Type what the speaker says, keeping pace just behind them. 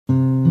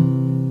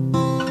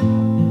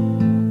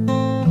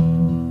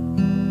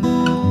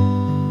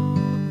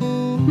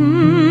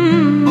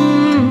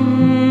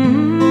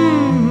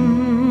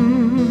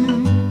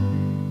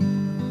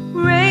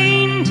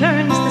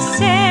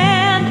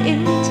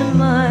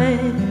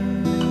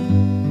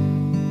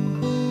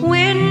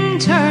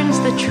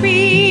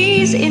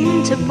trees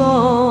into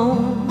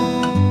bone,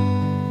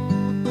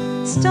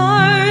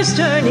 stars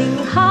turning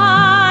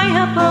high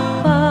up above.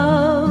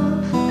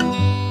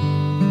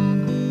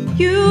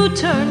 You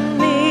turn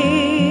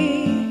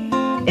me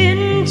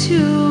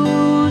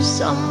into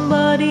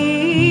somebody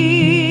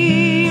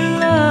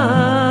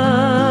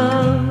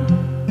loved.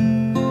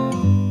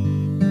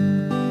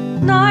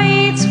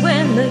 Nights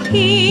when the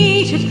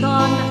heat had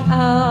gone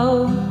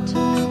out,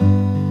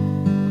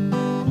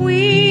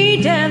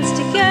 we danced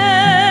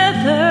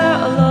together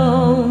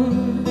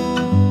alone.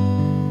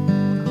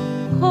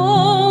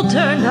 Cold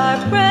turned our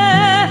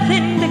breath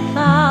into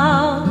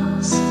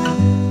clouds.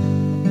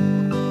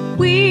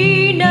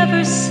 We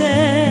never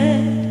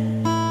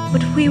said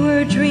what we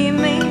were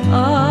dreaming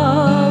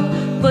of,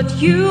 but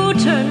you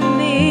turned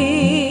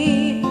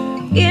me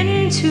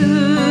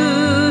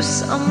into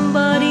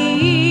somebody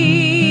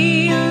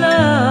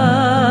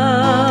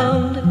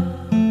loved.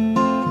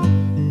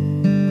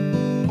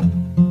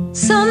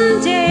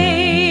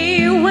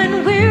 Someday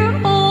when we're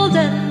old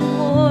and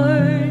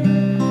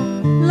worn,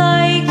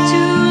 like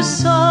two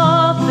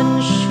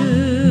softened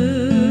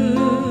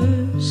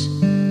shoes,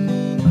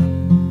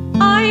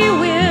 I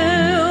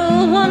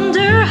will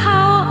wonder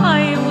how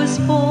I was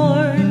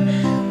born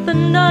the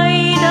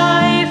night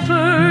I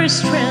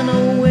first ran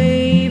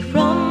away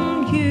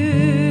from you.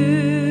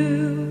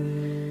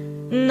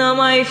 Now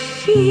my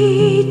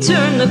feet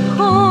turn the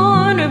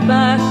corner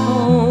back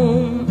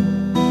home.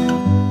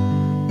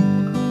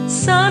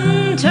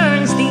 Sun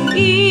turns the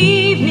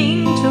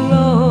evening to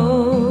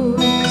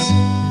rose,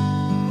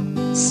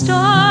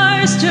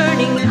 stars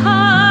turning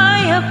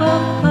high up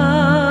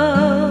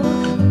above.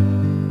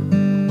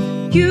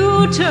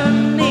 You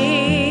turn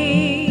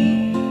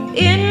me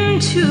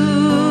into,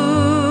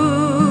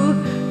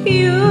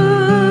 you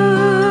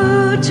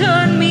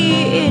turn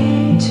me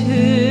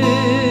into,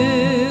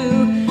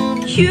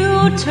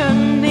 you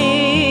turn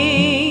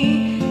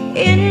me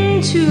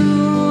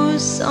into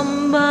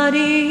somebody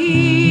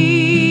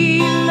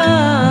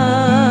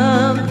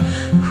loved.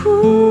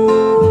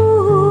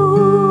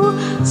 Ooh,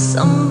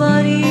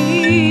 somebody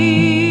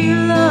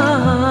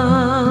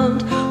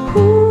loved.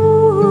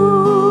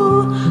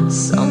 Ooh,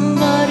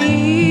 somebody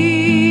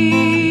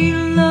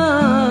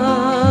loved.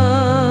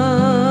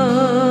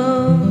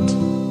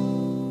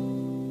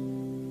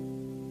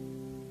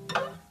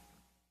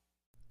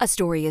 A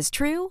story is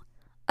true,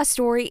 a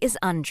story is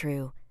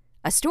untrue.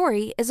 A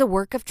story is a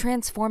work of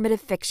transformative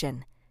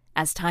fiction.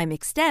 As time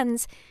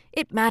extends,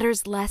 it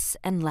matters less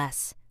and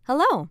less.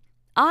 Hello,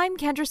 I'm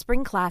Kendra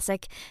Spring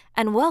Classic,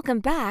 and welcome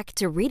back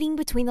to Reading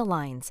Between the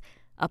Lines,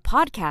 a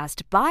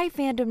podcast by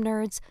fandom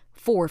nerds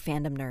for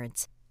fandom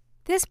nerds.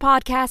 This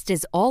podcast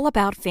is all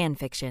about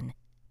fanfiction,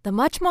 the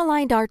much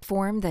maligned art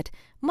form that,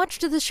 much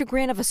to the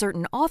chagrin of a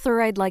certain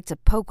author I'd like to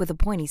poke with a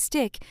pointy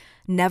stick,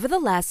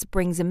 nevertheless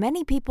brings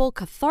many people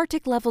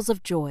cathartic levels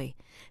of joy,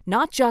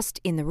 not just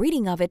in the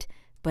reading of it,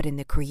 but in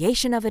the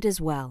creation of it as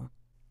well.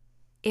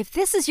 If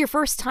this is your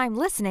first time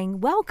listening,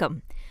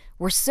 welcome.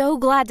 We're so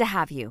glad to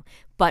have you,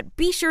 but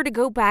be sure to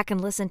go back and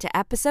listen to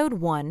episode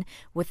 1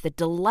 with the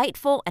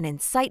delightful and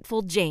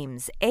insightful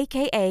James,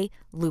 aka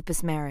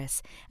Lupus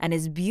Maris, and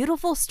his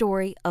beautiful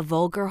story, A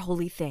Vulgar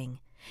Holy Thing.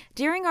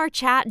 During our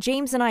chat,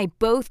 James and I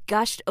both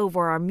gushed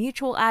over our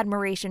mutual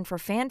admiration for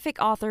fanfic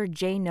author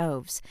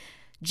Jaynovz.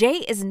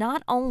 Jay is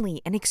not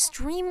only an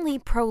extremely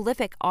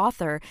prolific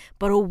author,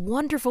 but a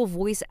wonderful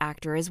voice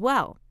actor as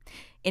well.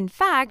 In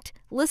fact,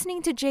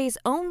 listening to Jay's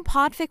own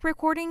podfic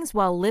recordings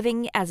while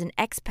living as an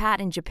expat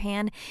in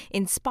Japan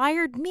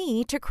inspired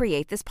me to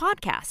create this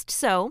podcast.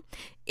 So,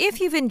 if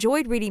you've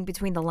enjoyed Reading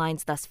Between the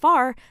Lines thus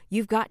far,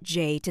 you've got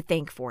Jay to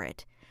thank for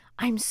it.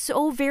 I'm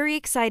so very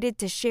excited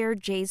to share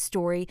Jay's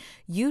story,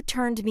 You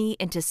Turned Me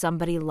Into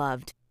Somebody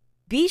Loved.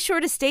 Be sure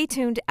to stay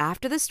tuned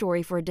after the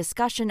story for a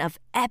discussion of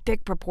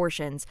epic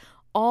proportions,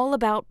 all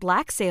about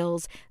Black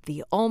Sails,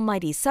 the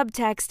almighty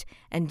subtext,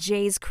 and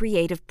Jay's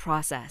creative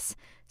process.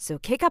 So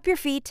kick up your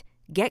feet,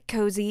 get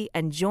cozy,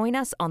 and join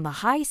us on the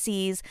high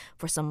seas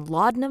for some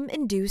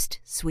laudanum-induced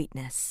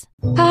sweetness.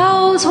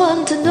 How's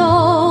one to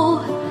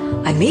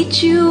know? I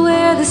meet you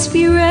where the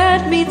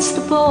spirit meets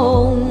the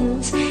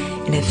bones,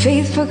 in a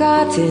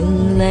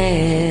faith-forgotten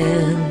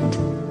land.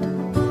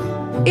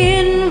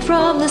 In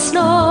from the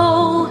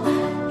snow,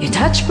 your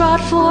touch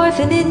brought forth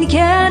an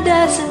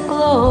incandescent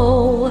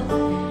glow,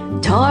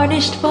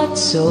 tarnished but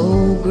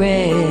so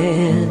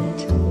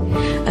grand.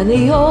 And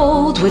the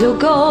old widow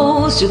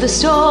goes to the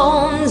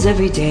stones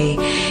every day,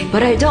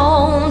 but I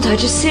don't, I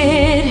just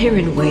sit here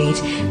and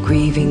wait,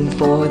 grieving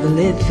for the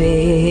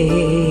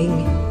living.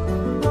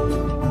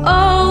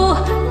 Oh,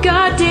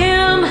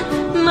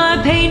 goddamn, my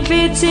pain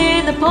fits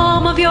in the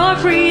palm of your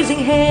freezing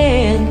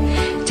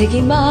hand,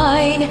 taking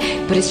mine,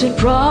 but it's been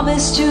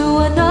promised to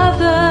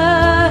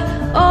another.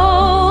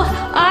 Oh,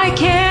 I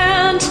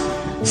can't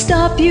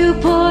stop you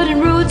putting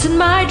roots in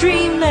my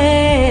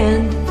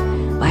dreamland.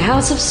 My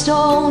house of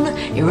stone,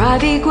 your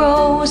ivy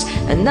grows,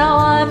 and now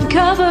I'm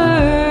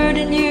covered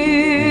in you,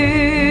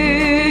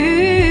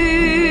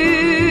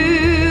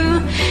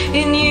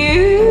 in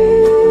you.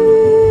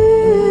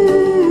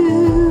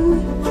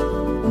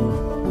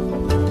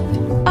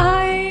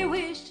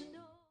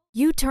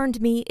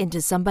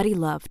 to Somebody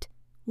Loved,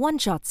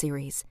 one-shot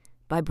series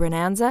by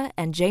Brynanza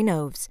and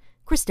Jaynovz,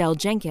 Christelle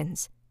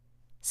Jenkins.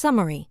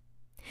 Summary.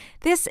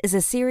 This is a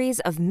series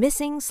of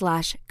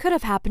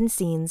missing/could-have-happened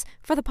scenes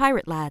for the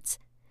pirate lads,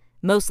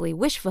 mostly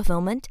wish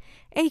fulfillment,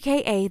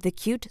 aka the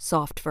cute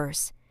soft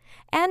verse,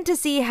 and to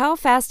see how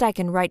fast I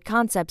can write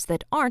concepts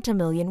that aren't a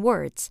million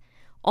words.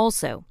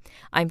 Also,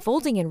 I'm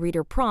folding in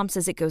reader prompts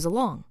as it goes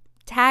along.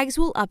 Tags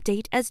will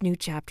update as new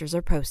chapters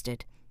are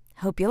posted.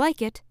 Hope you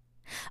like it.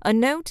 A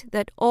note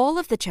that all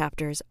of the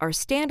chapters are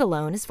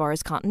standalone as far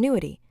as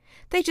continuity.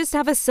 They just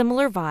have a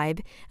similar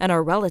vibe and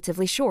are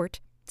relatively short,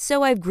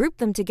 so I've grouped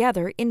them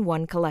together in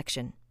one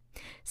collection.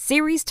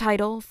 Series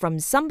title From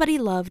Somebody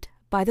Loved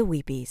by the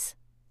Weepies.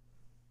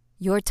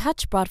 Your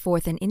Touch Brought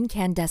Forth an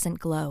Incandescent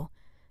Glow.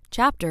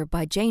 Chapter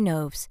by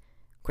Jaynovz,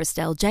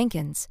 Christelle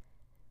Jenkins.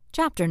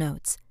 Chapter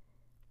notes.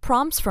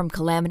 Prompts from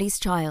Calamity's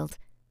child,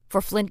 for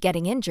Flint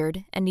getting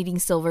injured and needing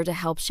Silver to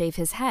help shave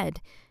his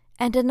head,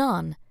 and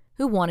Anon,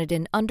 who wanted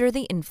an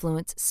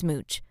under-the-influence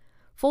smooch,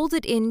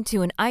 folded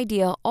into an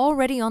idea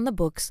already on the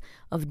books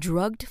of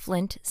drugged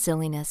Flint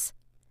silliness.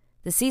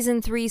 The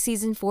Season 3,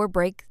 Season 4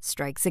 break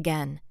strikes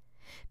again.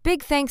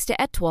 Big thanks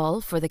to Etoile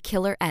for the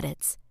killer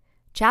edits.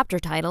 Chapter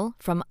title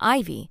From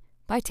Ivy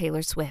by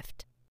Taylor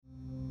Swift.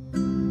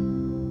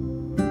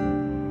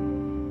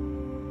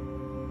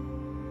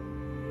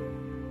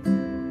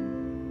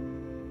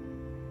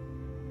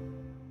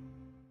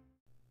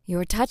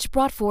 Your touch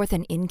brought forth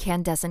an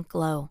incandescent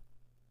glow.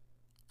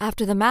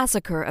 After the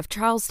massacre of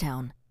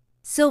Charlestown,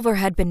 Silver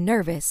had been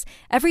nervous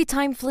every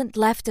time Flint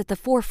left at the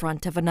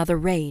forefront of another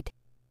raid,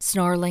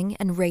 snarling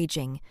and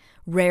raging,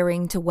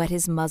 raring to wet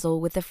his muzzle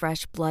with the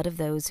fresh blood of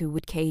those who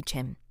would cage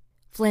him.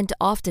 Flint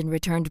often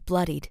returned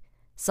bloodied,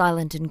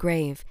 silent and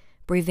grave,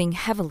 breathing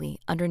heavily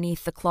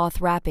underneath the cloth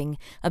wrapping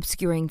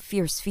obscuring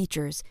fierce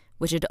features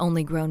which had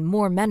only grown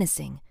more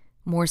menacing,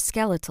 more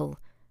skeletal,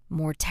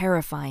 more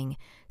terrifying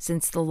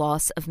since the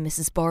loss of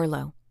Mrs.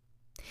 Barlow.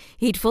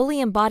 He'd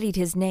fully embodied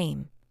his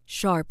name,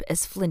 sharp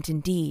as flint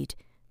indeed,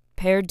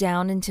 pared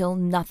down until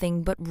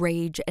nothing but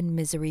rage and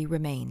misery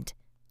remained.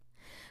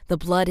 The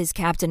blood his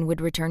captain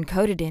would return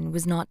coated in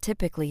was not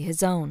typically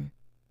his own.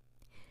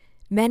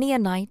 Many a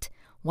night,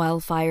 while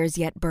fires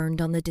yet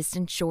burned on the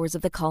distant shores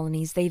of the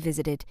colonies they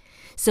visited,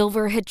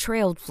 Silver had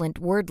trailed Flint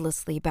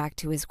wordlessly back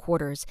to his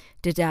quarters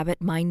to dab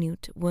at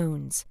minute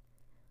wounds.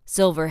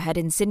 Silver had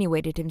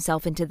insinuated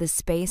himself into the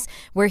space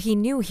where he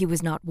knew he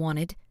was not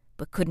wanted,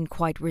 but couldn't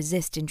quite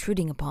resist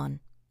intruding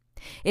upon.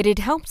 It had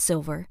helped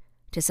Silver,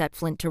 to set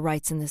Flint to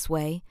rights in this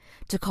way,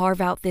 to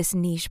carve out this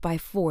niche by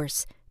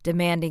force,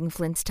 demanding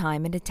Flint's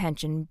time and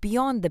attention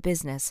beyond the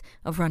business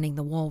of running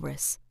the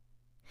Walrus.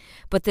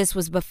 But this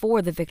was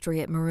before the victory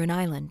at Maroon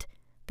Island,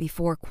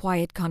 before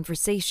quiet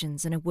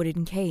conversations in a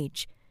wooden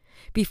cage,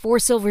 before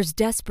Silver's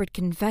desperate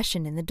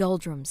confession in the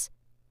doldrums.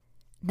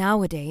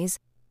 Nowadays,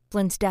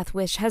 Flint's death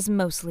wish has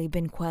mostly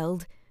been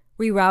quelled,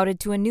 rerouted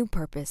to a new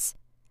purpose,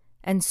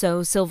 and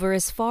so Silver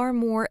is far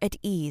more at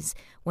ease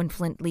when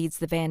Flint leads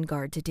the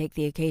vanguard to take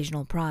the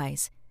occasional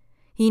prize.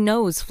 He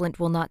knows Flint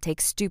will not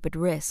take stupid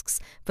risks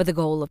for the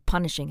goal of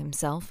punishing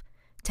himself,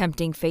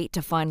 tempting fate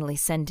to finally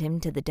send him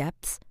to the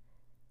depths.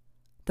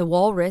 The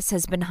Walrus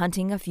has been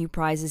hunting a few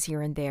prizes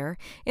here and there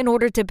in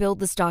order to build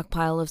the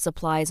stockpile of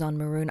supplies on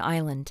Maroon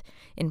Island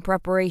in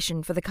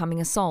preparation for the coming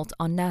assault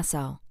on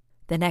Nassau,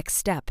 the next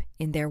step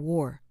in their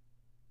war.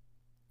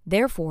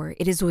 Therefore,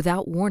 it is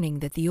without warning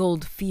that the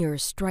old fear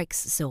strikes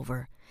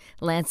Silver,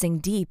 lancing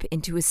deep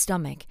into his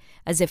stomach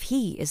as if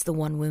he is the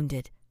one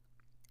wounded.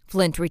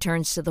 Flint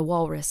returns to the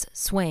Walrus,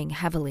 swaying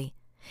heavily,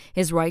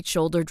 his right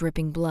shoulder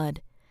dripping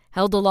blood,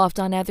 held aloft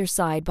on either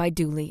side by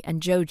Dooley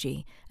and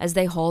Joji as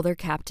they haul their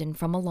captain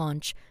from a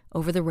launch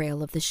over the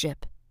rail of the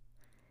ship.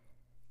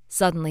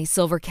 Suddenly,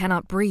 Silver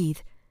cannot breathe.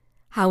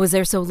 How is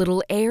there so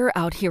little air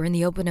out here in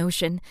the open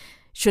ocean?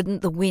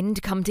 Shouldn't the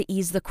wind come to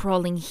ease the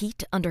crawling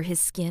heat under his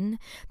skin,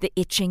 the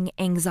itching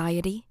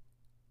anxiety?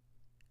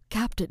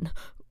 "Captain,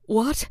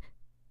 what?"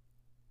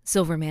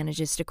 Silver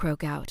manages to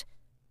croak out,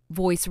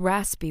 voice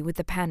raspy with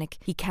the panic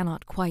he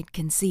cannot quite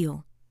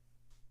conceal.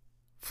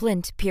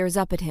 Flint peers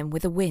up at him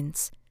with a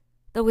wince,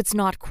 though it's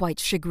not quite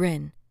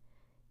chagrin.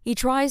 He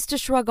tries to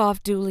shrug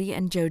off Dooley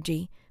and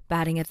Joji,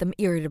 batting at them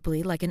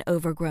irritably like an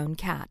overgrown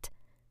cat.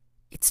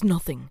 "It's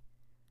nothing,"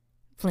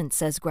 Flint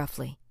says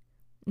gruffly.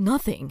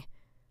 "Nothing,"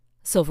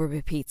 Silver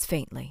repeats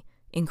faintly,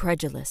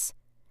 incredulous.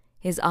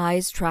 His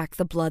eyes track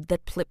the blood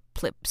that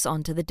plip-plips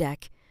onto the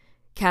deck,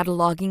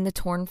 cataloging the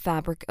torn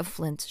fabric of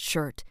Flint's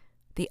shirt,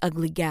 the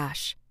ugly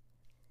gash.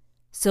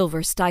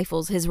 Silver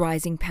stifles his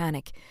rising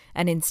panic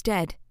and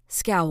instead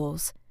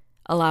scowls,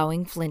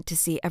 allowing Flint to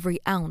see every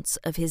ounce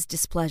of his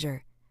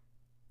displeasure.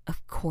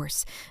 Of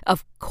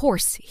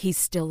course he's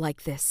still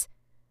like this.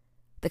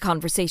 The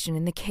conversation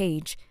in the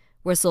cage,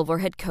 where Silver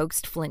had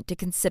coaxed Flint to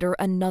consider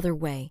another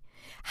way,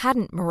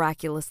 hadn't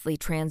miraculously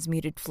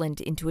transmuted Flint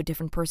into a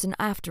different person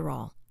after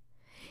all.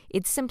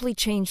 It simply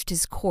changed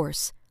his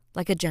course,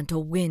 like a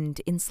gentle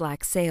wind in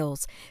slack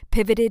sails,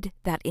 pivoted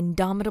that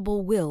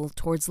indomitable will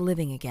towards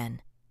living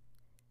again.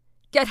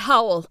 "Get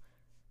Howell!"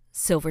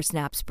 Silver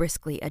snaps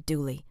briskly at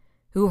Dooley,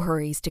 who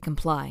hurries to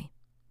comply.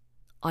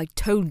 "I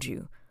told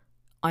you,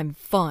 I'm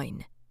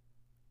fine,"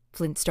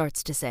 Flint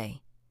starts to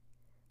say.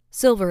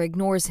 Silver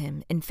ignores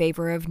him in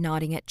favor of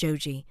nodding at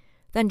Joji,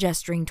 then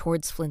gesturing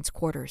towards Flint's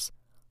quarters.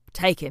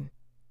 "Take him."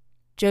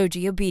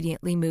 Joji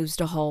obediently moves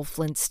to haul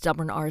Flint's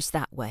stubborn arse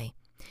that way,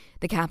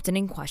 the captain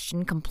in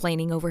question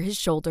complaining over his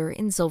shoulder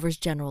in Silver's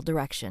general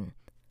direction.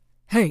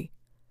 "Hey,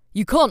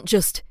 you can't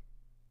just—"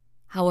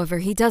 However,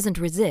 he doesn't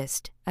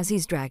resist as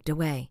he's dragged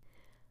away.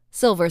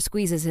 Silver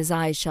squeezes his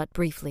eyes shut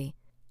briefly,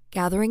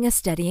 gathering a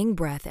steadying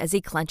breath as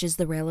he clenches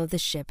the rail of the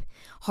ship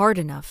hard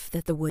enough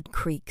that the wood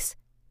creaks.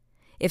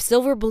 If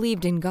Silver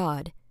believed in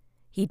God,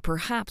 he'd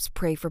perhaps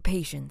pray for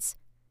patience.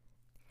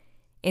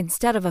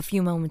 Instead of a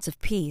few moments of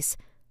peace,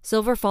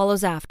 Silver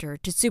follows after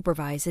to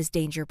supervise his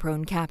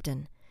danger-prone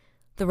captain,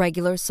 the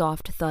regular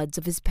soft thuds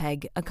of his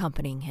peg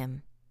accompanying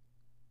him.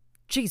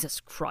 "Jesus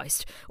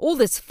Christ, all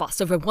this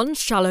fuss over one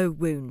shallow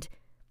wound.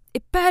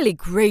 It barely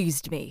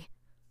grazed me,"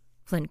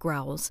 Flint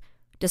growls,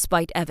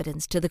 despite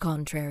evidence to the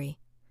contrary.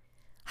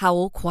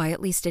 Howell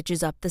quietly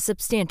stitches up the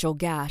substantial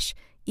gash,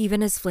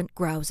 even as Flint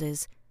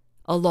grouses,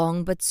 a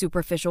long but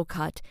superficial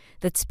cut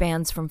that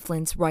spans from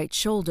Flint's right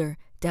shoulder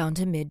down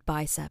to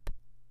mid-bicep.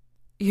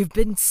 "You've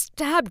been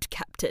stabbed,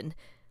 Captain,"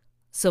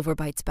 Silver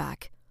bites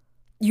back.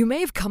 "You may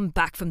have come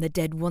back from the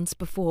dead once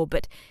before,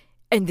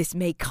 and this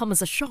may come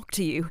as a shock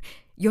to you,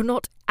 you're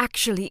not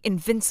actually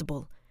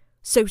invincible.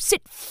 So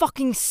sit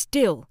fucking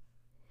still."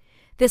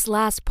 This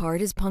last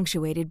part is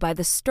punctuated by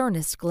the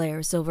sternest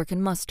glare Silver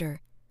can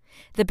muster.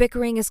 The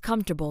bickering is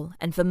comfortable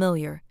and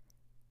familiar,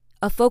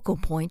 a focal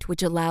point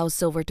which allows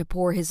Silver to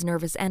pour his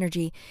nervous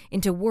energy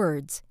into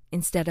words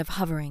instead of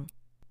hovering.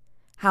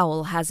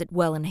 Howell has it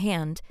well in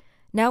hand,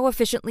 now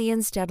efficiently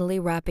and steadily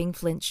wrapping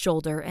Flint's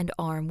shoulder and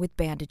arm with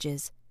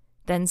bandages,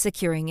 then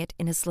securing it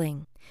in a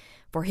sling.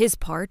 For his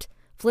part,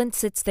 Flint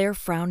sits there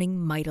frowning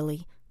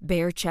mightily,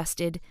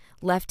 bare-chested,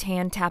 left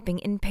hand tapping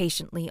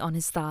impatiently on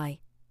his thigh.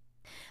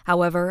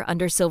 However,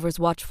 under Silver's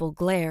watchful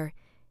glare,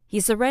 he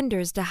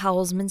surrenders to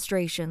Howell's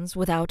ministrations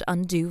without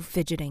undue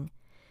fidgeting,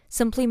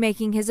 simply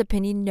making his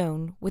opinion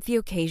known with the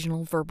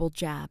occasional verbal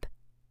jab.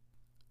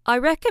 "I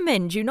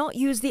recommend you not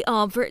use the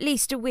arm for at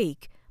least a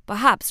week,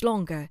 perhaps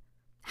longer,"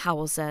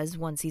 Howell says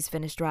once he's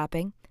finished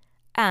wrapping.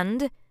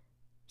 "And—"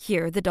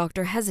 Here the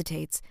doctor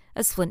hesitates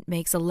as Flint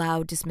makes a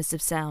loud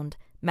dismissive sound,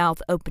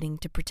 mouth opening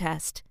to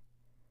protest.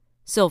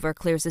 Silver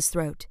clears his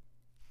throat.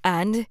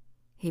 "And,"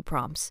 he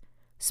prompts,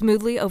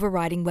 smoothly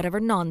overriding whatever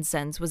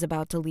nonsense was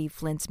about to leave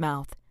Flint's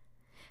mouth.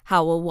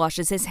 Howell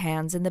washes his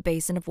hands in the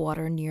basin of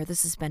water near the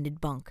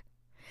suspended bunk.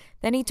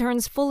 Then he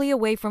turns fully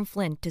away from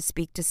Flint to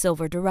speak to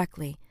Silver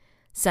directly,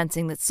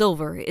 sensing that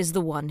Silver is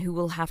the one who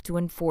will have to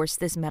enforce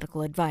this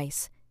medical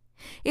advice.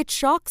 It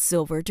shocks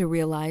Silver to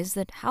realize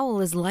that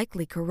Howell is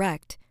likely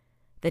correct,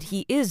 that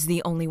he is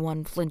the only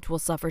one Flint will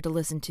suffer to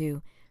listen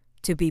to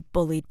be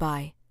bullied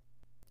by.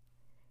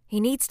 He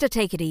needs to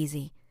take it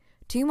easy.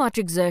 Too much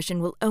exertion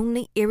will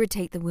only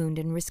irritate the wound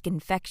and risk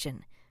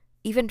infection,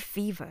 even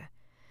fever.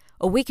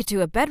 A week or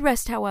two of bed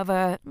rest,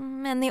 however,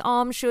 and the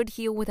arm should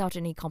heal without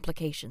any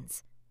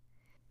complications.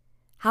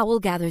 Howell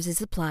gathers his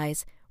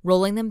supplies,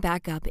 rolling them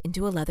back up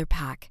into a leather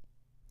pack.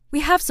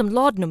 "We have some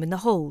laudanum in the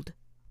hold,"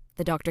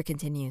 the doctor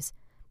continues.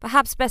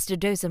 "Perhaps best to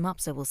dose him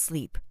up so we'll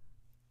sleep."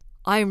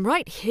 "I'm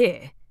right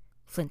here,"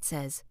 Flint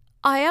says.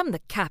 "I am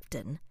the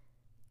captain."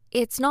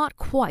 It's not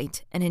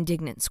quite an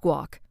indignant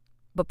squawk,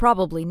 but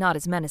probably not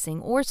as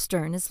menacing or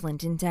stern as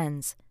Flint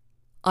intends.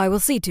 "I will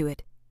see to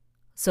it,"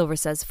 Silver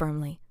says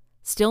firmly,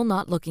 still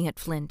not looking at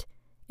Flint,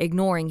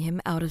 ignoring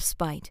him out of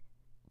spite,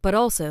 but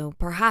also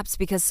perhaps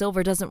because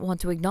Silver doesn't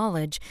want to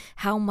acknowledge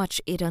how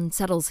much it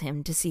unsettles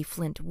him to see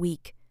Flint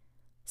weak,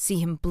 see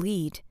him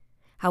bleed,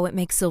 how it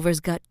makes Silver's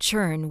gut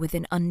churn with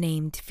an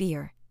unnamed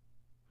fear.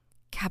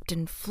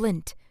 Captain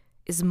Flint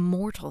is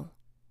mortal.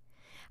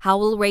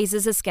 Howell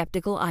raises a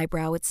skeptical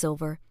eyebrow at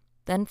Silver,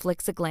 then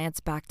flicks a glance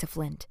back to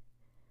Flint.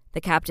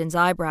 The captain's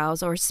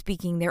eyebrows are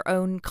speaking their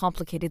own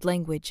complicated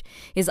language,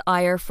 his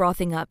ire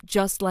frothing up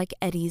just like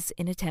eddies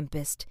in a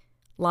tempest,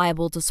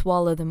 liable to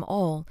swallow them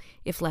all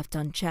if left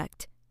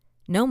unchecked.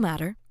 No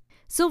matter.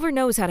 Silver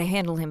knows how to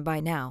handle him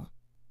by now.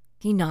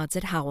 He nods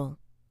at Howell.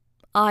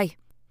 "Aye,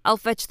 I'll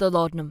fetch the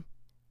laudanum,"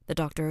 the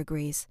doctor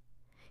agrees.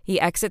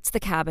 He exits the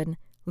cabin,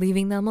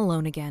 leaving them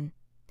alone again.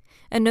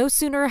 And no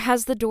sooner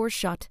has the door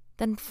shut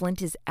than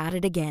Flint is at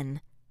it again.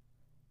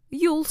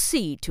 "You'll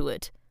see to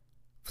it,"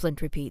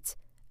 Flint repeats.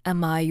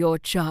 "Am I your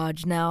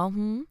charge now,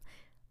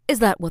 Is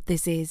that what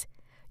this is?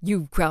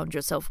 You've crowned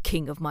yourself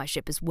king of my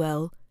ship as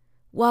well,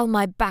 while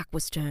my back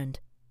was turned."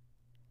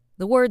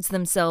 The words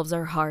themselves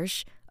are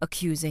harsh,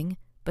 accusing,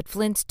 but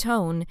Flint's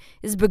tone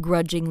is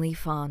begrudgingly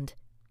fond.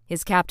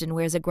 His captain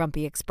wears a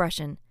grumpy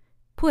expression,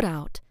 put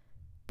out,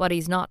 but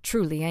he's not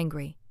truly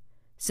angry,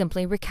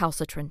 simply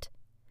recalcitrant.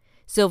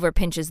 Silver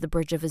pinches the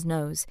bridge of his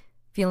nose,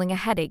 feeling a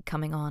headache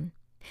coming on.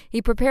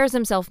 He prepares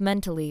himself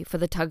mentally for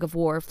the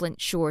tug-of-war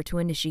Flint's sure to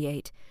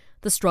initiate,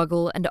 the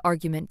struggle and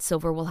argument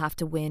Silver will have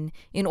to win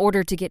in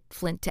order to get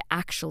Flint to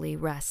actually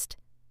rest.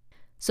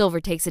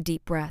 Silver takes a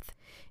deep breath.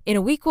 In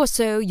a week or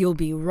so, you'll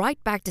be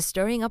right back to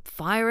stirring up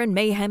fire and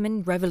mayhem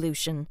and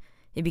revolution,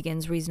 he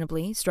begins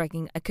reasonably,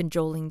 striking a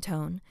cajoling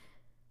tone.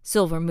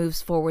 Silver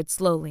moves forward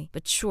slowly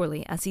but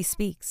surely as he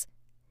speaks.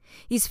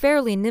 He's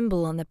fairly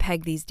nimble on the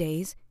peg these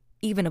days,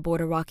 even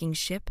aboard a rocking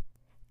ship,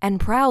 and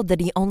proud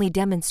that he only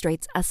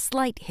demonstrates a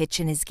slight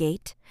hitch in his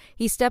gait,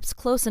 he steps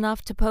close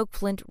enough to poke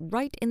Flint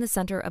right in the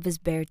center of his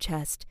bare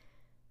chest.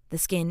 The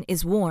skin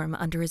is warm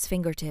under his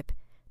fingertip,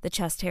 the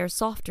chest hair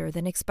softer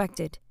than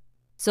expected.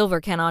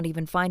 Silver cannot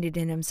even find it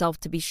in himself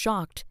to be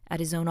shocked at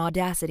his own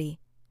audacity.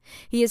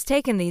 He has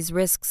taken these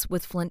risks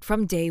with Flint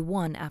from day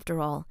one, after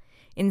all,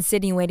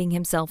 insinuating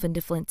himself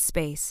into Flint's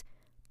space,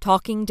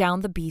 talking down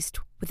the beast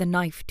with a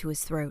knife to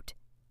his throat.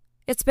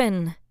 It's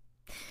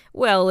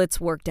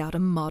worked out a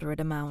moderate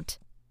amount.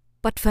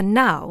 But for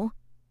now,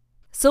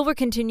 Silver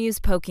continues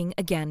poking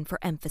again for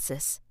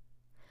emphasis.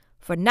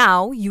 For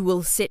now, you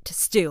will sit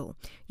still.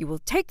 You will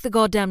take the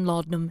goddamn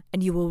laudanum,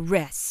 and you will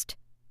rest.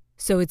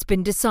 So it's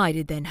been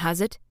decided then,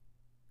 has it?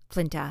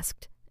 Flint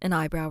asked, an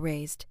eyebrow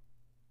raised.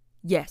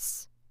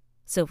 Yes,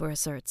 Silver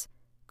asserts,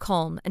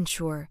 calm and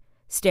sure,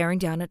 staring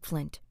down at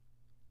Flint.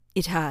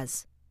 It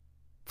has.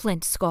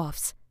 Flint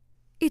scoffs.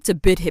 It's a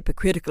bit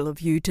hypocritical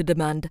of you to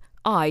demand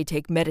I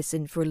take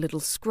medicine for a little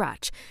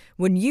scratch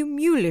when you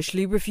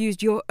mulishly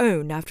refused your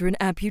own after an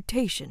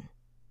amputation.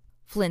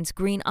 Flint's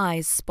green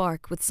eyes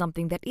spark with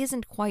something that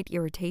isn't quite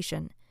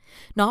irritation,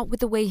 not with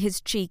the way his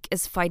cheek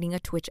is fighting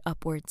a twitch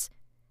upwards.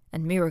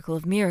 And miracle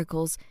of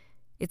miracles,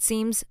 it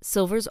seems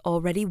Silver's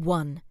already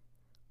won.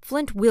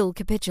 Flint will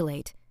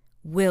capitulate,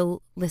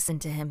 will listen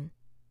to him.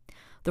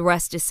 The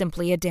rest is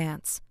simply a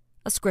dance,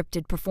 a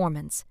scripted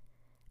performance,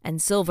 and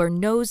Silver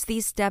knows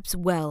these steps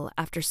well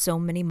after so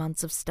many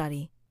months of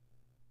study.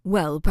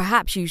 Well,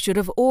 perhaps you should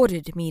have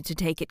ordered me to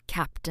take it,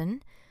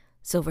 Captain,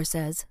 Silver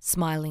says,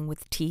 smiling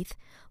with teeth,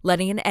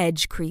 letting an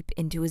edge creep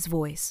into his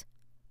voice.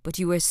 But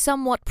you were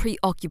somewhat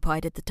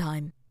preoccupied at the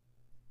time.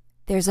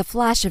 There's a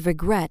flash of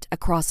regret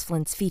across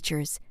Flint's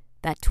features,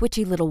 that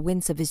twitchy little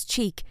wince of his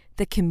cheek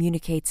that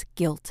communicates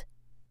guilt.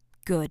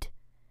 Good.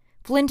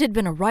 Flint had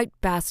been a right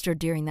bastard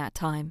during that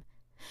time.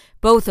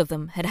 Both of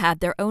them had had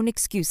their own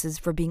excuses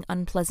for being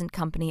unpleasant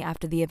company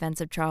after the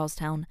events of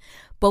Charlestown,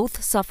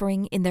 both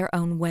suffering in their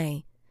own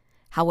way.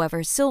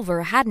 However,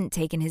 Silver hadn't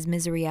taken his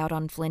misery out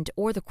on Flint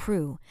or the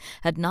crew,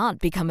 had not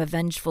become a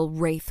vengeful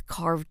wraith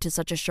carved to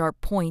such a sharp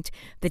point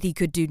that he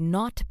could do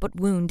naught but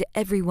wound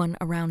everyone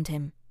around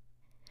him.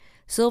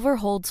 Silver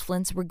holds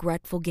Flint's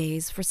regretful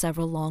gaze for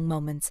several long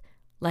moments,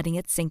 letting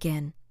it sink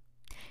in.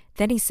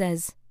 Then he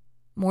says,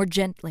 more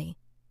gently,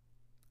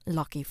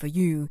 Lucky for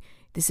you,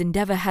 this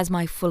endeavor has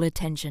my full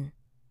attention.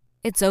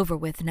 It's over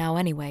with now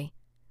anyway.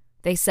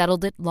 They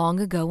settled it long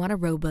ago on a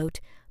rowboat,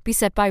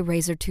 beset by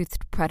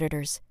razor-toothed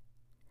predators.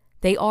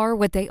 They are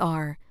what they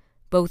are,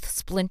 both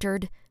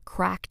splintered,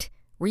 cracked,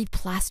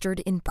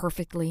 replastered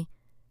imperfectly,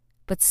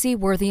 but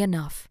seaworthy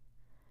enough,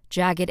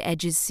 jagged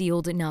edges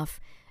sealed enough,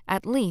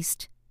 at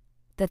least,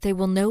 that they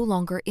will no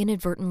longer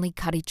inadvertently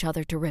cut each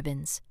other to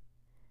ribbons.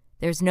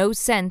 There's no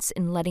sense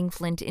in letting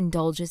Flint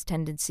indulge his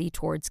tendency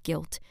towards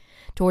guilt,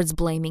 towards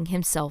blaming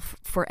himself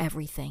for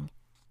everything.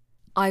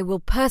 I will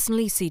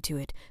personally see to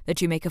it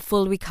that you make a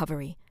full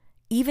recovery,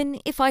 even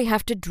if I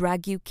have to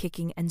drag you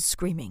kicking and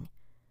screaming,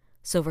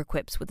 Silver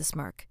quips with a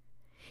smirk.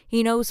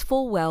 He knows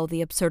full well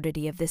the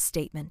absurdity of this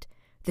statement,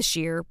 the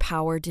sheer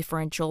power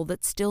differential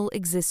that still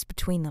exists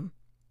between them.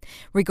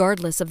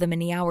 Regardless of the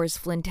many hours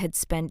Flint had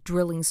spent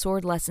drilling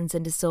sword lessons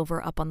into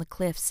Silver up on the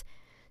cliffs,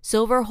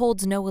 Silver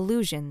holds no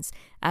illusions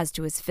as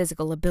to his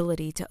physical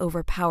ability to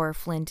overpower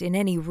Flint in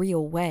any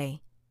real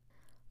way.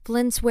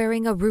 Flint's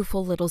wearing a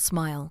rueful little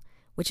smile,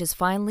 which has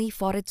finally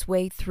fought its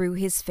way through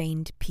his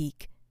feigned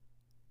peak.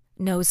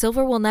 No,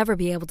 Silver will never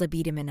be able to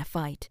beat him in a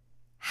fight.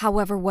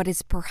 However, what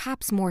is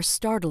perhaps more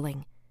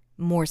startling,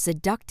 more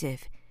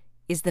seductive,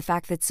 is the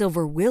fact that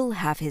Silver will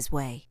have his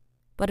way.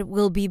 But it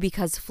will be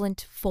because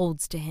Flint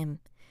folds to him,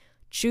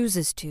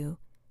 chooses to,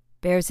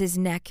 bares his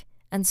neck,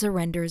 and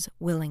surrenders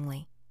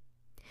willingly.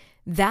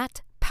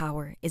 That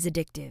power is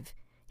addictive,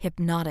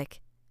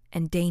 hypnotic,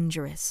 and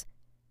dangerous.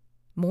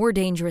 More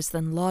dangerous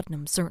than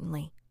laudanum,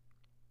 certainly.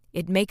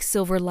 It makes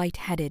Silver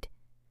light-headed.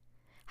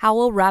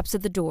 Howell raps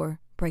at the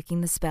door,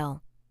 breaking the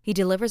spell. He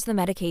delivers the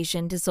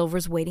medication to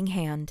Silver's waiting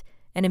hand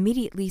and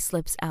immediately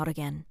slips out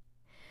again.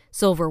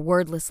 Silver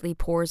wordlessly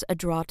pours a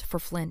draught for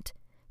Flint,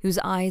 whose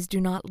eyes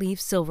do not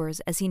leave Silver's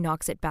as he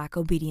knocks it back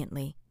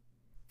obediently.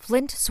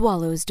 Flint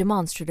swallows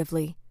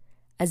demonstratively,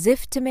 as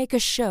if to make a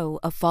show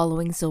of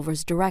following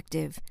Silver's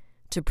directive,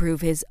 to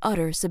prove his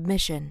utter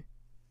submission.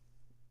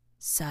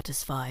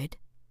 Satisfied?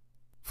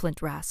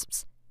 Flint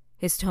rasps,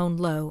 his tone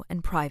low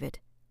and private,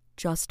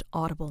 just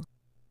audible.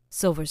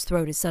 Silver's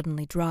throat is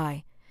suddenly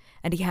dry,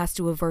 and he has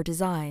to avert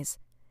his eyes.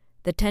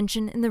 The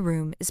tension in the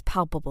room is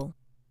palpable,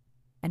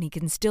 and he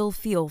can still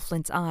feel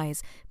Flint's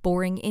eyes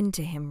boring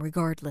into him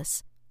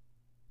regardless.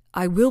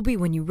 I will be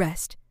when you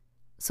rest,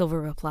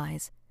 Silver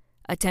replies,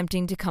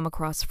 attempting to come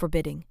across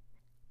forbidding,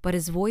 but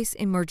his voice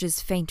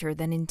emerges fainter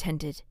than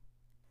intended.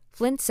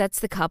 Flint sets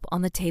the cup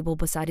on the table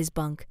beside his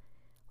bunk,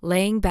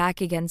 laying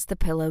back against the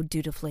pillow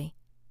dutifully.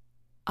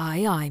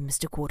 "Aye, aye,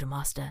 Mr.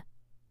 Quartermaster,"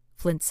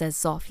 Flint says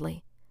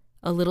softly,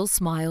 a little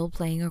smile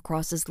playing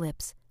across his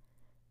lips.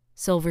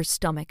 Silver's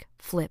stomach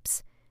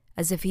flips,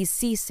 as if he's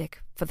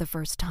seasick for the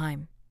first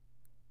time.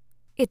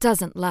 It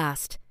doesn't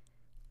last.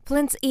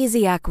 Flint's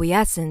easy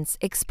acquiescence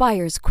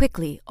expires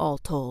quickly, all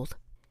told.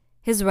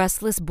 His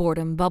restless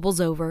boredom bubbles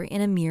over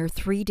in a mere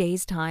 3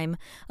 days' time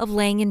of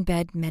laying in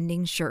bed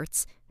mending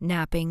shirts,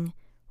 napping,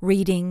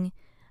 reading,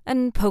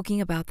 and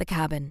poking about the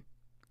cabin.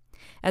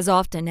 As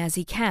often as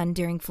he can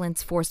during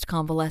Flint's forced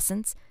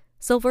convalescence,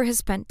 Silver has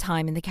spent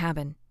time in the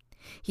cabin.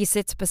 He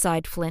sits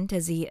beside Flint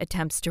as he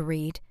attempts to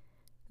read,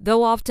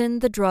 though often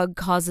the drug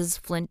causes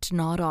Flint to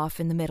nod off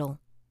in the middle.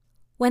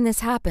 When this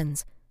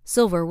happens,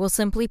 Silver will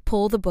simply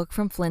pull the book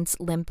from Flint's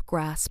limp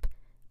grasp,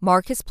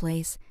 mark his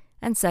place,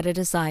 and set it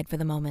aside for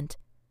the moment.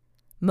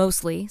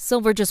 Mostly,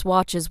 Silver just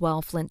watches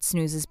while Flint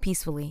snoozes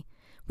peacefully,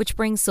 which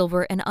brings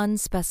Silver an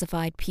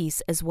unspecified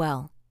peace as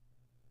well.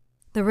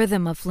 The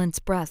rhythm of Flint's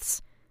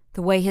breaths,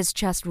 the way his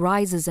chest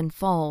rises and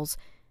falls,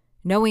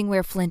 knowing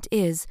where Flint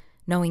is,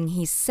 knowing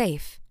he's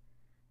safe,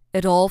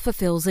 it all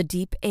fulfills a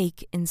deep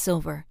ache in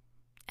Silver,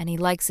 and he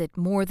likes it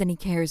more than he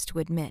cares to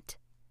admit.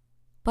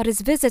 But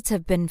his visits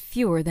have been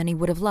fewer than he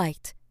would have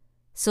liked.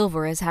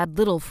 Silver has had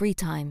little free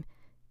time,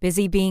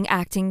 busy being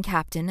acting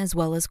captain as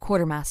well as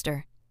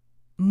quartermaster.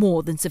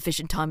 "More than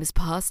sufficient time has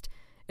passed.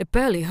 It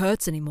barely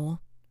hurts anymore,"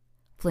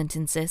 Flint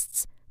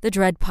insists, the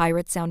dread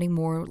pirate sounding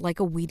more like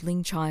a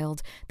wheedling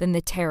child than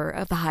the terror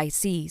of the high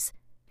seas.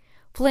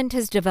 Flint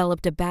has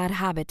developed a bad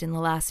habit in the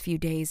last few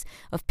days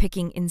of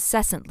picking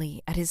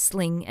incessantly at his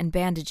sling and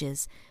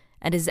bandages,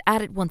 and is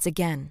at it once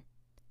again.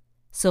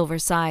 Silver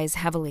sighs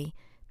heavily,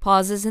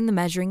 pauses in the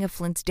measuring of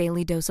Flint's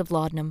daily dose of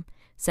laudanum,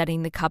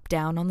 setting the cup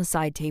down on the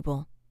side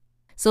table.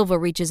 Silver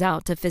reaches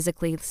out to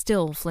physically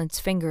still Flint's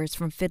fingers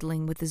from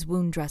fiddling with his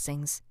wound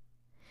dressings,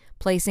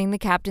 placing the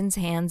captain's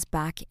hands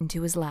back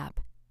into his lap.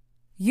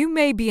 "You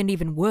may be an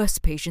even worse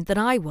patient than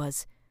I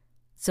was,"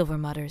 Silver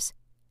mutters.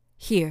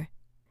 "Here."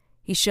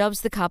 He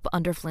shoves the cup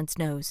under Flint's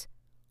nose.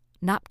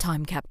 "Nap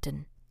time,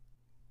 Captain."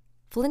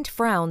 Flint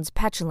frowns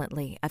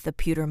petulantly at the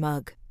pewter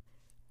mug.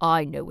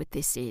 "I know what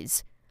this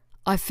is.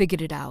 I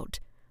figured it out.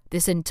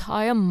 This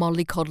entire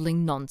mollycoddling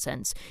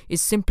nonsense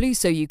is simply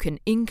so you can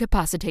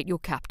incapacitate your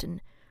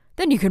captain.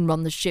 Then you can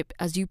run the ship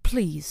as you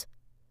please."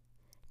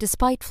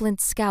 Despite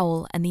Flint's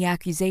scowl and the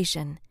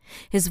accusation,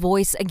 his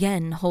voice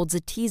again holds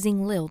a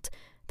teasing lilt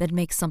that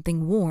makes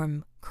something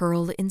warm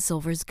curl in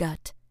Silver's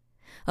gut,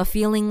 a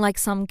feeling like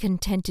some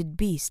contented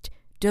beast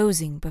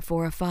dozing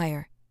before a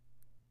fire.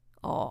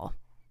 "Aw,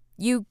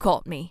 you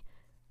caught me,"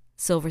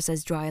 Silver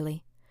says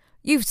dryly.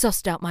 "You've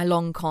sussed out my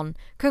long con.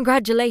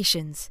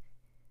 Congratulations."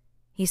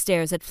 He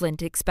stares at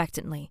Flint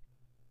expectantly.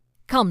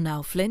 "Come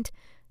now, Flint.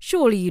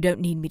 Surely you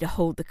don't need me to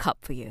hold the cup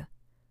for you."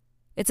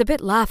 It's a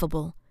bit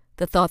laughable,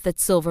 the thought that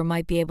Silver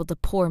might be able to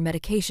pour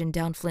medication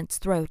down Flint's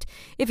throat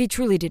if he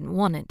truly didn't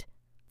want it.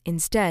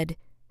 Instead,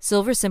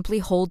 Silver simply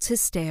holds his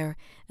stare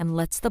and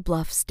lets the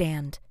bluff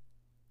stand.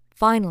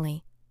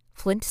 Finally,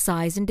 Flint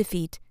sighs in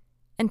defeat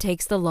and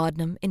takes the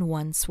laudanum in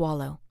one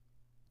swallow.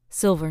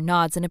 Silver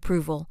nods in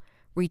approval,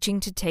 reaching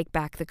to take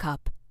back the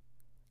cup.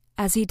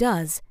 As he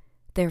does,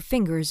 their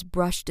fingers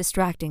brush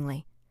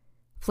distractingly,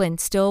 Flint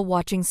still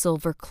watching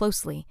Silver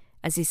closely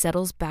as he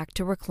settles back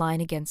to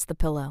recline against the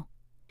pillow.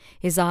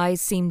 His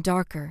eyes seem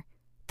darker,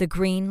 the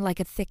green like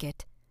a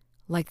thicket,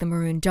 like the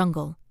maroon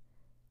jungle,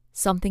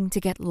 something to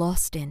get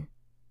lost in.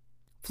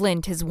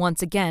 Flint has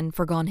once again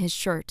forgone his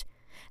shirt,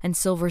 and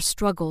Silver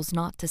struggles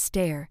not to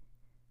stare.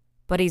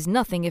 But he's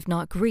nothing if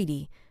not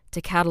greedy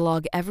to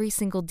catalog every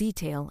single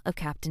detail of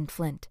Captain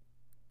Flint.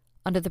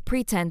 Under the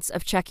pretense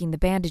of checking the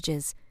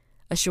bandages,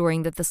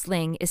 assuring that the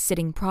sling is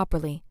sitting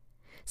properly,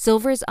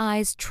 Silver's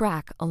eyes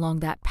track along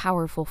that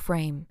powerful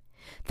frame,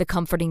 the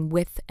comforting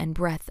width and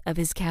breadth of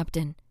his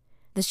captain.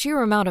 The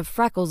sheer amount of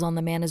freckles on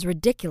the man is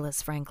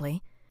ridiculous,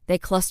 frankly. They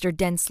cluster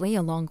densely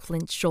along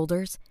Flint's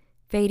shoulders,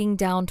 fading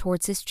down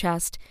towards his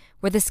chest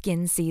where the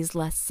skin sees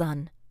less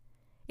sun.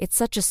 It's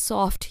such a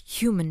soft,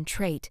 human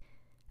trait,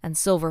 and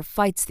Silver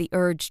fights the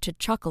urge to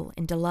chuckle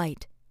in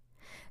delight.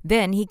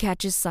 Then he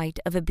catches sight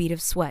of a bead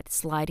of sweat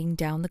sliding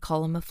down the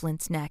column of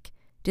Flint's neck,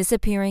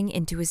 disappearing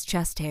into his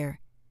chest hair,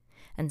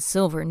 and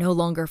Silver no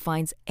longer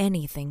finds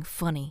anything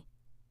funny.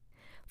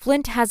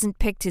 Flint hasn't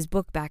picked his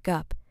book back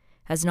up,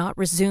 has not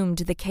resumed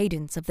the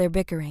cadence of their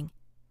bickering.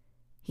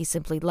 He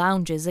simply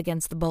lounges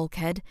against the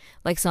bulkhead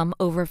like some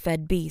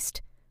overfed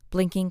beast,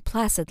 blinking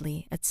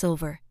placidly at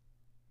Silver.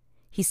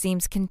 He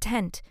seems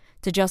content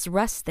to just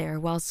rest there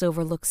while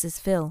Silver looks his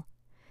fill,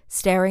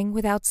 staring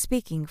without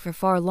speaking for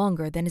far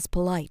longer than is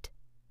polite.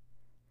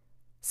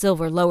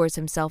 Silver lowers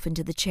himself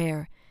into the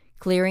chair,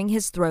 clearing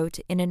his throat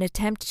in an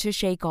attempt to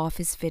shake off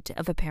his fit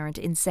of apparent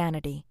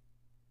insanity.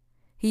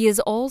 He is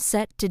all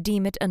set to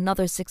deem it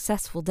another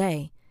successful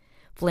day,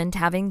 Flint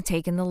having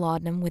taken the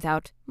laudanum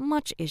without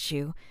much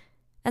issue,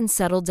 and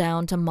settled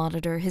down to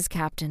monitor his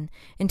captain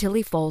until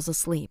he falls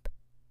asleep.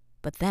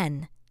 But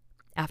then,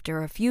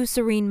 After a few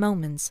serene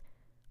moments,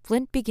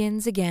 Flint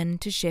begins again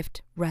to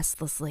shift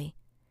restlessly.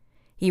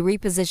 He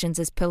repositions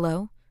his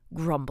pillow,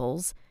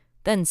 grumbles,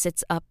 then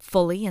sits up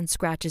fully and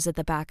scratches at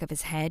the back of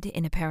his head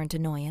in apparent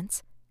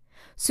annoyance.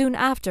 Soon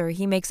after,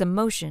 he makes a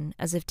motion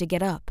as if to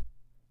get up.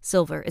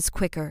 Silver is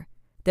quicker,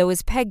 though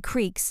his peg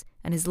creaks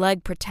and his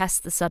leg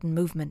protests the sudden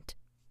movement.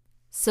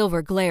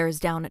 Silver glares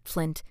down at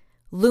Flint,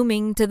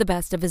 looming to the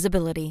best of his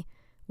ability,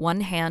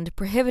 one hand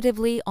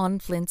prohibitively on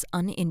Flint's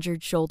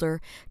uninjured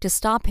shoulder to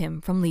stop him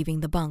from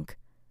leaving the bunk.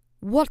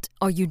 "What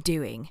are you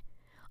doing?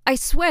 I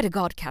swear to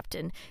God,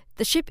 Captain,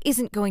 the ship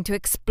isn't going to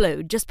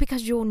explode just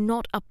because you're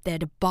not up there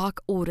to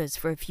bark orders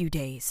for a few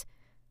days,"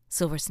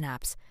 Silver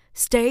snaps.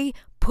 "Stay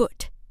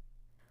put."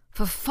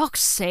 "For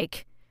fuck's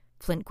sake,"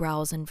 Flint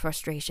growls in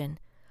frustration.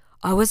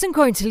 "I wasn't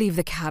going to leave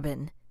the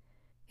cabin."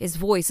 His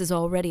voice is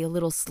already a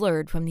little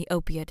slurred from the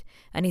opiate,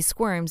 and he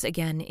squirms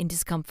again in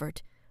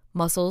discomfort,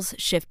 muscles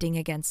shifting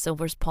against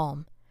Silver's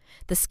palm,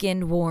 the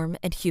skin warm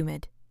and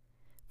humid.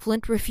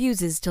 Flint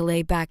refuses to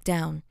lay back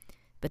down,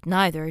 but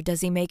neither does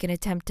he make an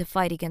attempt to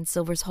fight against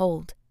Silver's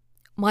hold.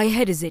 "My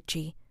head is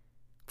itchy,"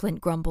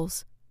 Flint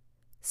grumbles.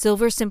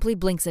 Silver simply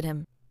blinks at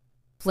him.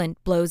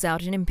 Flint blows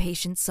out an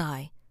impatient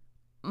sigh.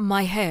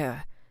 "My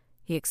hair,"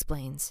 he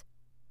explains.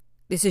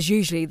 "This is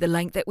usually the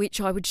length at which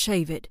I would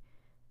shave it."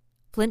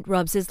 Flint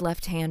rubs his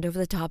left hand over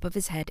the top of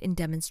his head in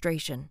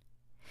demonstration.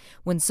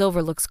 When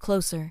Silver looks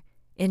closer,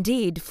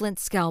 indeed,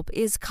 Flint's scalp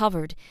is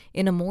covered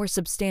in a more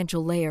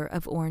substantial layer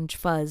of orange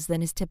fuzz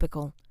than is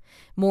typical,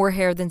 more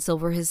hair than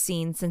Silver has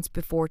seen since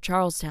before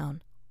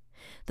Charlestown.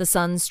 The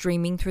sun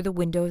streaming through the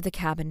window of the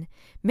cabin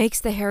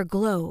makes the hair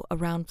glow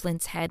around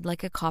Flint's head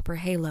like a copper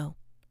halo.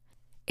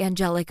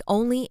 Angelic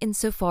only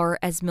insofar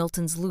as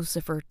Milton's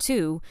Lucifer,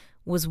 too,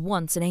 was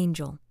once an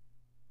angel.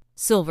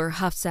 Silver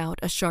huffs out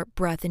a sharp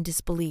breath in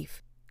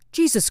disbelief.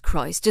 "Jesus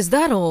Christ, is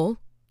that all?"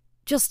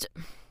 "Just—"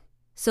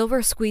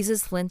 Silver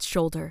squeezes Flint's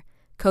shoulder,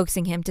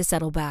 coaxing him to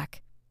settle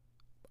back.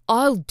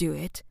 "I'll do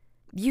it.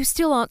 You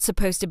still aren't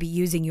supposed to be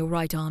using your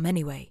right arm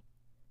anyway."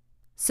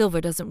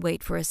 Silver doesn't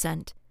wait for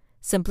assent,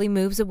 simply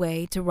moves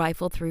away to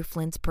rifle through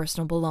Flint's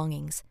personal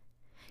belongings.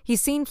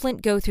 He's seen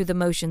Flint go through the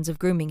motions of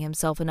grooming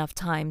himself enough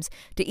times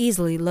to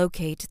easily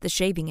locate the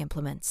shaving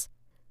implements.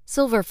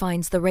 Silver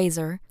finds the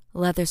razor,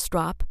 leather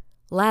strop,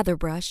 lather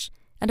brush,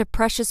 and a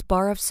precious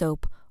bar of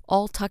soap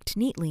all tucked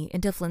neatly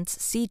into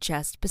Flint's sea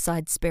chest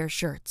beside spare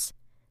shirts.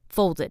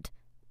 Folded,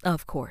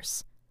 of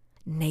course.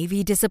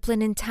 Navy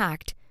discipline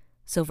intact,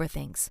 Silver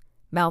thinks,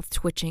 mouth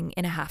twitching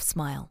in a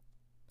half-smile.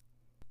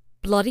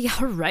 "Bloody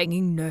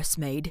haranguing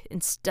nursemaid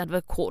instead of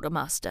a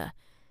quartermaster,"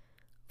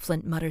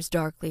 Flint mutters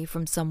darkly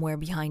from somewhere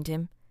behind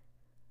him.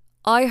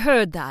 "I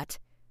heard that,"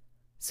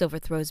 Silver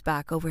throws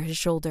back over his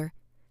shoulder.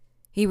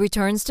 He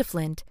returns to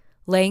Flint,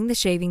 laying the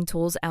shaving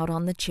tools out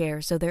on the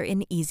chair so they're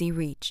in easy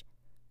reach.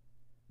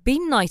 "Be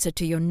nicer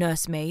to your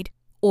nursemaid,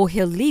 or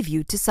he'll leave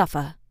you to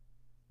suffer."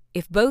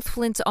 If both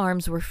Flint's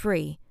arms were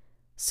free,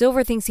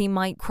 Silver thinks he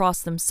might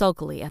cross them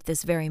sulkily at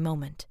this very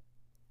moment.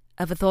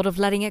 "Ever thought of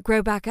letting it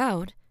grow back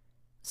out?"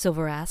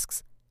 Silver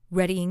asks,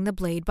 readying the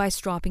blade by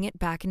stropping it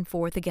back and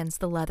forth against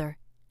the leather.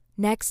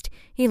 Next,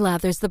 he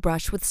lathers the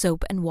brush with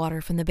soap and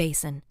water from the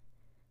basin.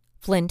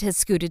 Flint has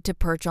scooted to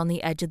perch on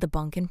the edge of the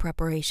bunk in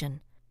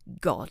preparation.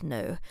 "God,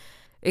 no.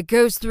 It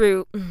goes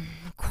through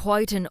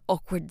quite an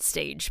awkward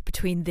stage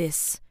between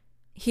this."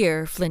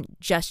 Here Flint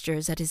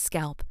gestures at his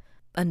scalp.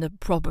 "And the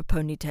proper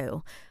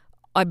ponytail.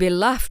 I'd be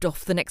laughed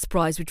off the next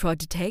prize we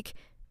tried to take.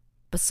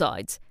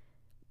 Besides,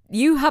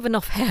 you have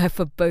enough hair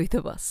for both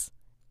of us."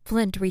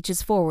 Flint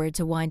reaches forward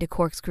to wind a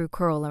corkscrew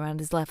curl around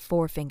his left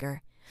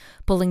forefinger,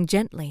 pulling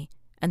gently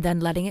and then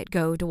letting it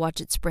go to watch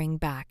it spring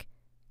back.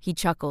 He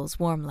chuckles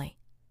warmly.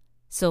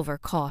 Silver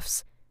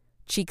coughs,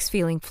 cheeks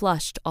feeling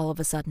flushed all of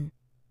a sudden.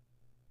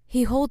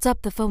 He holds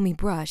up the foamy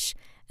brush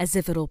as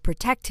if it'll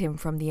protect him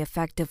from the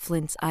effect of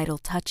Flint's idle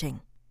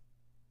touching.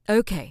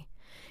 "Okay,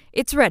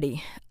 it's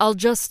ready. I'll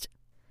just—"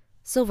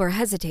 Silver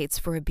hesitates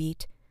for a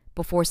beat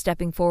before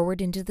stepping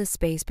forward into the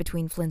space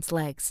between Flint's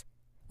legs,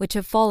 which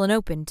have fallen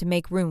open to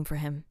make room for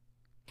him.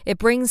 It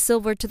brings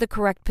Silver to the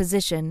correct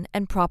position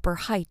and proper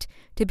height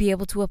to be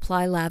able to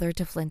apply lather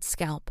to Flint's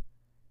scalp.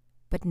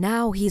 But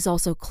now he's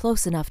also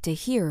close enough to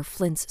hear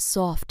Flint's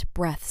soft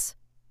breaths,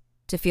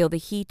 to feel the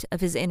heat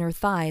of his inner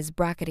thighs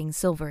bracketing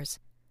Silver's.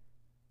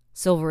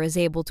 Silver is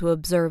able to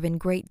observe in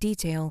great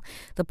detail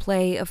the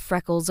play of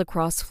freckles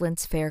across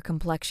Flint's fair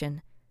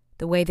complexion,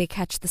 the way they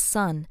catch the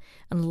sun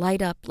and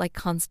light up like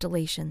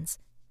constellations.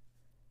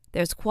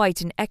 There's quite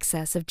an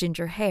excess of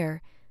ginger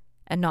hair,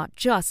 and not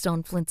just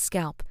on Flint's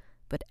scalp,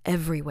 but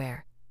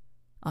everywhere.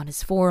 On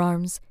his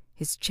forearms,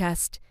 his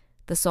chest,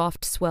 the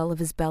soft swell of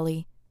his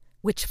belly,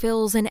 which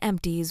fills and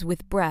empties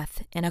with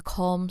breath in a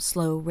calm,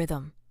 slow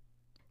rhythm.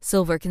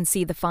 Silver can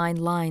see the fine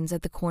lines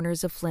at the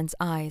corners of Flint's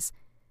eyes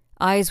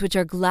which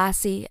are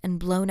glassy and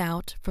blown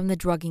out from the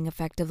drugging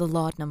effect of the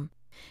laudanum,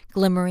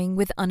 glimmering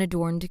with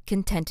unadorned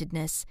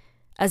contentedness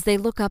as they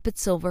look up at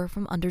Silver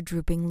from under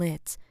drooping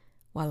lids,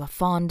 while a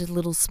fond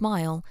little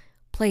smile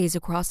plays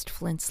across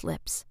Flint's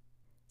lips.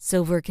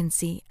 Silver can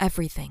see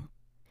everything,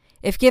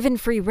 If given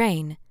free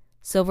rein,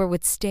 Silver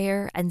would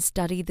stare and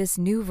study this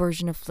new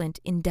version of Flint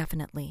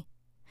indefinitely.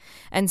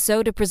 And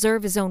so, to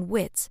preserve his own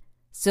wits,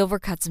 Silver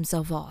cuts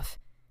himself off.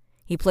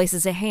 He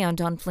places a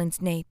hand on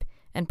Flint's nape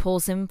and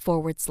pulls him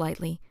forward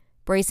slightly,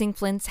 bracing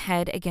Flint's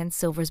head against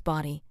Silver's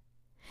body.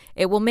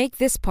 It will make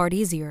this part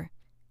easier,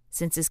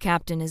 since his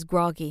captain is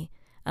groggy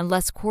and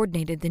less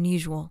coordinated than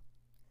usual.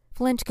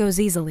 Flint goes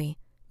easily,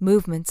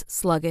 movements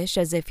sluggish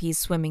as if he's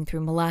swimming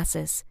through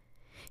molasses,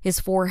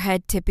 his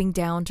forehead tipping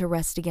down to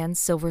rest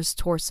against Silver's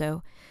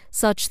torso,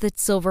 such that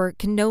Silver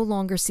can no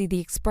longer see the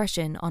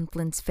expression on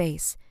Flint's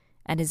face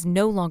and is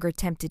no longer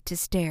tempted to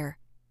stare.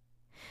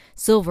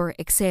 Silver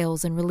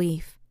exhales in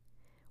relief.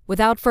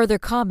 Without further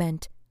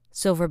comment,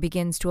 Silver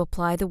begins to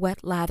apply the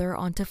wet lather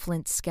onto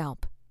Flint's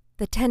scalp.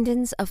 The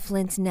tendons of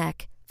Flint's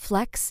neck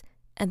flex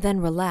and then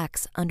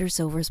relax under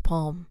Silver's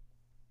palm.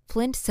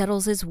 Flint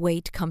settles his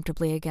weight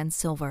comfortably against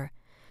Silver,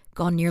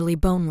 gone nearly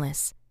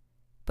boneless,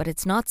 but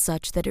it's not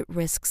such that it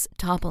risks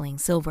toppling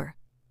Silver.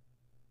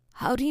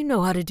 "How do you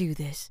know how to do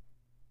this?"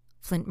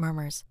 Flint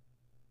murmurs.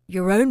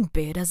 "Your own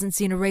beard hasn't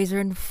seen a razor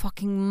in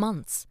fucking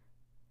months."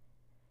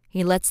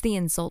 He lets the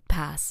insult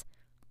pass.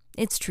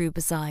 It's true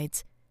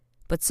besides,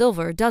 but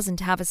Silver doesn't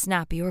have a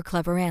snappy or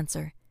clever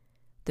answer.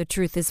 The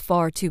truth is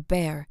far too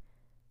bare,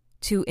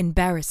 too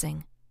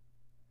embarrassing.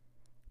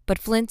 But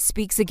Flint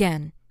speaks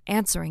again,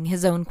 answering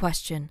his own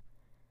question.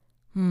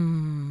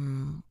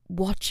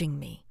 Watching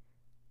me.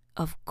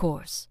 Of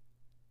course."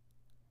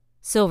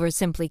 Silver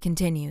simply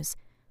continues,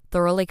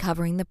 thoroughly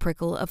covering the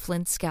prickle of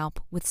Flint's scalp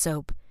with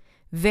soap,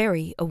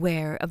 very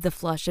aware of the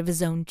flush of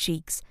his own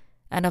cheeks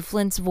and of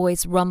Flint's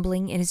voice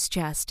rumbling in his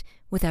chest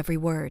with every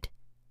word.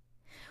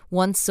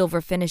 Once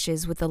Silver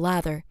finishes with the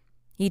lather,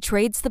 he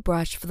trades the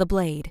brush for the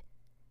blade.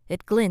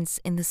 It glints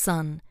in the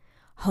sun,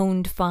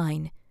 honed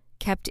fine,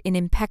 kept in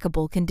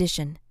impeccable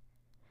condition.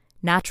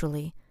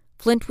 Naturally,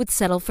 Flint would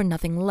settle for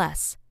nothing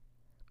less.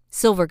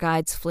 Silver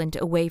guides Flint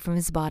away from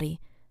his body,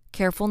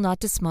 careful not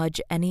to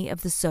smudge any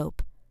of the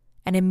soap,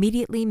 and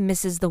immediately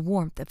misses the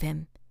warmth of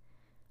him.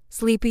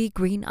 Sleepy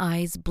green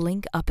eyes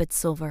blink up at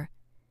Silver.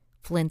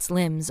 Flint's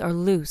limbs are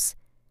loose,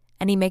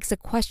 and he makes a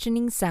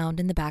questioning sound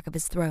in the back of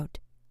his throat.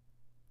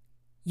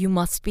 "You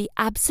must be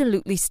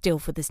absolutely still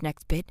for this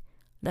next bit,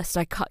 lest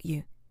I cut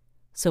you,"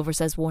 Silver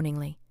says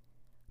warningly.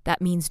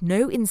 "That means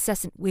no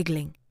incessant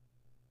wiggling."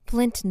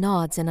 Flint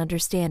nods in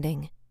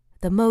understanding,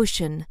 the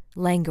motion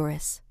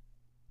languorous.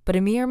 But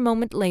a mere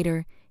moment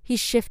later, he's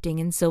shifting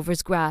in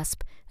Silver's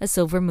grasp as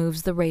Silver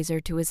moves the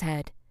razor to his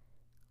head.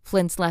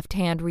 Flint's left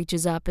hand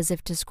reaches up as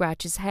if to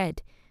scratch his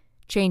head,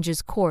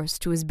 changes course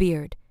to his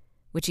beard,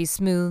 which he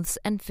smooths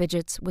and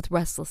fidgets with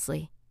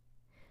restlessly.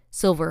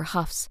 Silver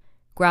huffs,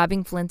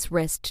 grabbing Flint's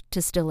wrist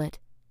to still it.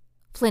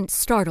 Flint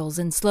startles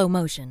in slow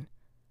motion.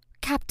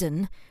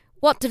 "Captain,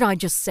 what did I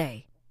just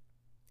say?"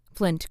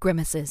 Flint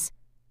grimaces.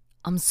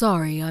 "I'm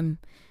sorry,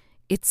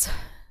 It's...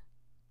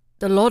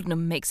 The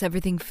laudanum makes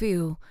everything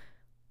feel...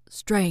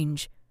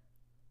 strange.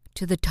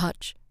 To the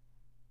touch."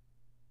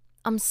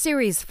 "I'm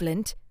serious,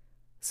 Flint,"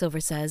 Silver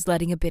says,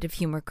 letting a bit of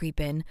humor creep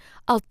in.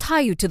 "I'll tie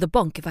you to the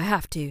bunk if I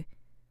have to."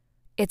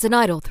 It's an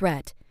idle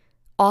threat,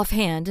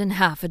 offhand and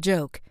half a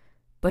joke,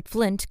 but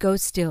Flint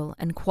goes still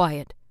and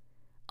quiet.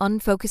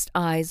 Unfocused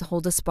eyes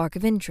hold a spark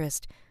of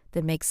interest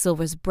that makes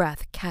Silver's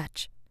breath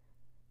catch.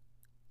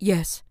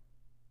 "Yes,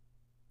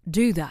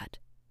 do that,"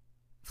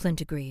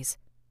 Flint agrees.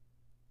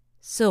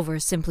 Silver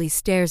simply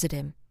stares at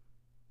him.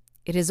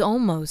 It is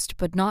almost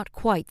but not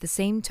quite the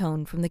same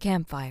tone from the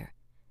campfire.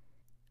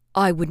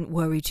 "I wouldn't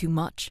worry too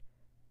much.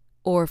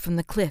 Or from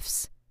the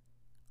cliffs.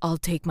 I'll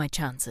take my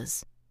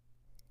chances."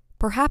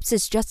 Perhaps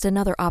it's just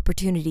another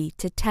opportunity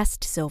to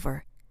test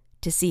Silver,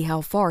 to see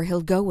how far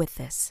he'll go with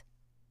this.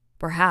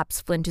 Perhaps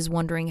Flint is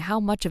wondering how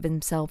much of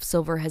himself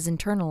Silver has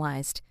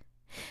internalized,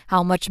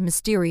 how much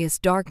mysterious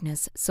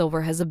darkness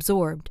Silver has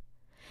absorbed,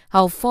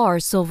 how far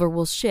Silver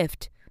will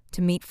shift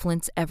to meet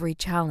Flint's every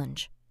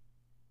challenge.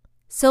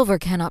 Silver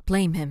cannot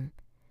blame him.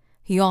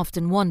 He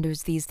often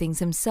wonders these things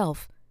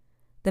himself.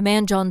 The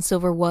man John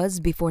Silver was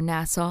before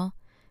Nassau,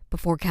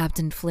 before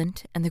Captain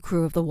Flint and the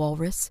crew of the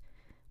Walrus,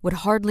 would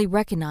hardly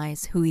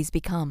recognize who he's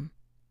become.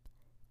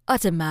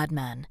 "Utter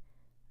madman,"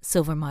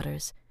 Silver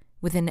mutters,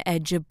 with an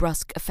edge of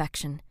brusque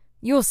affection.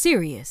 "You're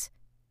serious?"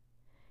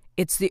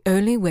 "It's the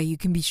only way you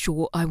can be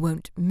sure I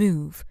won't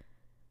move,"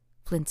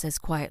 Flint says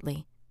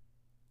quietly.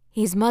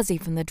 He's muzzy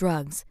from the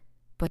drugs,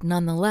 but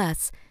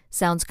nonetheless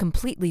sounds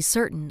completely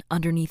certain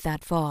underneath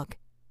that fog.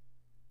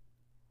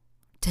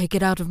 "Take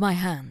it out of my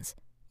hands,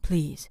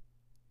 please."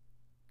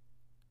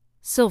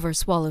 Silver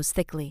swallows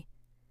thickly.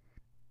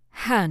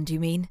 "Hand, you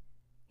mean?"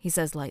 he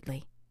says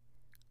lightly.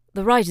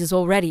 "The right is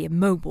already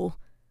immobile."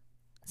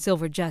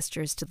 Silver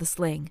gestures to the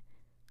sling.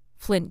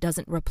 Flint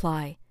doesn't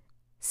reply,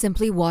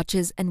 simply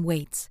watches and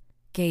waits,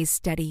 gaze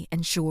steady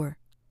and sure.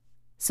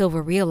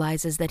 Silver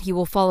realizes that he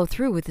will follow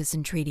through with this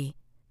entreaty,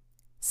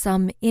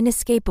 some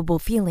inescapable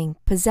feeling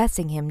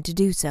possessing him to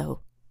do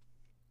so.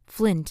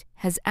 Flint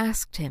has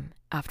asked him,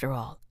 after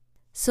all.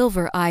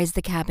 Silver eyes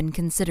the cabin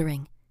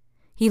considering.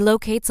 He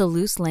locates a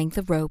loose length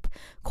of rope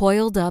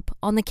coiled up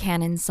on the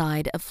cannon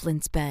side of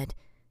Flint's bed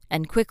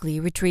and quickly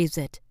retrieves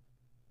it.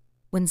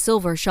 When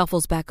Silver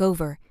shuffles back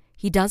over,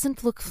 he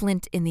doesn't look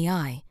Flint in the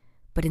eye,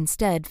 but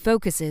instead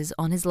focuses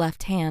on his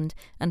left hand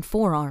and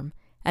forearm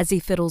as he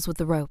fiddles with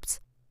the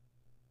ropes.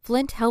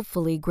 Flint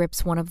helpfully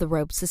grips one of the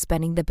ropes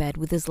suspending the bed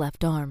with his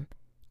left arm,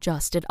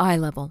 just at eye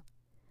level.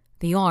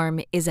 The arm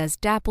is as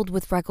dappled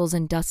with freckles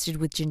and dusted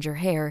with ginger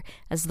hair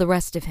as the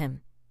rest of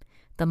him.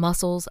 The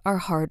muscles are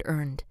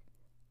hard-earned.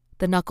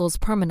 The knuckles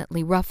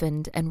permanently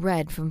roughened and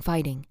red from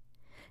fighting.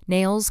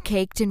 Nails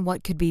caked in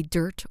what could be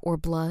dirt or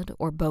blood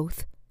or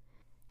both.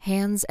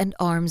 Hands and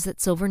arms that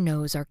Silver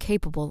knows are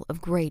capable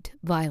of great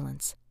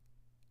violence.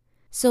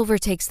 Silver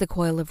takes the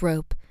coil of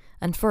rope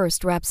and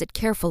first wraps it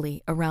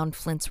carefully around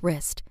Flint's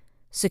wrist,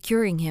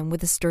 securing him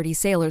with a sturdy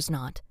sailor's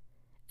knot,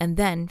 and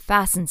then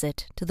fastens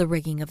it to the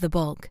rigging of the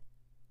bulk.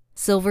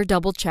 Silver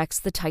double-checks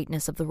the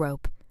tightness of the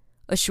rope,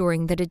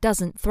 assuring that it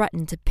doesn't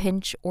threaten to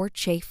pinch or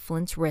chafe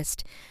Flint's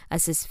wrist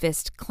as his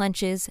fist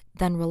clenches,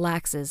 then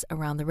relaxes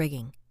around the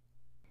rigging.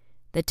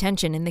 The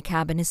tension in the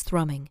cabin is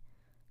thrumming,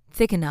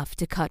 thick enough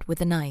to cut with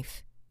a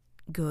knife.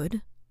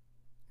 "Good?"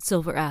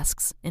 Silver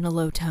asks in a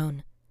low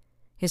tone.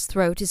 His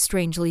throat is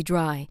strangely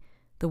dry,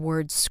 the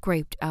words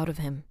scraped out of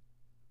him.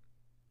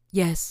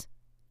 "Yes,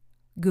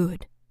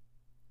 good,"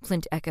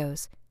 Flint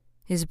echoes,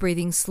 his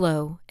breathing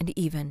slow and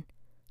even,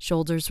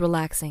 shoulders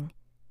relaxing.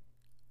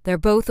 They're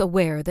both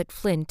aware that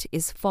Flint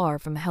is far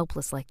from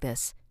helpless like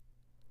this.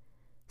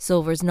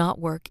 Silver's knot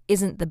work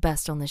isn't the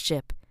best on the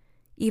ship,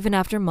 even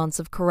after months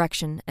of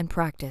correction and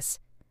practice.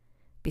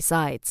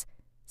 Besides,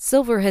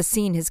 Silver has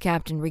seen his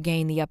captain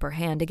regain the upper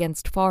hand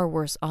against far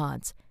worse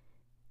odds.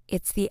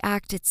 It's the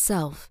act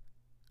itself,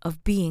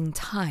 of being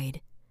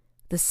tied,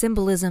 the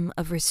symbolism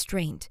of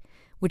restraint,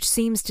 which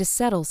seems to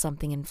settle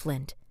something in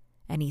Flint,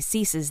 and he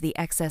ceases the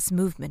excess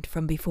movement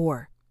from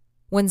before.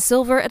 When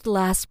Silver at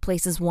last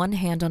places one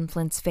hand on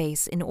Flint's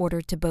face in order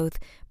to both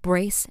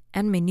brace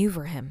and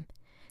maneuver him,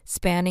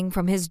 spanning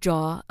from his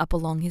jaw up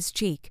along his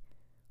cheek,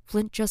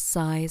 Flint just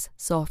sighs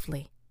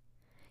softly.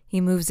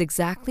 He moves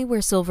exactly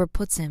where Silver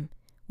puts him,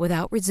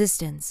 without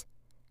resistance,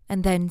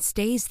 and then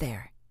stays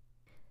there.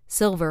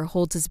 Silver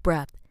holds his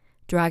breath,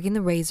 dragging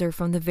the razor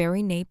from the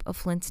very nape of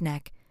Flint's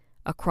neck,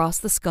 across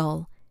the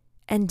skull,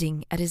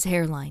 ending at his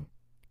hairline.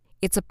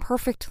 It's a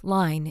perfect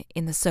line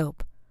in the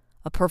soap,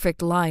 a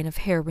perfect line of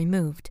hair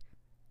removed.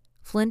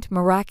 Flint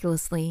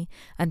miraculously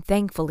and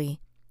thankfully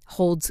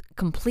holds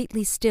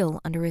completely still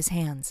under his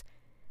hands,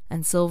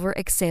 and Silver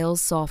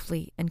exhales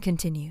softly and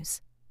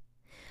continues.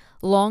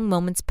 Long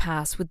moments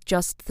pass with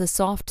just the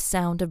soft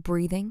sound of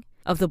breathing,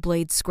 of the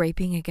blade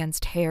scraping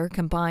against hair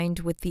combined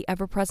with the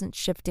ever-present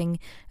shifting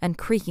and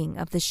creaking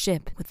of the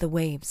ship with the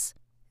waves.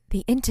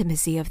 The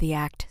intimacy of the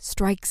act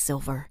strikes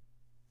Silver.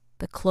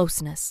 The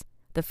closeness,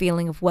 the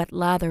feeling of wet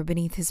lather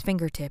beneath his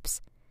fingertips,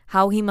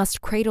 how he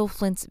must cradle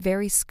Flint's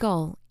very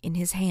skull in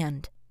his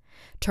hand,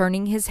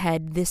 turning his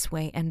head this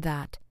way and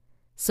that.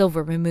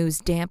 Silver removes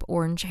damp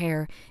orange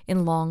hair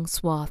in long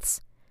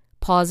swaths,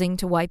 pausing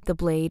to wipe the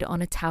blade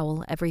on a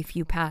towel every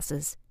few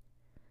passes.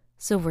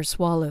 Silver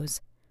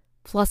swallows,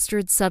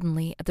 flustered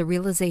suddenly at the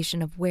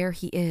realization of where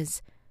he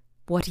is,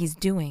 what he's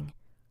doing,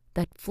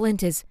 that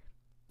Flint is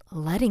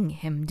letting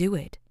him do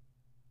it.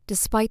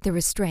 Despite the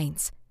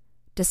restraints,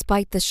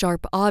 despite the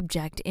sharp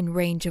object in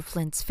range of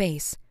Flint's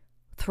face,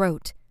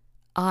 throat,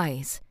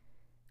 eyes,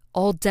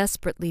 all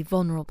desperately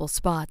vulnerable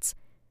spots.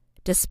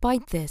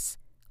 Despite this,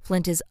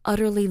 Flint is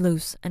utterly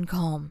loose and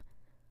calm,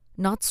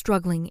 not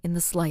struggling in the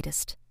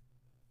slightest.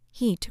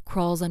 Heat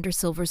crawls under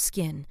Silver's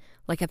skin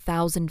like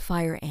 1,000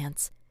 fire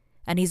ants,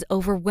 and he's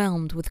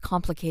overwhelmed with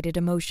complicated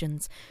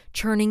emotions,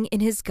 churning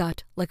in his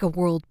gut like a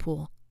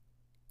whirlpool.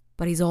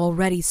 But he's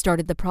already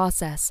started the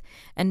process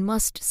and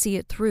must see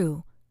it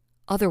through.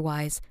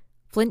 Otherwise,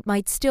 Flint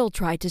might still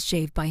try to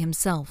shave by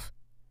himself.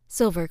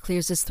 Silver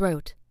clears his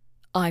throat.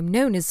 "I'm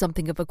known as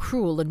something of a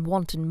cruel and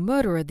wanton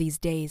murderer these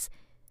days,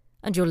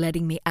 and you're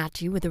letting me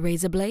at you with a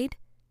razor blade?"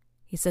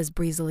 he says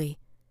breezily,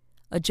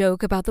 a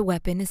joke about the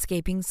weapon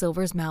escaping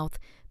Silver's mouth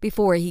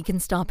before he can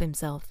stop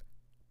himself.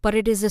 But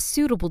it is a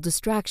suitable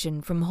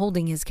distraction from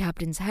holding his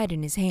captain's head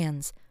in his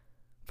hands,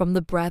 from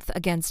the breath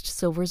against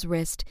Silver's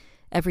wrist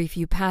every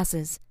few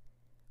passes,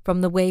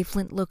 from the way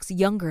Flint looks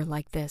younger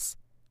like this,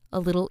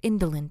 a little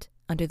indolent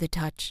under the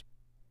touch.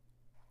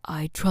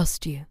 "I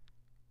trust you,"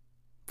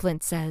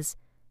 Flint says,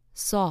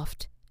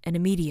 soft and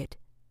immediate.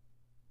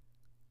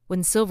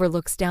 When Silver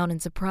looks down in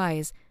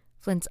surprise,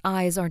 Flint's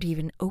eyes aren't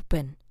even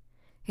open.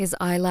 His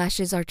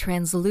eyelashes are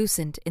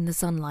translucent in the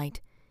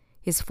sunlight,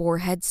 his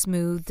forehead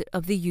smoothed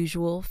of the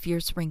usual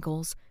fierce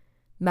wrinkles,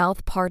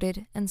 mouth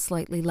parted and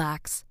slightly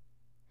lax.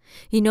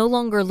 He no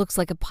longer looks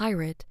like a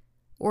pirate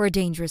or a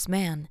dangerous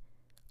man,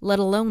 let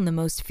alone the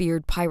most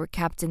feared pirate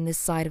captain this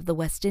side of the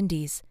West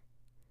Indies.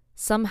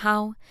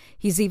 Somehow,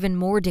 he's even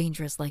more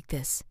dangerous like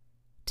this,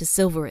 to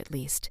Silver at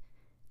least.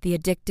 The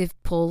addictive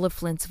pull of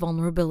Flint's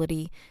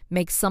vulnerability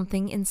makes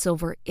something in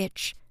Silver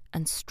itch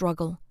and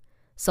struggle,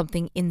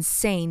 something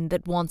insane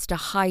that wants to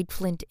hide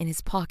Flint in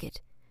his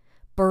pocket,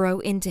 burrow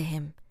into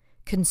him,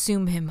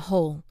 consume him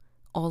whole,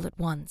 all at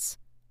once.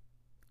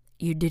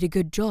 "You did a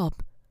good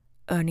job,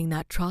 earning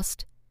that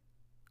trust,"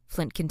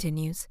 Flint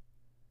continues.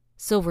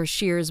 Silver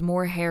shears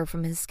more hair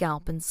from his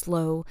scalp in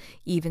slow,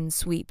 even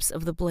sweeps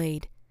of the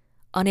blade,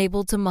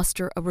 unable to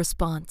muster a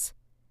response.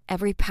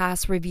 Every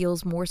pass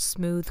reveals more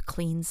smooth,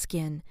 clean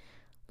skin,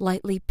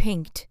 lightly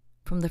pinked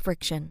from the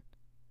friction.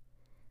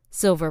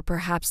 Silver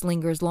perhaps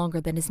lingers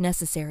longer than is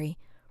necessary,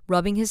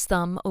 rubbing his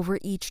thumb over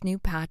each new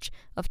patch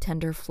of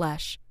tender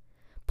flesh,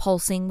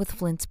 pulsing with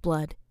Flint's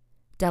blood,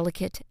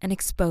 delicate and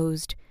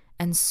exposed,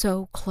 and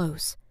so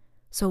close,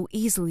 so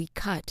easily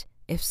cut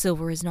if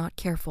Silver is not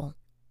careful.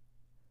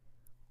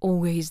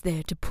 "Always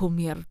there to pull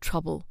me out of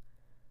trouble,"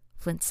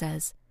 Flint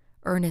says,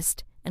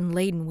 earnest and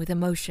laden with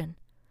emotion.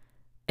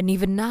 "And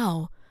even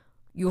now,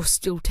 you're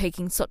still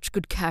taking such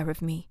good care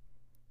of me."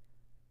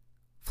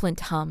 Flint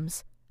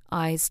hums,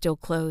 eyes still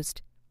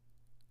closed.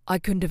 "I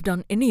couldn't have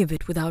done any of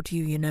it without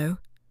you, you know.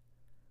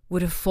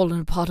 Would have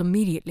fallen apart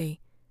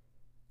immediately.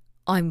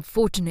 I'm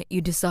fortunate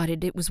you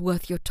decided it was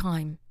worth your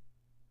time."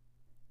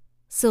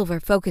 Silver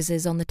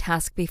focuses on the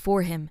task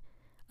before him,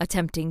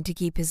 attempting to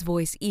keep his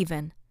voice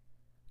even.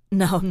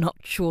 "Now I'm not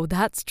sure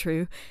that's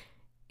true."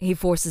 He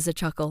forces a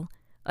chuckle,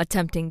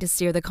 attempting to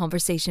steer the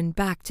conversation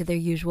back to their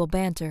usual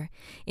banter,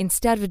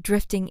 instead of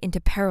drifting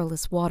into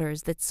perilous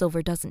waters that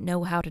Silver doesn't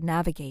know how to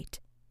navigate.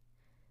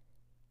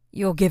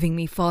 "You're giving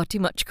me far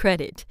too much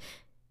credit."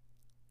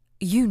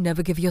 "You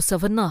never give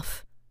yourself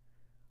enough,"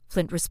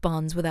 Flint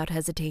responds without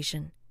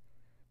hesitation.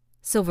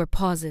 Silver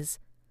pauses,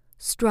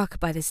 struck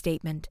by the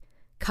statement,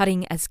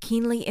 cutting as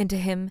keenly into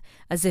him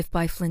as if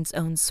by Flint's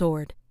own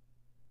sword.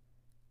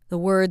 The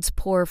words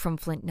pour from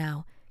Flint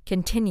now,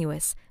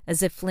 continuous,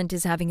 as if Flint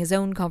is having his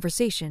own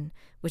conversation,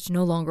 which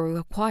no longer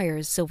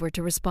requires Silver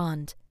to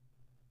respond.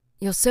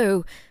 "You're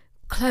so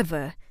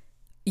clever.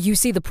 You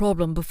see the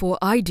problem before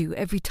I do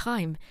every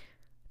time.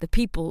 The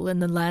people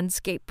and the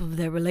landscape of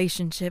their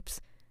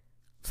relationships,"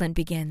 Flint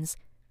begins,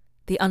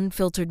 the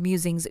unfiltered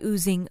musings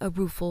oozing a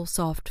rueful,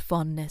 soft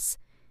fondness.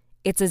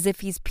 It's as if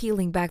he's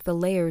peeling back the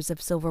layers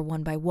of Silver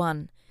one by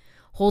one,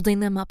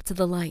 holding them up to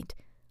the light,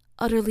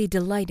 utterly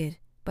delighted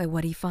by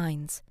what he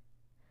finds.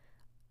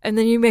 "And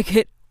then you make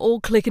it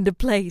all click into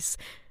place,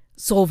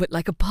 solve it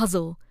like a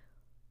puzzle,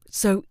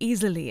 so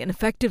easily and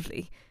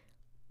effectively,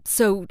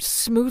 so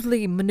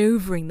smoothly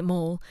maneuvering them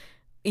all,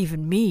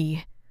 even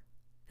me,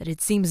 that it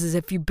seems as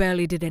if you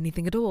barely did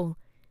anything at all.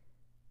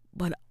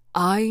 But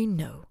I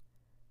know.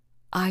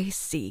 I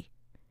see.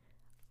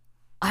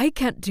 I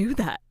can't do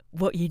that,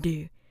 what you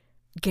do.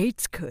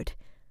 Gates could,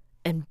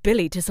 and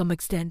Billy to some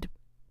extent,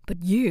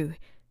 but you.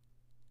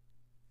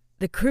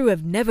 The crew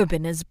have never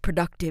been as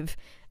productive,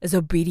 as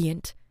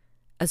obedient,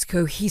 as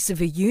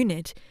cohesive a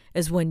unit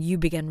as when you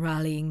began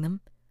rallying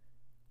them,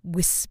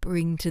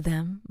 whispering to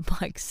them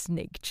like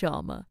Snake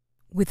Charmer,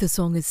 with a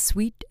song as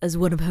sweet as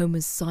one of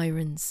Homer's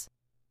sirens."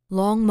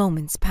 Long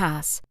moments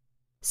pass.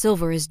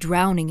 Silver is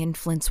drowning in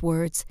Flint's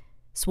words,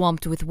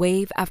 swamped with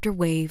wave after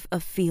wave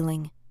of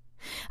feeling.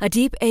 A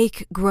deep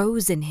ache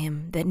grows in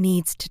him that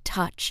needs to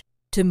touch,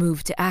 to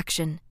move to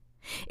action.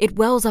 It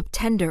wells up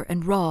tender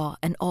and raw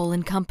and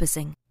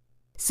all-encompassing.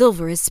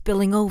 Silver is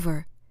spilling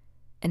over.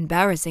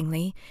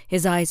 Embarrassingly,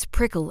 his eyes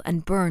prickle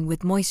and burn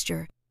with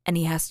moisture, and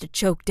he has to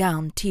choke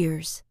down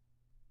tears.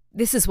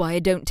 "This is why I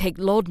don't take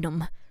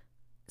laudanum,"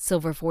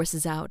 Silver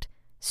forces out,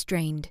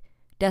 strained,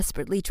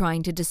 desperately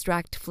trying to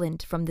distract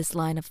Flint from this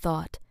line of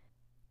thought.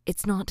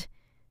 It's not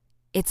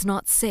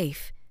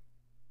safe.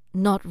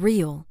 Not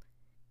real.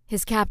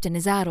 His captain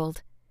is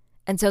addled,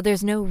 and so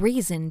there's no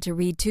reason to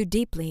read too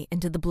deeply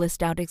into the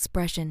blissed-out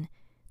expression,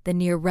 the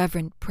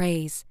near-reverent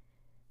praise.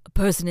 "A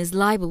person is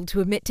liable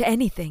to admit to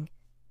anything."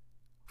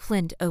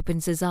 Flint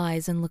opens his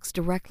eyes and looks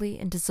directly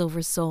into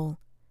Silver's soul.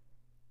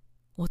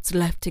 "What's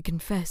left to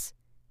confess?"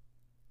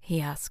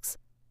 he asks.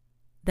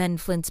 Then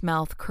Flint's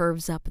mouth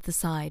curves up at the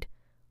side,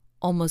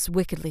 almost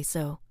wickedly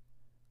so.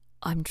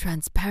 "I'm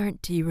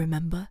transparent to you,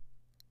 remember?"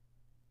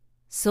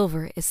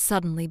 Silver is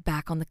suddenly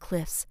back on the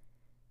cliffs,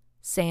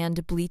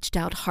 sand bleached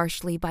out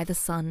harshly by the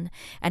sun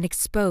and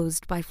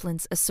exposed by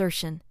Flint's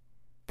assertion.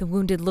 The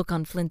wounded look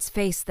on Flint's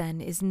face, then,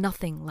 is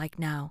nothing like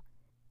now.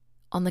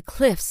 On the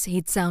cliffs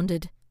he'd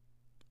sounded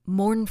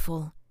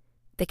mournful,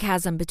 the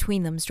chasm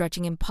between them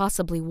stretching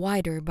impossibly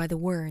wider by the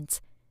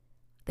words,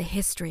 the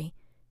history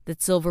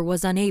that Silver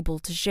was unable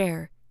to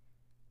share.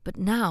 But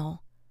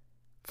now,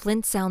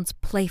 Flint sounds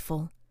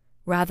playful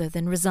rather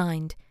than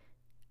resigned,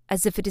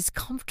 as if it is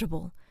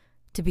comfortable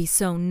to be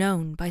so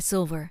known by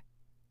Silver.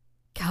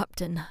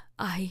 "Captain,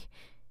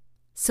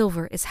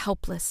 Silver is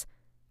helpless,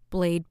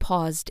 blade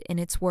paused in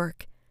its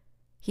work.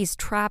 He's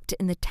trapped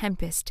in the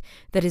tempest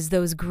that is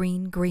those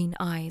green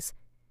eyes,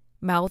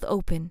 mouth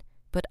open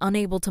but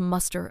unable to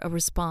muster a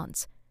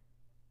response.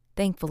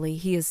 Thankfully,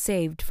 he is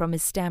saved from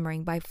his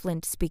stammering by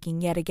Flint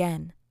speaking yet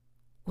again.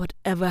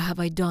 "Whatever have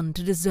I done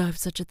to deserve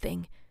such a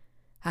thing?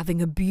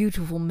 Having a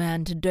beautiful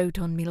man to dote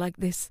on me like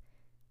this?"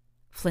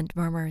 Flint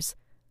murmurs,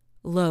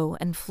 low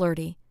and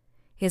flirty,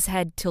 his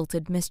head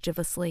tilted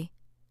mischievously.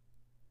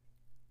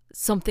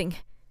 Something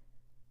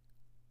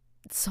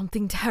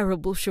Something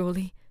terrible,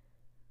 surely,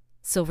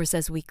 Silver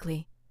says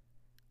weakly.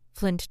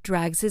 Flint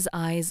drags his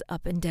eyes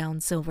up and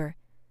down Silver,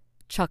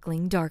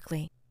 chuckling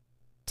darkly.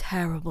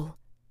 Terrible,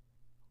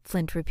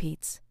 Flint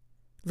repeats,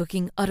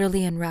 looking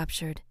utterly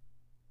enraptured.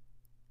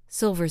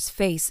 Silver's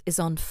face is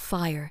on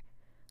fire.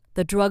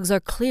 The drugs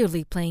are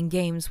clearly playing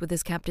games with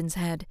his captain's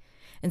head,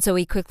 and so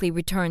he quickly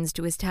returns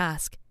to his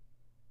task.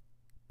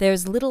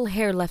 There's little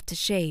hair left to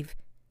shave.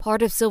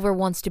 Part of Silver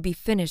wants to be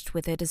finished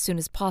with it as soon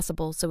as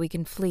possible so he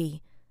can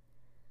flee.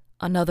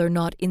 Another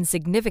not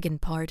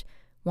insignificant part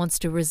wants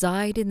to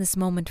reside in this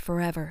moment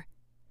forever.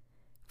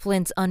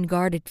 Flint's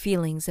unguarded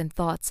feelings and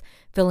thoughts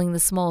filling the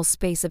small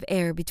space of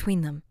air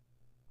between them.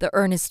 The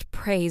earnest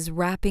praise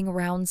wrapping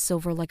around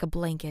Silver like a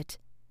blanket.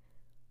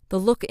 The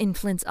look in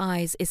Flint's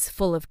eyes is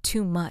full of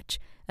too much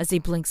as he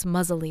blinks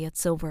muzzily at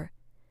Silver,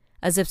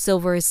 as if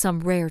Silver is some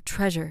rare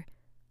treasure,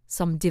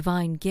 some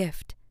divine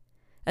gift,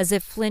 as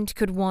if Flint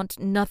could want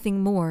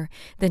nothing more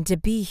than to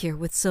be here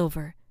with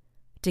Silver,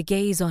 to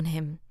gaze on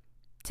him,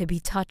 to be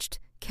touched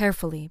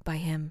carefully by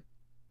him.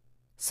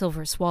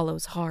 Silver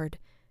swallows hard.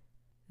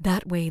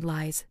 That way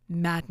lies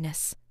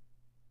madness.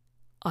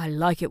 I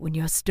like it when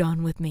you're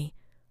stern with me.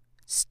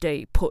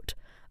 Stay put.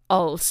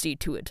 I'll see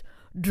to it.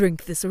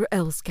 Drink this or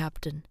else,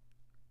 Captain.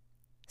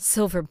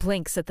 Silver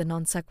blinks at the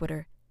non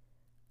sequitur.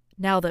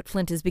 Now that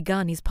Flint has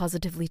begun, he's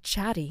positively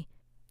chatty,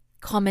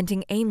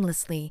 commenting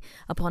aimlessly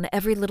upon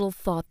every little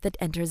thought that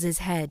enters his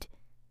head.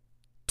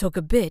 Took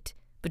a bit,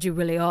 but you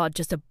really are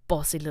just a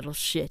bossy little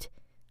shit.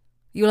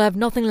 You'll have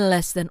nothing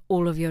less than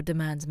all of your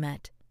demands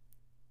met.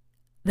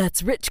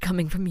 That's rich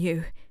coming from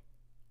you,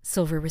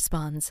 Silver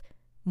responds,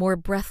 more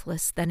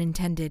breathless than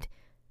intended,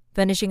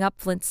 finishing up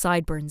Flint's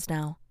sideburns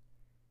now.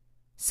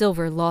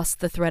 Silver lost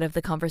the thread of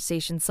the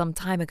conversation some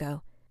time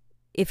ago,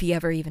 if he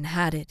ever even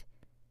had it.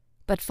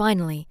 But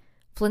finally,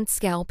 Flint's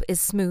scalp is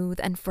smooth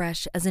and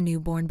fresh as a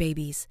newborn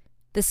baby's.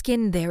 The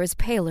skin there is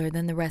paler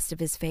than the rest of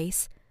his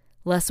face,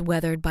 less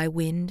weathered by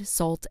wind,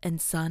 salt,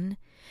 and sun,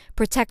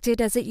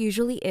 protected as it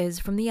usually is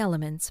from the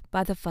elements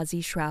by the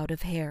fuzzy shroud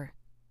of hair.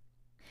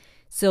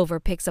 Silver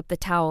picks up the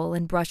towel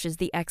and brushes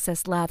the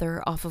excess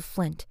lather off of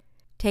Flint,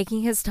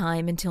 taking his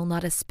time until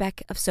not a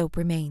speck of soap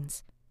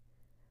remains.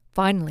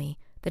 Finally,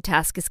 the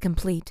task is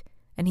complete,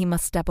 and he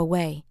must step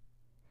away.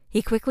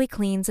 He quickly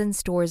cleans and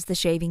stores the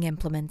shaving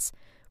implements,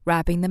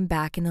 wrapping them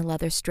back in the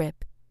leather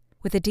strip.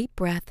 With a deep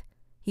breath,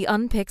 he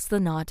unpicks the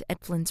knot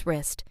at Flint's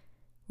wrist,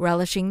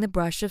 relishing the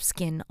brush of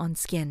skin on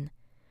skin,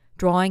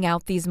 drawing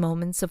out these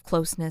moments of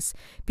closeness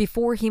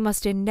before he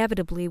must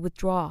inevitably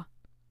withdraw.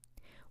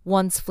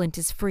 Once Flint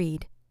is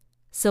freed,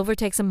 Silver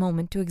takes a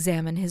moment to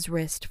examine his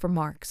wrist for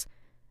marks,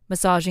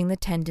 massaging the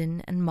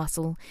tendon and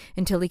muscle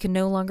until he can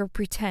no longer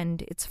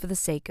pretend it's for the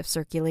sake of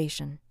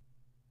circulation.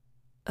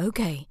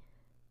 Okay,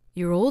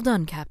 you're all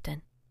done,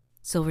 Captain,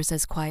 Silver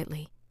says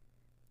quietly.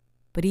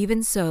 But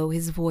even so,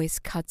 his voice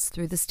cuts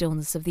through the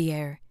stillness of the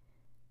air.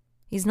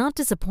 He's not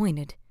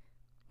disappointed.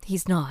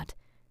 He's not.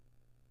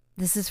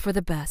 This is for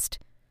the best.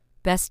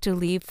 Best to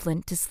leave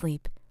Flint to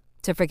sleep,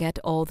 to forget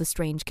all the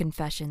strange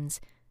confessions,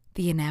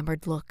 the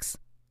enamored looks.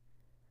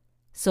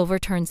 Silver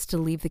turns to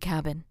leave the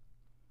cabin.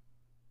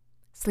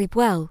 Sleep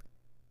well,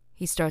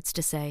 he starts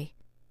to say.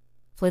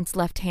 Flint's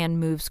left hand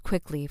moves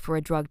quickly for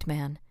a drugged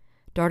man,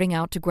 darting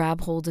out to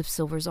grab hold of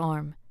Silver's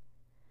arm.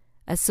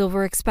 As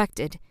Silver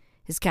expected,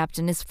 his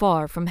captain is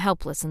far from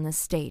helpless in this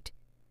state.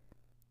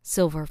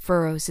 Silver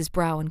furrows his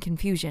brow in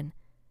confusion,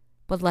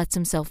 but lets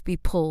himself be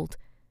pulled,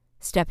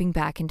 stepping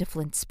back into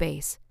Flint's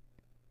space.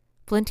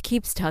 Flint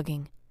keeps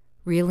tugging,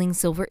 reeling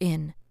Silver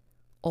in,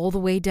 all the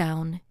way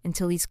down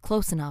until he's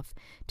close enough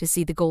to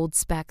see the gold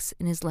specks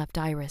in his left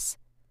iris.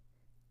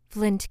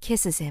 Flint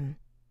kisses him,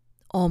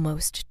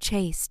 almost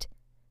chaste,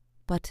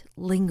 but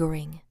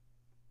lingering.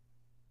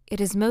 It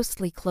is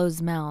mostly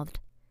close-mouthed,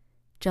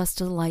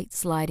 just a light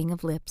sliding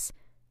of lips,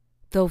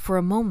 though for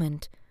a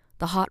moment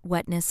the hot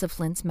wetness of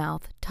Flint's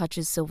mouth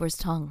touches Silver's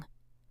tongue.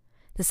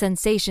 The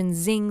sensation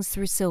zings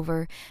through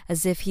Silver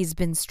as if he's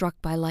been struck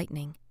by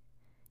lightning.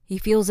 He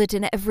feels it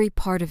in every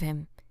part of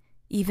him,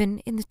 even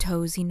in the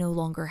toes he no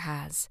longer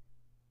has.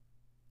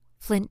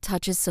 Flint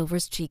touches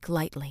Silver's cheek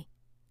lightly.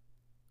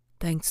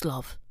 Thanks,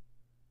 love.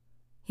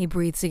 He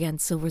breathes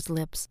against Silver's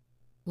lips,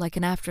 like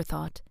an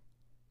afterthought,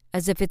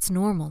 as if it's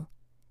normal,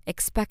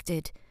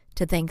 expected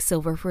to thank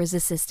Silver for his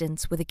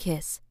assistance with a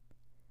kiss.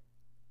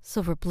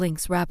 Silver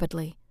blinks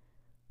rapidly,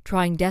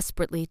 trying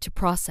desperately to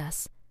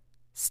process,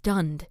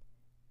 stunned.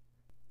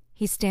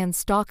 He stands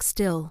stock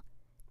still,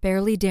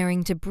 barely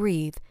daring to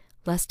breathe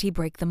lest he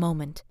break the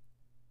moment.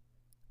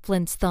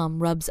 Flint's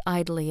thumb rubs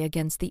idly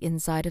against the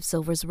inside of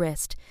Silver's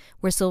wrist,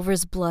 where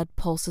Silver's blood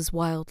pulses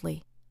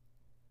wildly.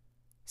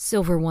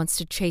 Silver wants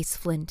to chase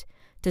Flint,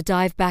 to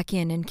dive back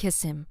in and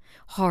kiss him,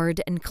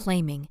 hard and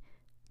claiming,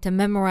 to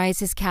memorize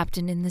his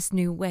captain in this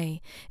new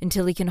way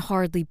until he can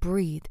hardly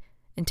breathe,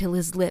 until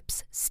his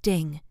lips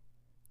sting.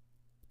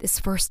 This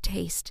first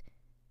taste,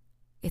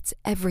 it's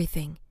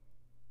everything.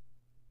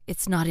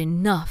 It's not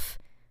enough.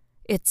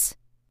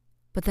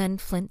 But then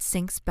Flint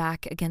sinks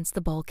back against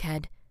the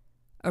bulkhead,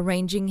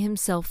 arranging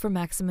himself for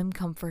maximum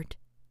comfort.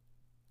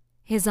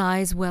 His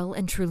eyes well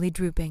and truly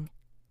drooping,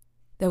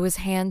 though his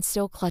hand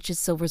still clutches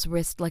Silver's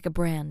wrist like a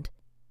brand.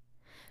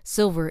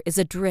 Silver is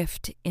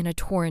adrift in a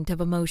torrent of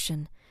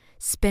emotion,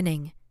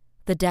 spinning,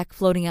 the deck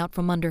floating out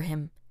from under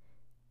him,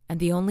 and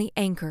the only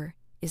anchor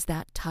is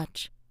that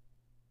touch.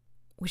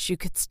 "Wish you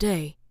could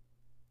stay,"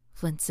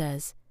 Flint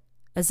says,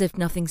 as if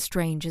nothing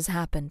strange has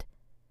happened,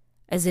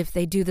 as if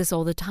they do this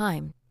all the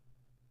time.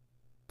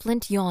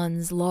 Flint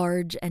yawns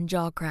large and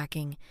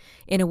jaw-cracking,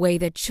 in a way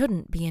that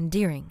shouldn't be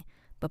endearing,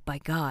 but by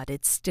God,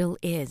 it still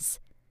is.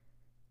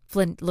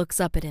 Flint looks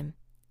up at him,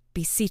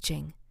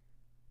 beseeching,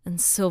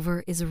 and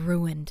Silver is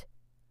ruined.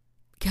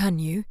 "Can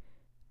you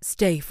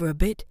stay for a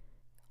bit?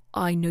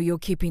 I know you're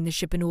keeping the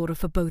ship in order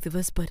for both of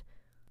us, but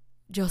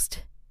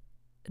just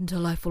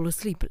until I fall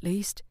asleep at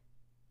least,"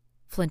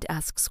 Flint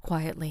asks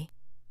quietly,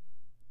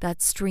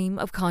 that stream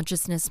of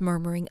consciousness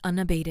murmuring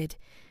unabated,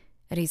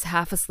 and he's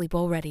half asleep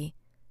already,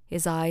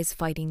 his eyes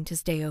fighting to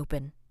stay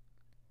open.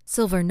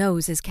 Silver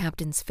knows his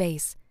captain's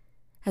face,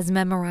 has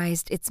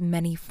memorized its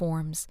many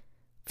forms,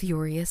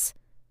 furious,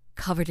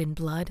 covered in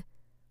blood,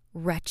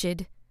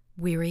 wretched,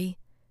 weary,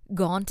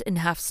 gaunt and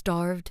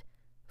half-starved,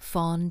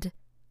 fond,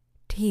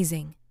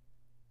 teasing,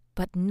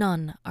 but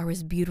none are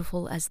as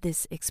beautiful as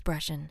this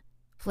expression.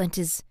 Flint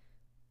is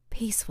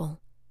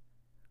peaceful.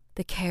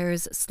 The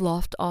cares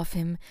sloughed off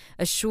him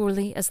as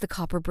surely as the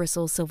copper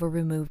bristle Silver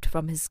removed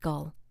from his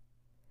skull.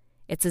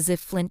 It's as if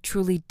Flint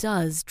truly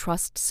does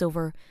trust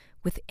Silver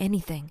with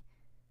anything,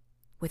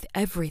 with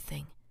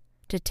everything,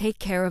 to take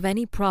care of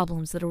any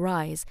problems that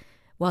arise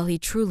while he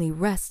truly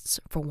rests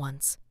for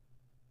once.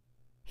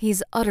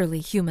 He's utterly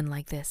human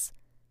like this,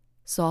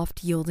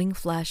 soft, yielding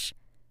flesh,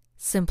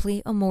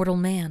 simply a mortal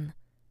man.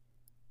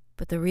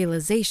 But the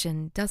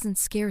realization doesn't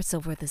scare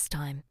Silver this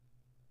time.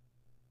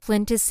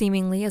 Flint is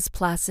seemingly as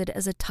placid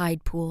as a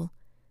tide pool,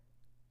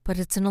 but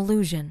it's an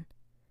illusion,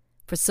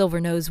 for Silver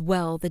knows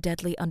well the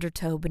deadly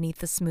undertow beneath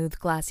the smooth,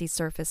 glassy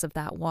surface of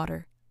that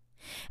water.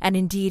 And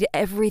indeed,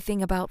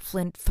 everything about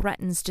Flint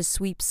threatens to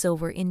sweep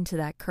Silver into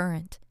that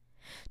current,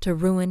 to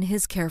ruin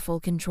his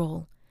careful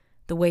control,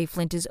 the way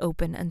Flint is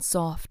open and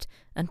soft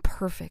and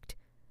perfect,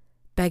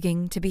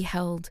 begging to be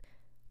held,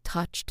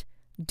 touched,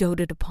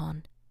 doted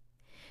upon.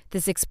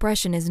 This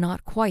expression is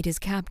not quite his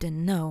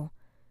captain, no.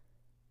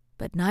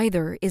 But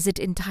neither is it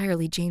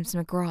entirely James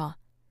McGraw.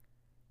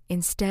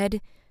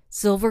 Instead,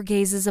 Silver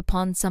gazes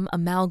upon some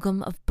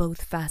amalgam of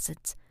both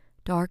facets,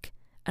 dark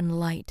and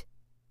light,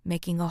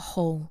 making a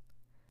whole,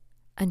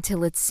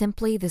 until it's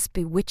simply this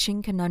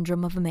bewitching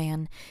conundrum of a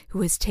man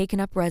who has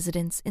taken up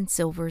residence in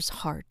Silver's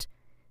heart,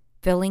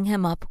 filling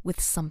him up with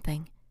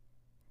something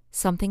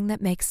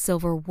that makes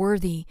Silver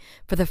worthy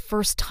for the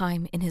first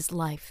time in his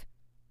life.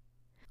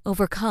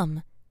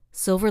 Overcome,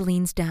 Silver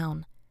leans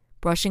down,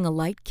 brushing a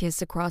light kiss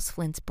across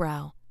Flint's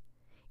brow.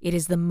 It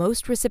is the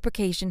most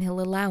reciprocation he'll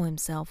allow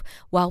himself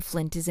while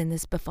Flint is in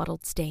this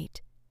befuddled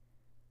state.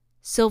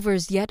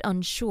 Silver's yet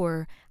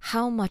unsure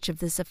how much of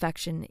this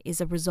affection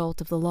is a result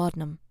of the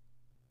laudanum,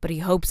 but he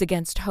hopes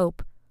against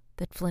hope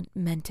that Flint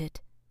meant it.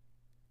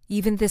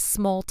 Even this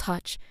small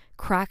touch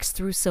cracks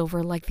through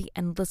Silver like the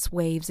endless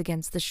waves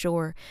against the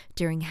shore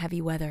during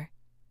heavy weather.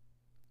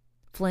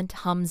 Flint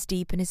hums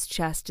deep in his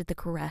chest at the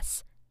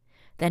caress,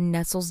 then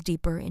nestles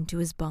deeper into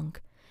his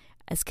bunk,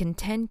 as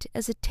content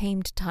as a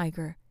tamed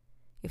tiger,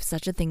 if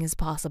such a thing is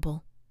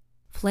possible.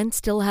 Flint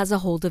still has a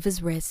hold of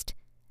his wrist,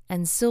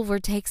 and Silver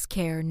takes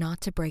care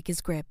not to break his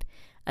grip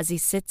as he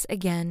sits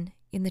again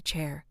in the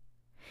chair.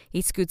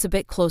 He scoots a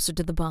bit closer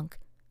to the bunk,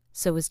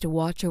 so as to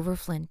watch over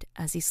Flint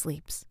as he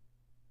sleeps.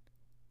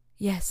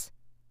 "Yes,"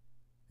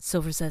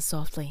 Silver says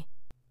softly.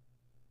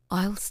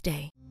 "I'll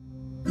stay."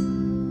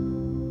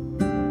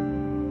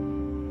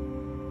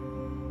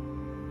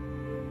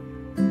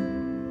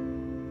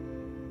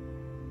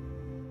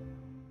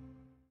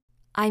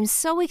 I'm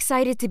so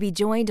excited to be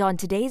joined on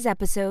today's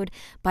episode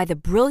by the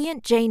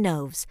brilliant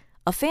Jaynovz,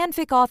 a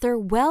fanfic author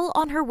well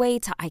on her way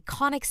to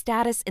iconic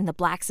status in the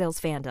Black Sails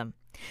fandom.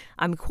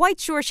 I'm quite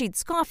sure she'd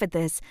scoff at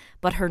this,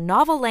 but her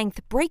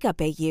novel-length breakup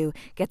AU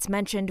gets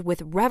mentioned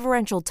with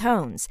reverential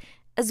tones,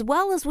 as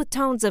well as with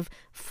tones of,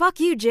 "Fuck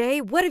you,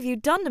 Jay, what have you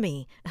done to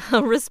me?"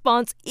 A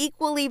response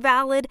equally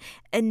valid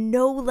and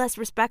no less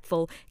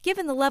respectful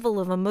given the level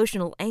of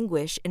emotional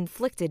anguish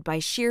inflicted by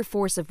sheer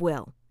force of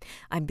will.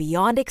 I'm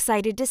beyond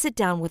excited to sit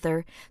down with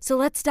her, so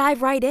let's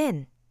dive right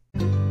in.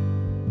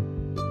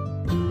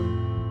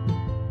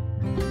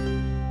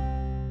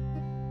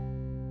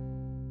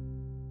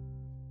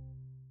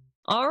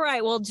 All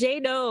right. Well,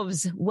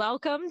 Jaynovz,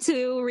 welcome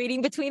to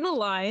Reading Between the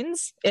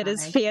Lines. It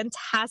is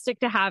fantastic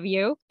to have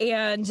you.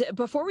 And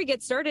before we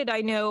get started,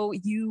 I know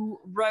you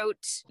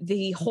wrote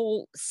the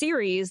whole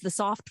series, the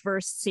soft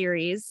verse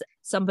series,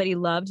 Somebody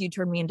Loved, You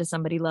Turned Me Into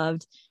Somebody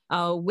Loved,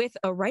 with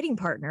a writing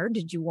partner.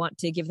 Did you want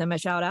to give them a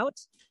shout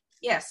out?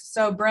 Yes.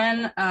 So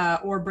Bren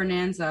or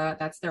Brenanza,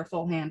 that's their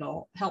full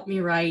handle, helped me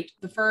write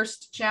the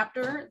first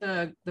chapter,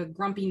 the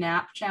grumpy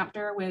nap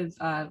chapter with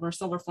where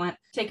Silver Flint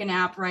take a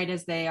nap right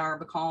as they are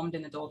becalmed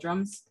in the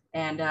doldrums.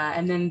 And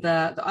then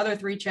the other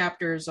 3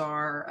 chapters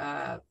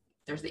are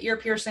there's the ear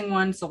piercing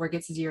one, Silver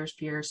gets his ears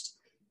pierced,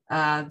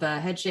 the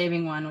head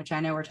shaving one, which I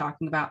know we're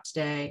talking about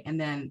today, and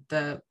then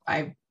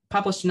I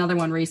published another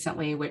one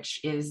recently, which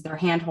is their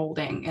hand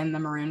holding in the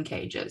maroon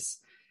cages.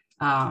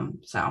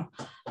 So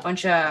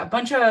bunch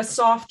of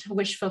soft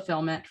wish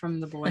fulfillment from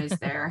the boys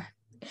there.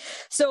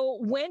 So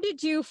when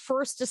did you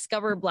first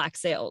discover Black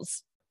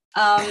Sails?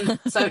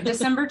 So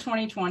December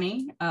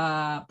 2020,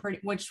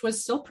 which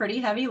was still pretty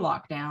heavy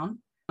lockdown.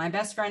 My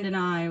best friend and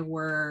I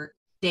were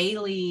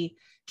daily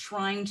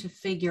trying to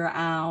figure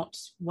out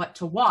what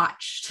to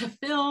watch to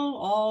fill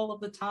all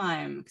of the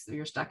time because we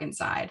were stuck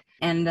inside.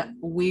 And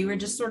we were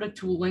just sort of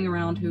tooling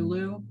around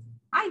Hulu.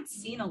 I'd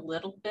seen a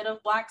little bit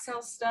of Black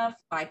Sails stuff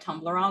by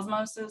Tumblr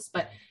osmosis,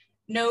 but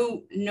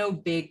no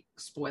big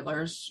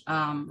spoilers,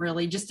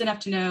 really, just enough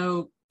to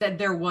know that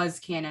there was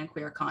canon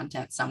queer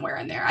content somewhere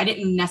in there. I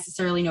didn't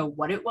necessarily know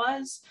what it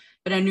was,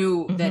 but I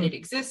knew that it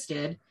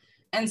existed.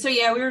 And so,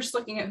 yeah, we were just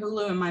looking at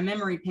Hulu and my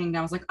memory pinged.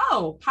 I was like,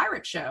 oh,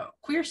 pirate show,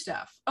 queer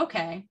stuff.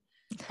 Okay.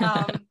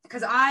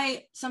 Because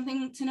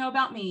something to know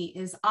about me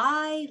is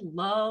I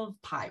love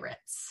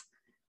pirates.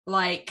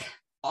 Like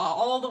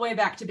all the way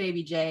back to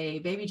Baby J.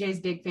 Baby J's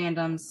big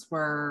fandoms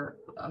were,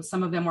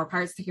 some of them were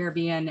Pirates of the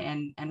Caribbean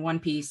and One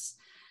Piece.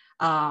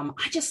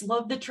 I just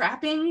love the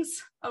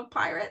trappings of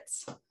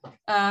pirates.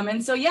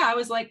 And so, yeah, I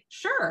was like,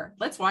 sure,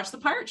 let's watch the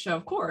pirate show.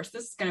 Of course,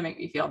 this is going to make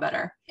me feel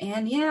better.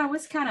 And yeah, I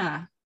was kind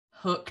of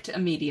hooked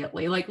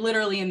immediately, like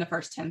literally in the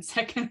first 10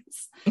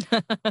 seconds.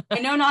 I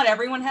know not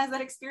everyone has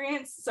that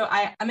experience. So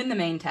I'm in the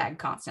main tag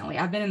constantly.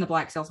 I've been in the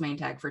Black Sails main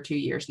tag for 2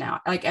 years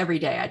now. Like every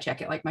day I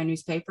check it, like my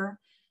newspaper.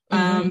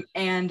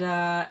 And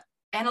a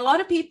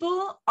lot of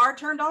people are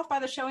turned off by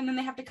the show and then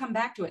they have to come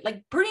back to it.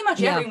 Like pretty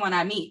much everyone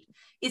I meet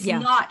is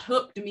not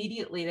hooked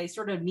immediately. They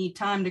sort of need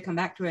time to come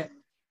back to it.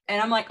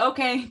 And I'm like,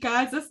 okay,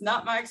 guys, that's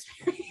not my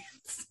experience.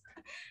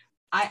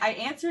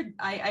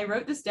 I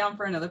wrote this down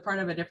for another part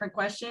of a different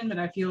question, but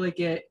I feel like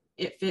it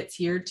fits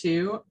here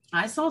too.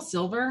 I saw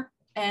Silver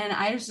and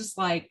I was just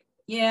like,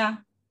 yeah,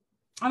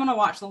 I'm going to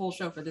watch the whole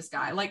show for this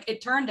guy. Like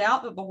it turned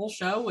out that the whole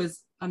show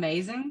was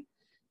amazing,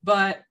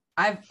 but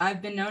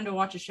I've been known to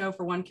watch a show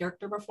for one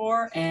character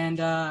before, and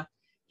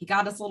he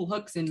got his little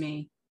hooks in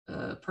me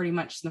pretty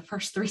much in the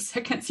first 3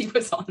 seconds he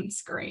was on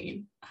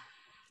screen.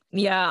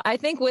 Yeah, I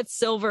think with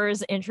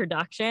Silver's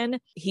introduction,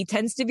 he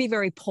tends to be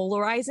very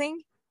polarizing.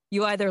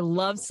 You either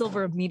love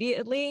Silver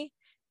immediately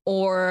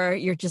or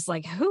you're just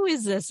like, who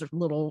is this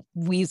little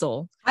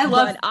weasel? I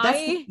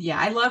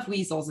love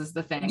weasels is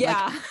the thing.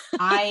 Yeah.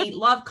 Like, I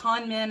love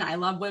con men. I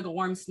love wiggle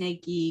worm,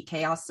 snaky,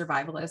 chaos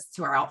survivalists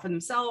who are out for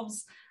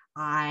themselves.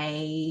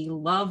 I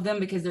love them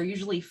because they're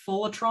usually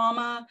full of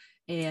trauma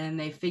and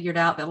they figured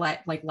out that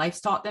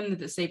life's taught them that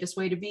the safest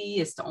way to be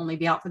is to only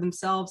be out for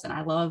themselves. And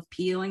I love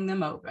peeling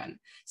them open.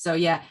 So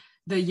yeah,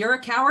 you're a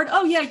coward.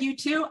 Oh yeah, you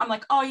too. I'm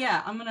like, oh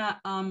yeah,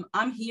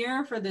 I'm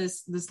here for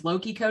this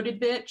Loki coded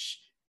bitch.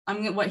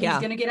 He's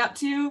gonna get up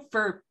to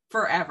for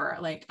forever.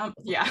 Like,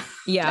 yeah.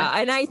 Yeah.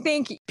 And I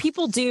think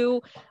people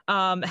do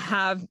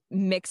have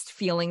mixed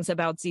feelings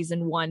about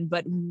season 1,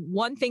 but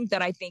one thing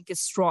that I think is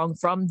strong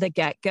from the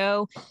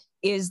get-go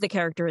is the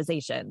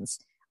characterizations.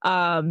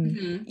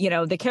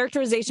 The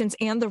characterizations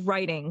and the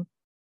writing.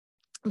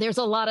 There's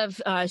a lot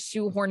of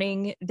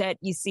shoehorning that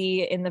you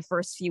see in the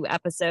first few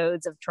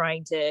episodes of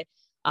trying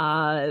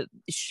to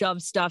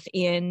shove stuff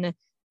in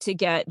to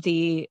get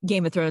the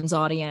Game of Thrones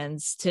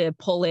audience, to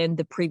pull in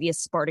the previous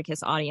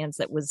Spartacus audience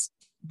that was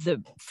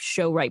the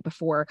show right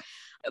before.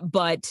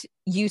 But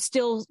you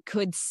still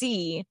could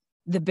see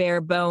the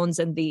bare bones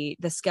and the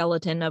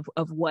skeleton of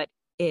what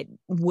it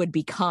would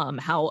become,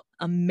 how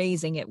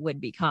amazing it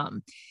would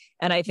become.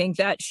 And I think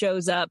that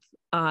shows up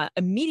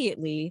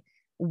immediately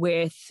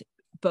with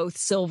both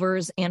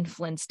Silver's and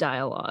Flint's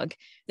dialogue.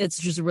 It's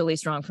just really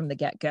strong from the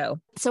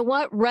get-go. So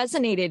what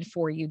resonated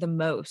for you the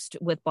most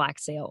with Black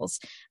Sails?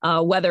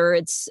 Whether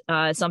it's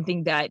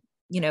something that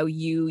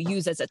you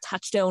use as a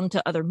touchstone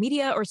to other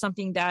media or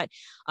something that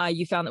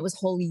you found that was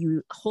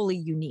wholly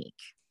unique?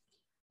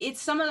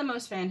 It's some of the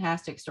most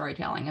fantastic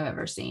storytelling I've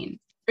ever seen.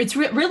 It's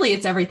really,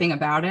 it's everything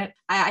about it.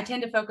 I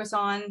tend to focus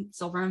on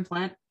Silver and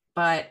Flint,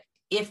 but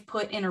if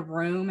put in a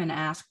room and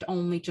asked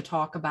only to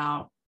talk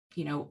about,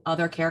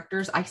 other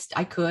characters,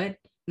 I could,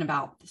 and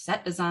about the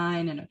set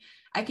design, and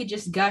I could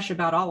just gush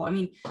about all. I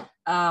mean,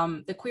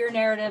 the queer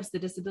narratives, the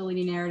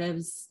disability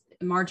narratives,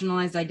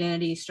 marginalized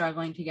identities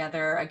struggling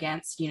together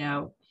against,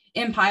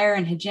 empire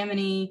and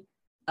hegemony,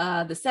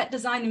 the set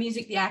design, the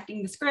music, the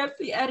acting, the script,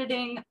 the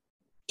editing,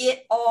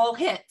 it all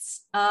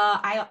hits.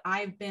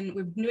 We've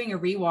been doing a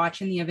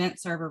rewatch in the event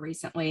server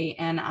recently,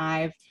 and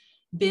I've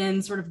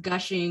been sort of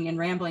gushing and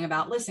rambling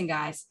about, listen,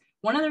 guys,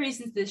 one of the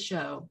reasons this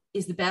show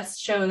is the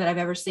best show that I've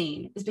ever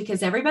seen is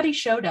because everybody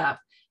showed up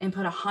and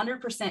put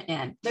 100%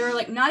 in. There are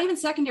like not even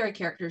secondary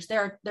characters.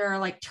 There are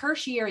like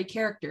tertiary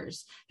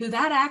characters who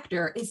that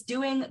actor is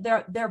doing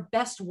their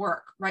best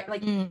work, right?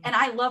 Like, and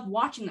I love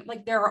watching them.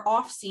 Like there are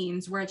off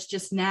scenes where it's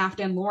just Naft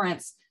and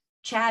Lawrence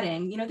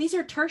chatting, these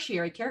are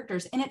tertiary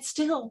characters, and it's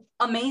still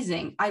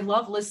amazing. I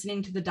love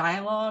listening to the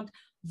dialogue.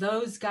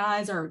 Those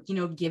guys are,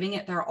 giving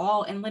it their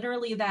all, and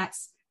literally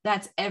that's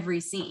every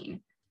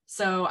scene.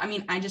 So, I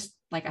mean,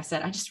 like I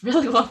said, I just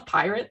really love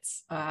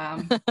pirates.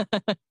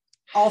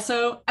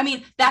 Also, I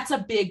mean, that's a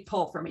big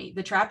pull for me.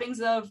 The trappings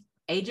of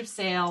Age of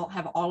Sail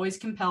have always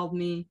compelled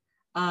me.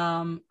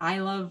 I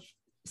love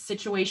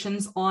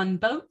situations on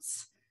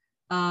boats.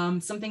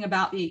 Something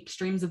about the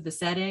extremes of the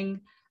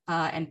setting,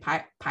 and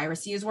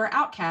piracy is where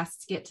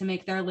outcasts get to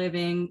make their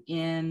living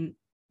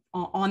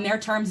on their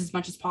terms as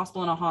much as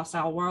possible in a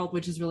hostile world,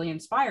 which is really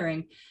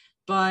inspiring.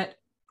 But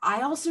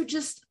I also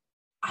just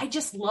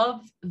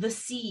love the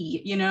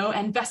sea,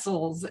 and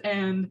vessels,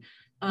 and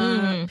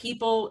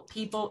people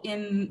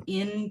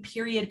in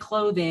period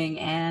clothing,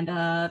 and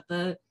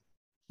the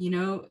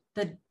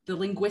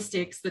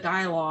linguistics, the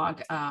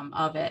dialogue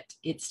of it.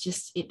 It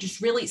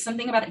just really,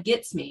 something about it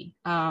gets me.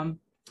 But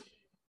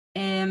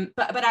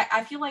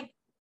I feel like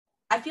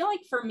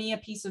for me, a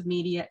piece of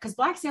media, because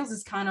Black Sails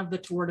is kind of the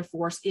tour de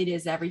force. It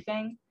is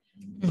everything.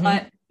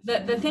 But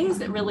the things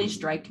that really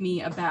strike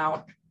me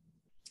about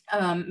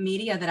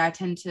media that I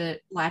tend to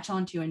latch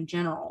onto in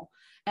general,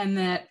 and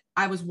that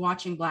I was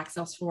watching Black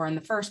Sails for in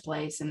the first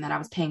place, and that I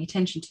was paying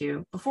attention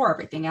to before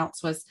everything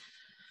else, was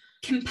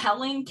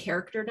compelling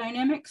character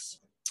dynamics.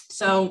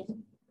 So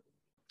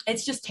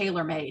it's just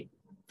tailor-made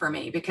for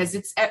me, because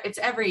it's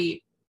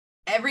every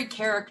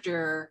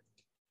character,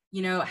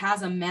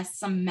 has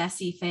some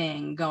messy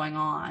thing going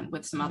on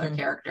with some other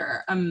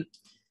character.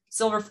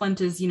 Silver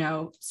Flint is,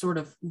 sort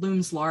of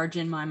looms large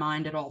in my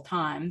mind at all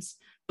times,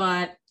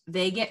 but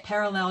they get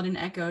paralleled and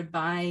echoed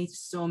by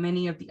so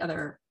many of the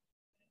other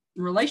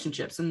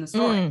relationships in the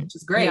story, which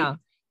is great. Yeah.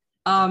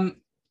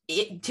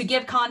 To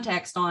give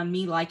context on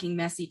me liking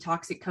messy,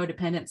 toxic,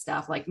 codependent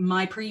stuff, like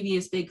my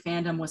previous big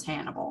fandom was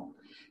Hannibal.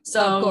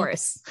 So of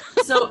course.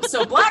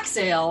 so Black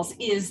Sails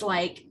is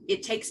like,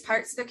 it takes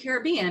Pirates of the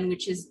Caribbean,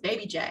 which is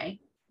Baby J,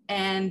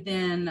 and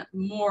then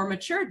more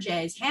mature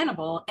J's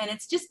Hannibal, and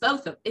it's just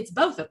both of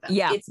them.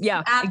 Yeah,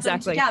 Add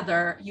exactly. them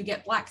together, you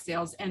get Black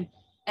Sails, and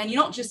you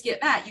don't just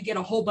get that, you get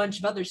a whole bunch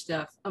of other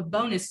stuff, of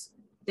bonus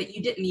that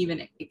you didn't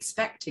even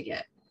expect to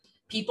get.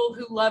 People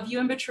who love you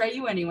and betray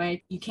you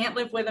anyway. You can't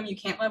live with them. You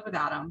can't live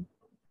without them.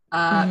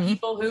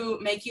 People who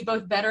make you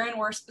both better and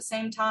worse at the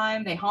same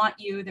time. They haunt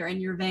you. They're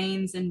in your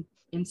veins and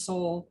in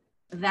soul.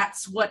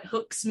 That's what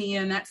hooks me,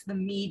 and that's the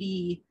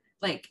meaty,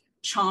 like,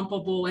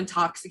 chompable,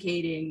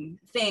 intoxicating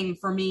thing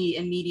for me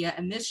in media.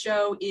 And this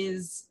show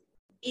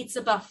it's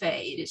a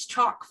buffet. It is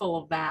chock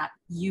full of that.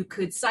 You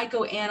could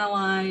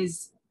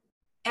psychoanalyze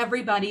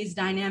everybody's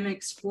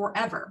dynamics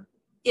forever.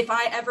 If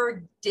I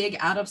ever dig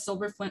out of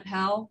Silver Flint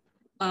hell,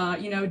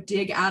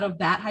 dig out of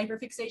that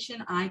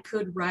hyperfixation, I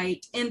could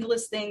write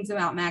endless things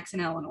about Max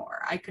and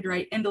Eleanor. I could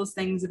write endless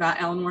things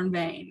about Eleanor and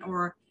Vane,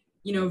 or,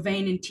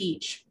 Vane and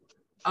Teach,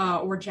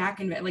 or Jack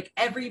and Vane. Like,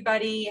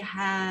 everybody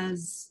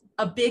has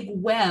a big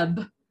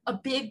web, a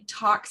big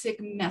toxic,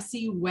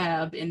 messy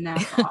web in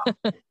Nassau.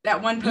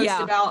 That one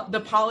post about the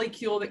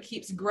polycule that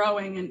keeps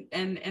growing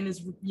and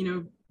is,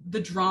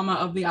 the drama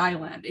of the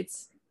island.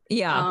 It's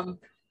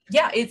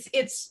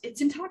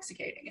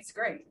intoxicating. It's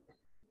great.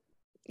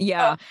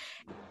 Yeah.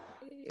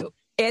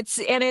 It's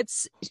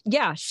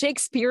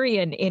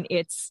Shakespearean in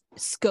its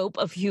scope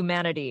of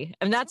humanity.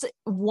 And that's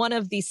one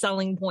of the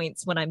selling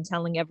points when I'm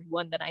telling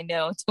everyone that I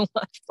know to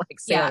watch Black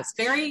Sails.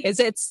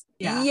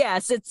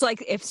 It's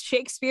like if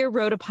Shakespeare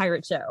wrote a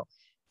pirate show,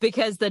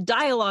 because the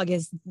dialogue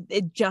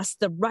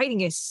the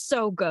writing is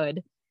so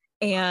good.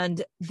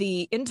 And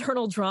the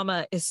internal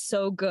drama is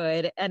so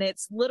good. And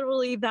it's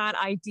literally that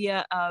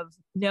idea of,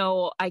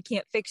 no, I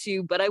can't fix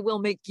you, but I will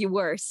make you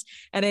worse.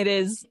 And it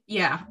is.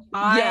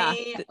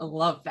 I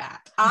love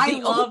that. I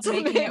love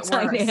making it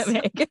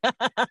dynamic.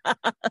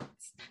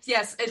 Worse.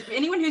 Yes.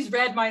 Anyone who's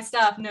read my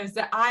stuff knows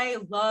that I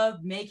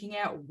love making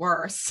it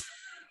worse.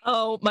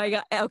 Oh my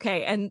God.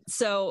 Okay. And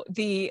so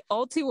the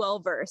All Too Well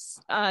verse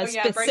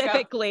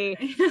specifically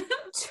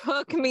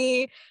took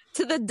me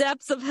to the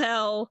depths of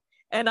hell.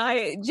 And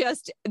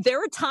there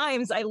were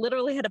times I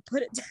literally had to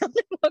put it down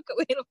and walk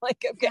away. And I'm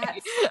like, okay,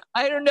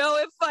 I don't know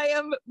if I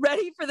am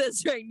ready for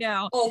this right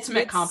now.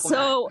 Ultimate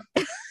compliment.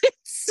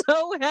 It's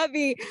so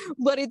heavy,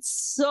 but it's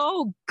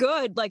so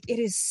good. Like, it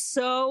is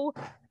so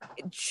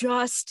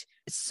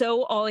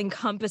all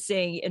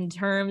encompassing in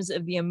terms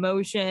of the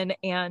emotion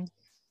and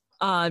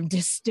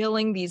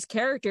distilling these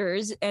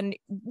characters. And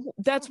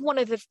that's one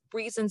of the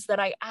reasons that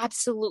I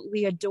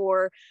absolutely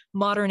adore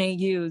modern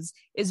AUs,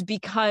 is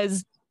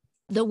because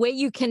the way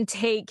you can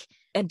take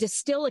and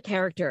distill a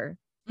character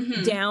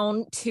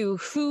down to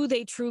who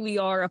they truly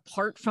are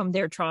apart from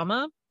their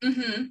trauma,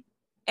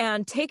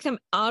 and take them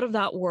out of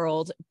that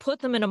world, put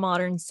them in a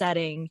modern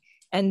setting,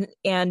 and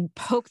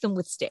poke them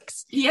with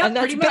sticks. Yeah, and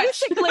that's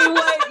basically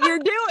what you're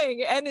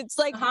doing. And it's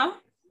like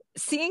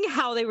seeing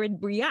how they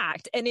would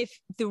react. And if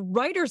the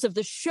writers of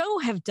the show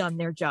have done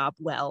their job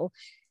well,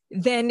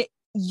 then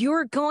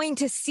you're going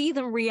to see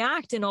them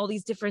react in all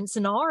these different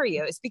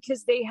scenarios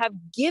because they have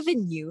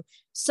given you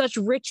such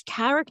rich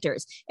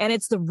characters. And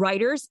it's the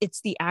writers,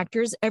 it's the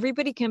actors,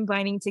 everybody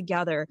combining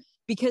together,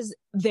 because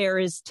there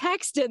is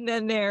text and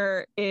then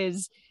there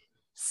is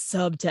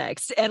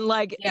subtext. And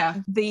like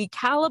the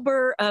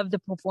caliber of the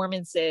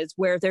performances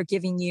where they're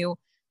giving you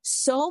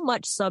so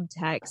much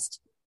subtext,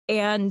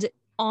 and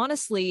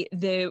honestly,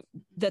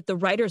 that the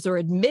writers are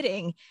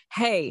admitting,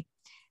 hey,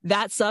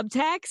 that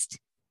subtext,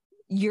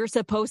 you're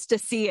supposed to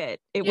see it.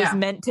 It was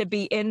meant to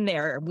be in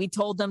there. We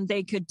told them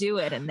they could do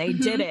it, and they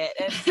did it.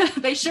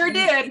 And they sure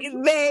did.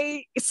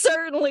 They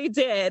certainly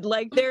did.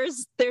 Like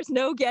there's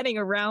no getting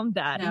around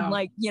that. No. And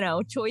like,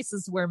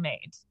 choices were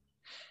made.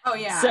 Oh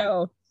yeah.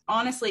 So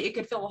honestly, it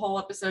could fill a whole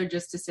episode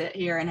just to sit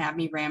here and have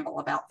me ramble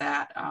about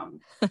that.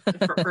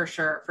 For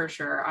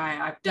sure.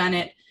 I've done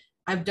it.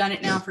 I've done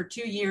it now for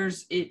 2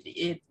 years.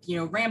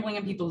 Rambling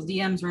in people's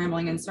DMs,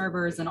 rambling in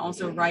servers, and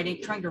also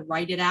trying to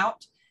write it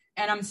out.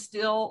 And I'm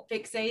still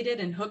fixated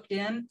and hooked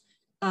in.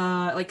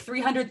 Like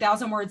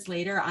 300,000 words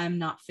later, I'm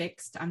not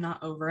fixed. I'm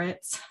not over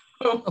it. So,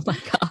 oh my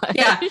God.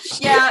 Yeah. It's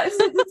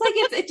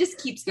like it just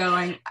keeps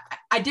going.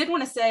 I did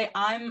want to say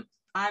I'm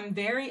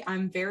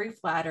very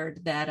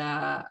flattered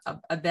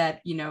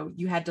that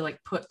you had to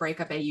like put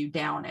Breakup AU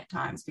down at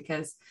times,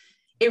 because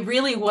it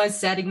really was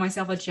setting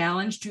myself a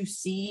challenge to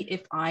see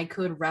if I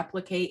could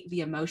replicate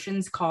the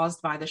emotions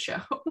caused by the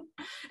show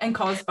and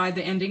caused by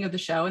the ending of the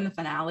show and the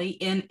finale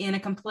in a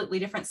completely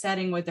different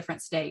setting with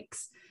different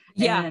stakes.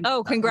 Yeah.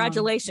 And,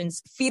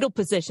 congratulations. Fetal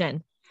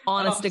position.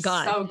 Honest to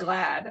God. So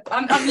glad.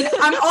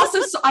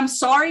 I'm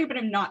sorry, but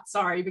I'm not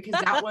sorry, because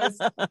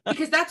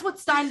that's what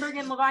Steinberg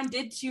and Levine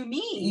did to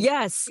me.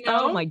 Yes.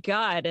 Oh my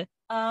God.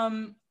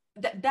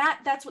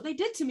 That's what they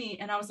did to me.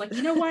 And I was like,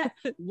 you know what?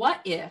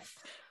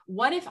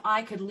 What if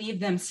I could leave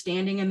them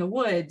standing in the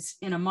woods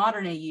in a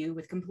modern AU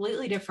with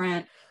completely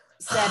different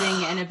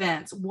setting and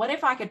events? What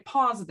if I could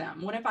pause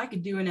them? What if I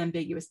could do an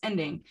ambiguous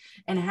ending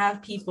and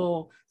have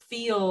people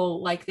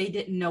feel like they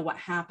didn't know what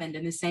happened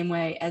in the same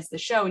way as the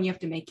show, and you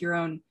have to make your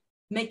own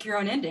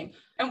ending?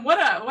 And what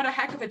a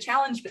heck of a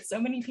challenge, but so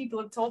many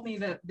people have told me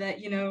that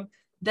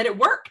it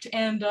worked,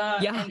 and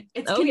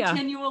it's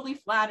continually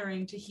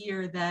flattering to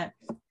hear that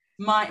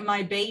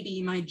my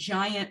baby, my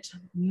giant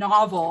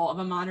novel of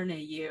a modern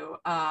AU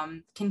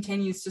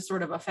continues to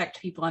sort of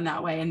affect people in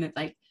that way. And that,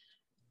 like,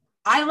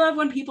 I love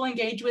when people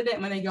engage with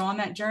it when they go on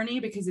that journey,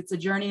 because it's a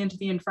journey into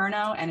the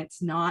inferno, and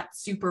it's not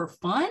super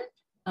fun.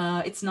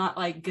 It's not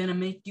like gonna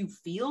make you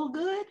feel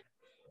good,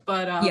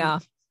 but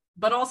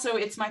also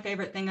it's my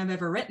favorite thing I've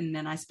ever written,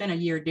 and I spent a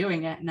year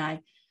doing it, and I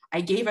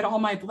gave it all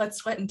my blood,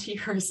 sweat, and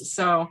tears.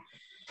 So,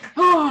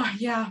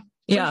 yeah,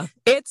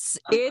 it's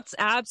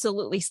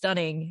absolutely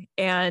stunning.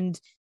 And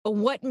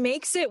what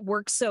makes it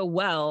work so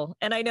well,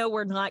 and I know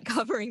we're not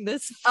covering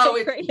this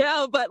right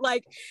now, but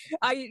like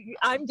I'm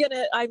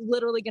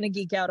literally gonna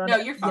geek out on it. No,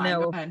 you're fine.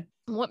 Go ahead.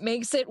 What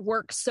makes it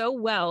work so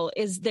well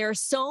is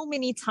there's so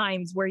many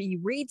times where you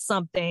read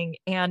something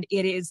and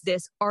it is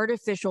this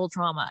artificial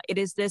trauma. It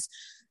is this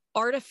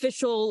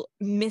artificial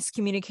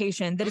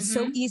miscommunication that is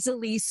so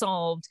easily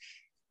solved.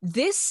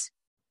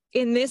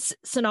 In this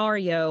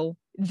scenario,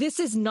 this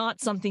is not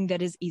something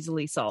that is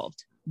easily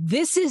solved.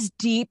 This is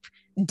deep,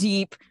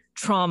 deep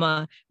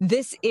trauma.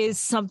 This is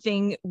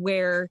something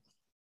where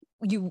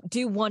you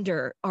do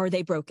wonder, are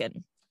they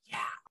broken?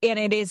 Yeah. And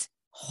it is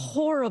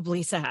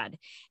horribly sad,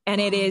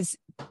 and it is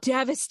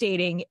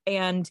devastating,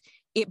 and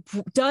it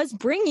does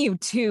bring you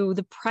to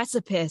the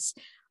precipice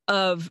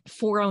of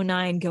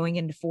 409 going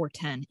into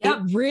 410. Yep.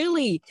 It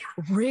really,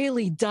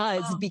 really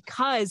does,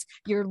 because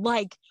you're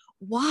like,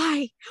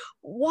 why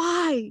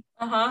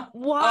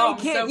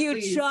can't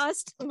you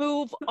just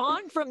move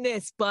on from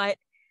this? But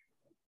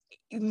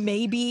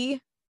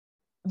maybe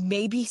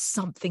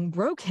something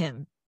broke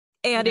him,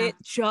 and it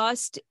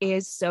just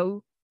is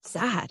so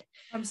sad.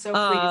 I'm so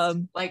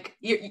pleased. Like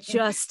you're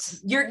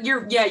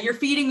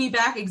feeding me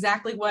back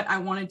exactly what I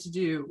wanted to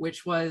do,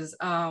 which was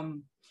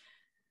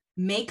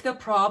make the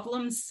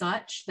problem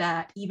such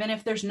that even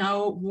if there's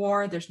no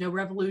war, there's no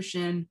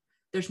revolution,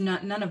 there's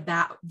none of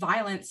that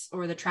violence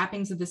or the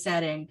trappings of the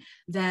setting,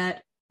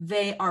 that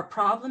they are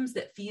problems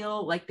that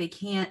feel like they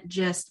can't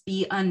just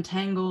be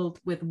untangled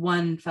with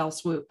one fell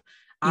swoop.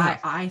 Yeah.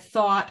 I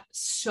thought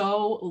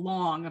so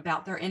long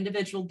about their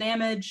individual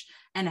damage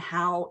and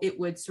how it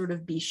would sort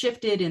of be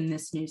shifted in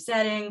this new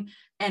setting,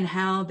 and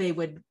how they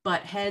would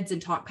butt heads and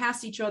talk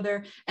past each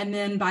other. And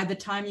then by the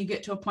time you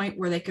get to a point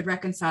where they could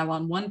reconcile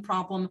on one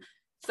problem,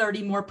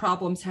 30 more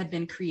problems had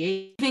been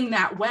creating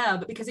that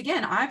web. Because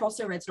again, I've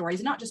also read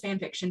stories, not just fan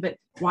fiction, but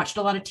watched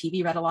a lot of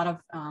TV, read a lot of,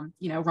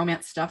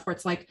 romance stuff where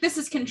it's like, this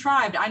is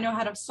contrived. I know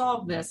how to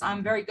solve this.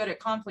 I'm very good at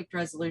conflict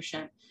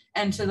resolution.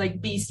 And to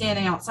like be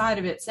standing outside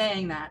of it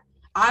saying that,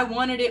 I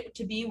wanted it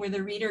to be where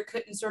the reader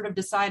couldn't sort of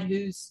decide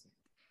whose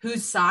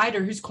side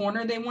or whose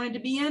corner they wanted to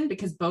be in,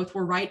 because both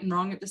were right and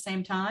wrong at the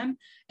same time,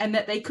 and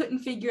that they couldn't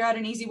figure out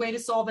an easy way to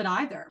solve it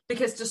either,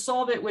 because to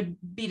solve it would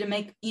be to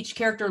make each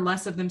character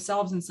less of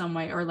themselves in some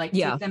way, or like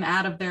take them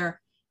out of their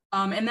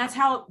And that's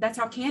how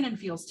canon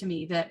feels to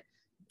me, that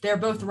they're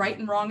both right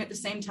and wrong at the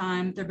same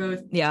time. They're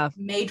both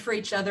made for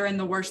each other and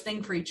the worst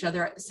thing for each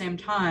other at the same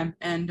time.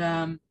 And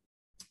I'm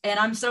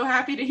so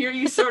happy to hear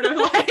you sort of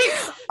like,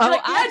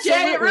 yeah,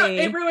 Jay,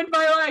 it ruined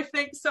my life.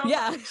 Thanks so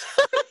much.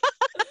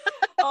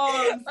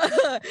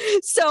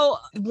 So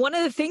one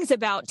of the things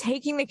about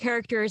taking the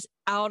characters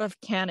out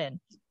of canon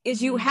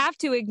is you have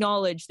to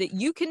acknowledge that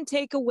you can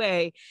take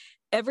away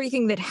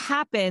everything that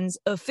happens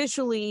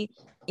officially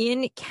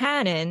in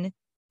canon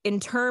in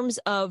terms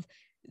of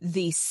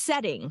the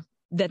setting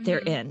that they're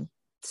in.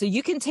 So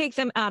you can take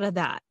them out of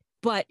that.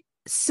 But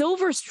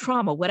Silver's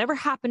trauma, whatever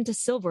happened to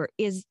Silver,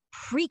 is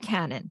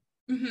pre-canon.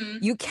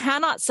 You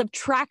cannot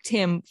subtract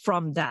him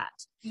from that.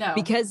 No.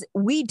 Because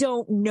we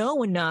don't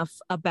know enough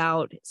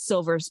about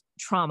Silver's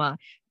trauma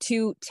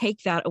to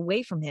take that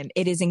away from him.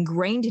 It is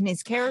ingrained in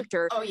his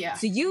character. Oh, yeah.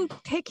 So you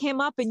pick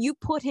him up and you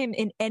put him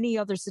in any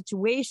other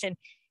situation,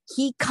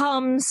 he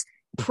comes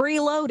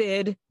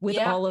preloaded with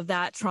all of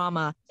that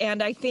trauma.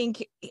 And I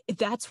think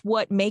that's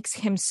what makes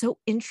him so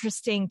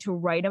interesting to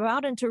write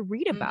about and to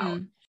read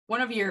about. One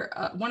of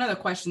the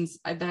questions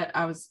that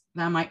I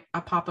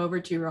pop over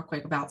to real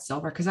quick about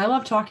Silver, because I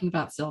love talking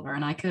about Silver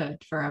and I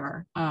could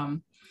forever.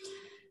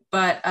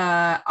 But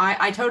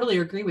I totally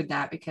agree with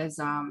that, because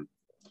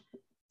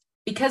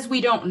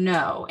we don't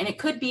know, and it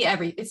could be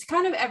it's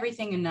kind of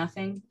everything and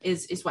nothing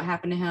is what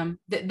happened to him.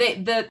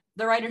 The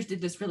writers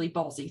did this really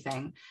ballsy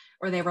thing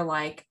where they were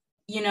like,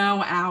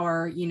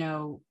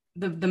 the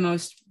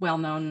most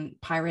well-known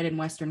pirate in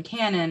Western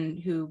canon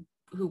who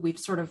we've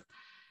sort of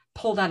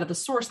pulled out of the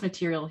source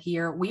material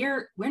here,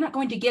 we're not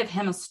going to give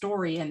him a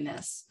story in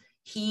this.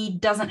 He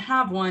doesn't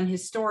have one.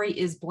 His story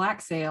is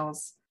Black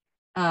Sails,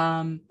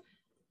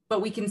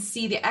 but we can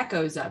see the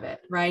echoes of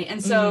it, right?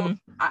 And so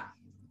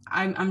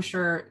I'm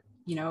sure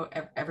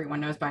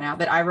everyone knows by now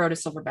that I wrote a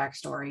Silver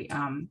backstory,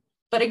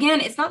 but again,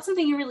 it's not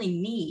something you really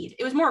need.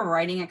 It was more a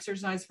writing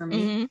exercise for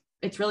me.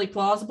 It's really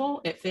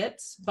plausible, it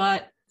fits,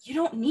 but you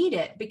don't need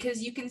it,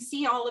 because you can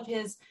see all of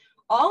his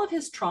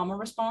trauma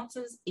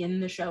responses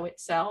in the show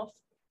itself.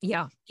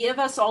 Give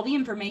us all the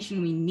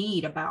information we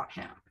need about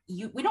him.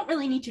 We don't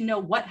really need to know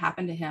what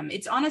happened to him.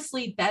 It's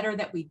honestly better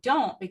that we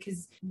don't,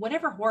 because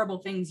whatever horrible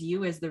things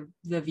you as the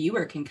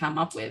viewer can come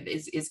up with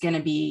is going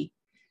to be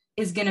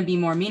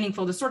more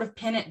meaningful. To sort of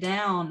pin it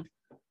down,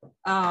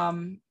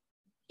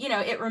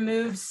 it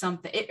removes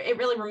something. It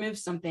really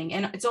removes something.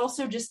 And it's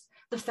also just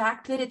the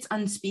fact that it's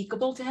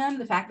unspeakable to him,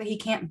 the fact that he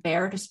can't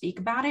bear to speak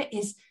about it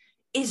is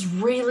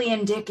really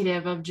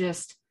indicative of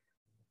just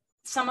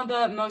some of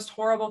the most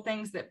horrible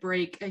things that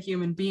break a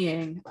human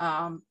being,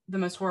 the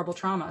most horrible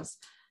traumas.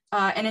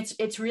 And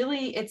it's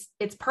really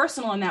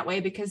personal in that way,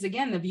 because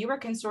again, the viewer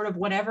can sort of,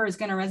 whatever is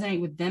going to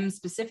resonate with them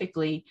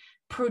specifically,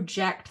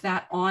 project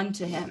that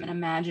onto him and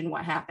imagine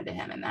what happened to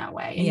him in that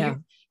way.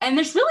 And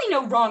there's really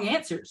no wrong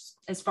answers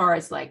as far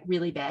as like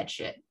really bad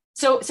shit.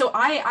 So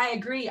I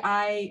agree.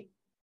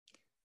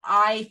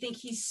 I think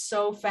he's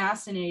so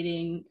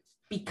fascinating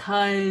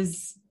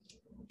because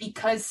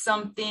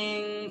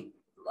something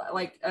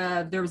like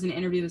there was an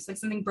interview that's like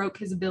something broke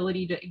his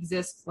ability to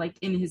exist like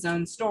in his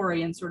own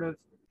story and sort of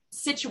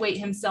situate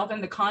himself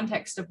in the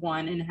context of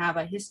one and have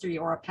a history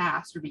or a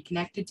past or be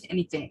connected to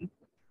anything.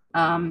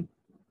 And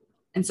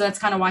so that's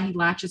kind of why he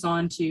latches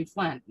on to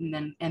Flint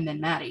and then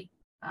Maddie.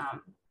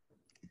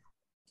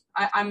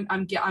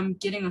 I'm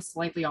getting us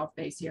slightly off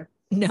base here.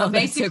 No, but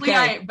basically,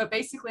 okay.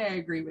 I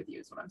agree with you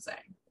is what I'm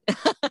saying.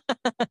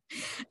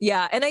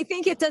 Yeah. And I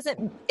think it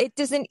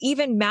doesn't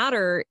even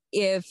matter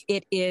if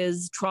it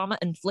is trauma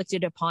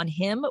inflicted upon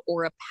him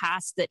or a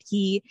past that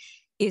he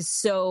is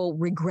so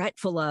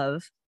regretful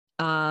of,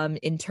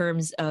 in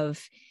terms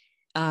of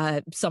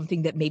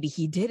something that maybe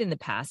he did in the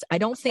past. I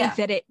don't think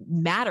that it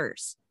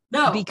matters.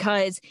 No,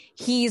 because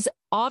he's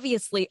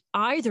obviously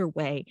either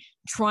way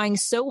trying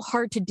so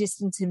hard to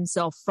distance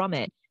himself from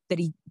it that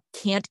he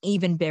can't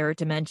even bear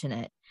to mention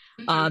it.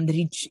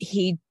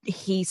 That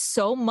he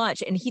so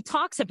much, and he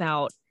talks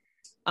about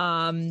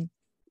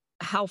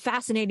how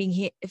fascinated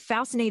he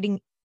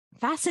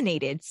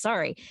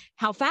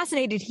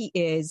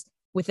is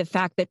with the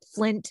fact that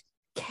Flint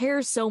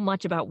cares so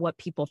much about what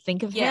people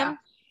think of him,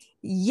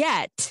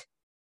 yet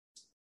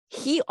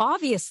he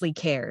obviously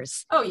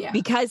cares. Oh yeah,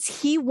 because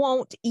he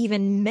won't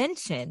even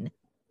mention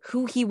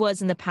who he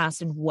was in the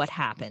past and what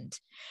happened.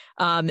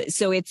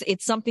 So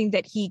it's something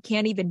that he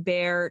can't even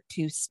bear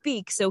to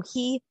speak. So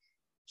he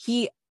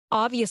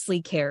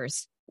obviously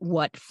cares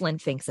what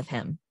Flint thinks of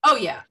him. Oh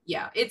yeah.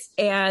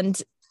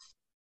 And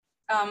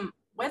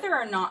whether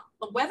or not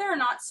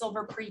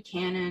Silver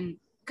pre-canon,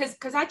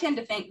 because I tend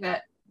to think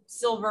that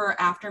Silver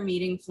after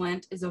meeting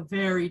Flint is a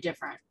very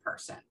different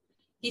person.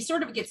 He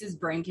sort of gets his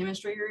brain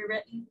chemistry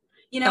rewritten.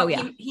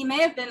 He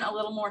may have been a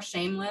little more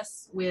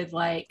shameless with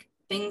like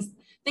things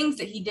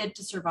that he did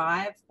to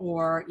survive,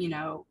 or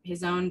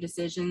his own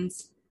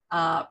decisions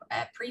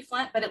at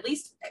pre-Flint, but at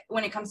least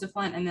when it comes to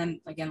Flint and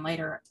then again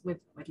later with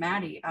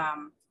Maddie,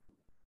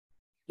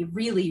 he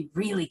really,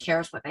 really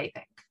cares what they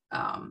think.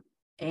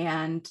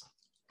 And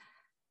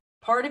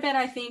Part of it,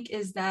 I think,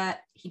 is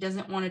that he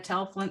doesn't want to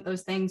tell Flint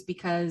those things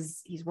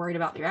because he's worried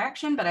about the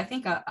reaction. But I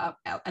think a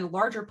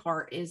larger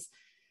part is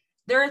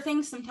there are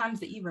things sometimes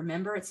that you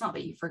remember. It's not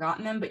that you've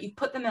forgotten them, but you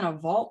put them in a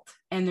vault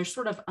and they're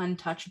sort of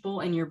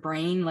untouchable in your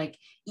brain. Like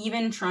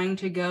even trying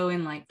to go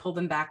and like pull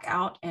them back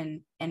out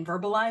and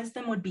verbalize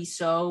them would be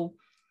so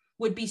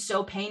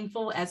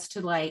painful as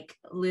to like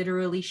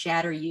literally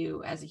shatter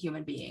you as a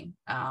human being.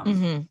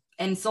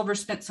 And Silver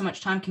spent so much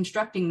time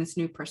constructing this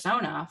new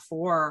persona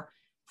for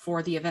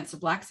the events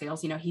of Black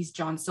Sails. You know, he's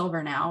John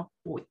Silver now.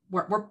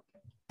 We're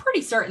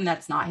pretty certain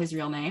that's not his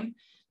real name,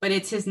 but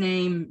it's his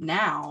name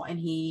now. And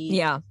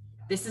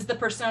this is the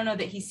persona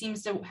that he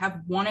seems to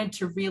have wanted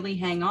to really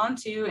hang on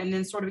to and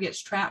then sort of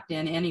gets trapped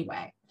in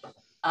anyway.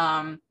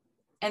 And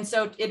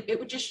so it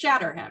would just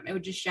shatter him. It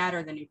would just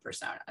shatter the new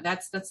persona.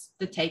 That's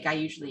the take I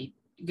usually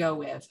go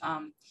with.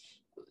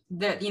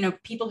 That, you know,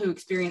 people who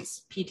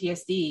experience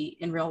PTSD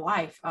in real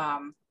life,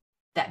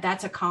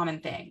 that's a common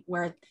thing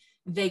where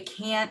they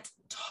can't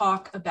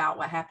talk about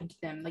what happened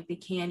to them. Like they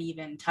can't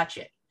even touch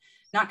it,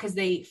 not because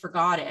they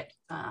forgot it.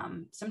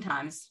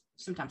 Sometimes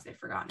they've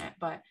forgotten it,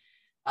 but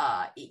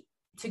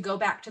to go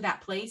back to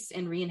that place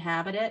and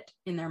re-inhabit it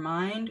in their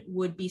mind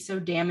would be so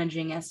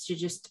damaging as to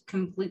just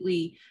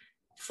completely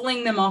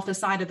fling them off the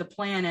side of the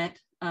planet,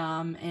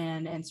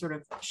 and sort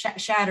of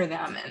shatter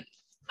them.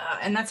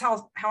 And that's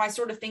how I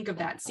sort of think of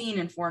that scene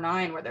in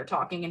 4-9 where they're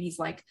talking and he's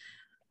like,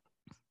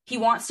 he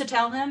wants to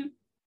tell him,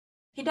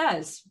 he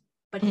does,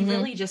 but he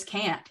really just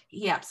can't.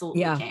 He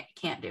absolutely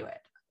can't do it.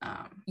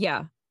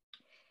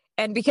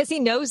 And because he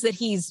knows that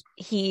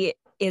he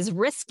is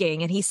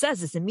risking, and he says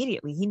this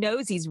immediately, he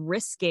knows he's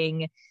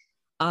risking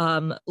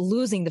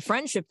losing the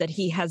friendship that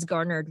he has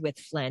garnered with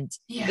Flint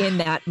in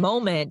that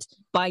moment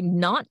by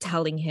not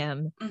telling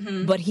him.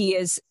 But he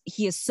is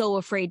so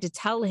afraid to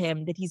tell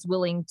him that he's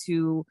willing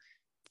to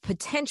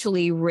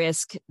potentially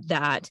risk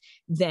that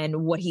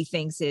than what he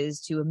thinks is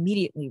to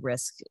immediately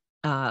risk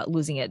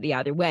losing it the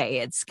other way.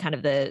 It's kind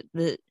of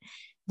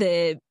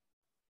the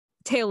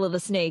tail of the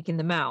snake in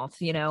the mouth,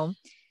 you know?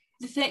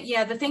 The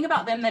thing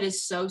about them that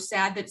is so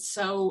sad, that's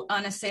so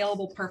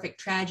unassailable, perfect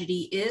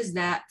tragedy, is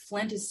that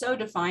Flint is so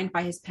defined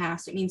by his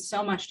past. It means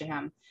so much to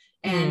him.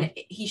 And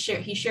he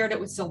shared it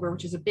with Silver,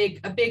 which is a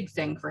big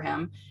thing for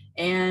him.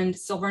 And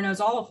Silver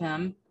knows all of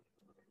him,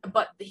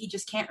 but he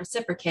just can't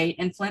reciprocate.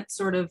 And Flint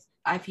sort of,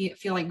 I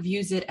feel like,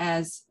 views it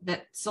as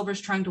that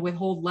Silver's trying to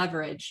withhold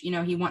leverage. You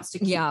know, he wants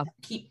to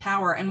keep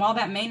power. And while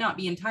that may not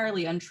be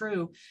entirely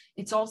untrue,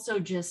 it's also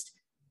just,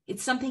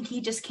 it's something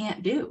he just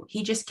can't do.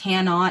 He just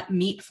cannot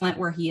meet Flint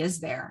where he is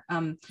there.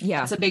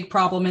 It's a big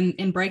problem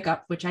in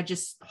Breakup, which I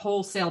just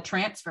wholesale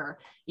transfer,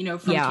 you know,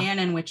 from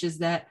canon, which is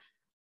that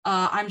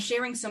I'm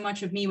sharing so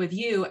much of me with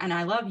you and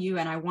I love you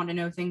and I want to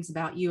know things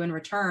about you in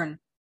return.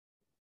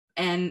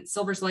 And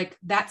Silver's like,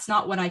 that's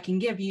not what I can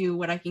give you.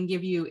 What I can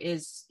give you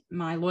is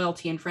my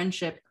loyalty and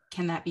friendship.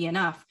 Can that be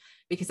enough?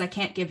 Because I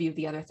can't give you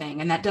the other thing.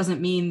 And that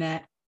doesn't mean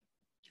that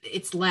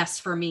it's less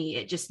for me.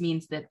 It just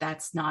means that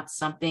that's not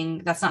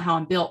how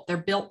I'm built. They're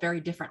built very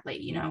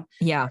differently, you know?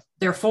 Yeah.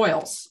 They're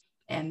foils.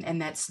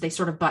 And they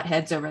sort of butt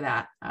heads over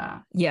that.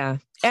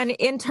 And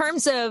in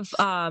terms of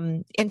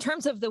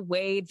the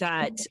way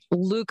that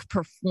Luke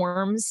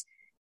performs,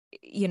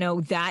 you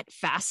know, that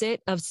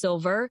facet of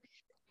Silver,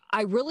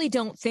 I really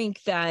don't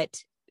think that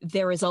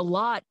there is a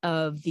lot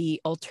of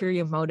the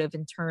ulterior motive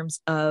in terms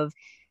of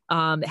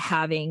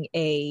having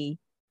a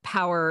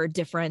power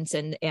difference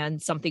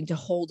and something to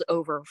hold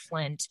over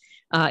Flint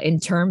in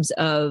terms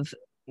of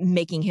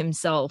making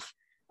himself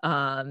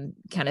kind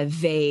of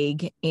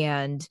vague.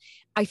 And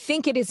I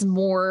think it is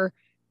more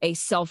a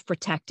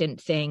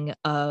self-protectant thing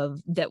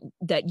of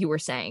that you were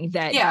saying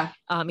that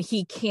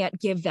he can't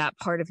give that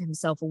part of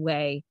himself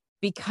away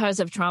because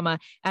of trauma.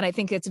 And I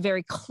think it's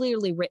very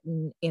clearly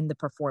written in the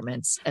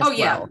performance as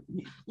well.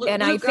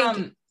 And Luke, I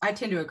think I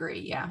tend to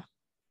agree. Yeah.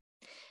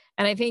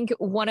 And I think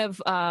one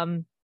of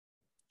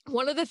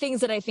the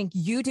things that I think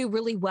you do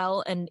really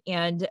well,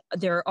 and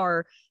there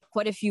are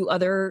quite a few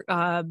other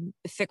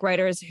fic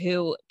writers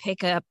who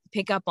pick up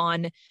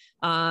on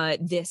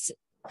this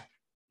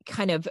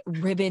kind of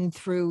ribbon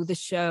through the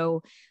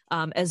show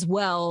as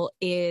well,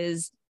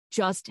 is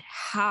just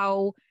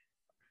how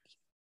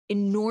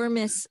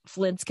enormous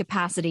Flint's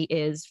capacity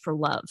is for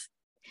love.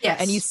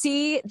 Yes. And you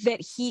see that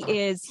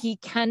he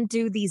can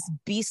do these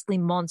beastly,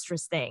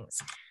 monstrous things,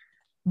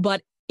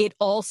 but it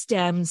all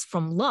stems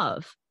from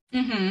love.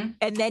 Mm-hmm.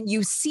 And then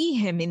you see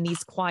him in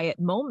these quiet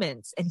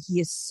moments and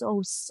he is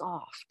so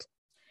soft.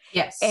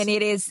 Yes. And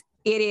it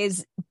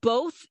is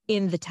both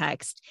in the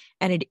text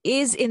and it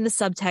is in the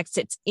subtext.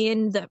 It's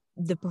in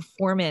the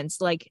performance,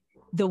 like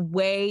the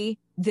way,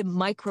 the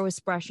micro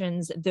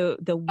expressions, the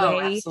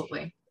way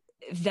absolutely.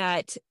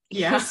 That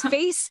his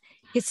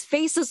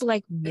face is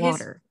like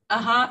water.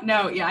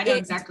 No, yeah, I know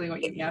exactly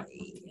what you mean.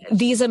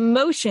 These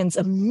emotions,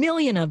 a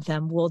million of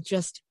them will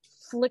just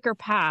flicker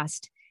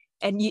past.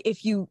 And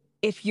if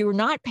you're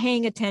not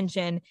paying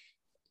attention,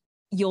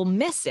 you'll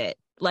miss it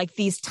like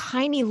these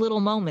tiny little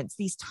moments,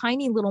 these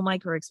tiny little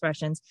micro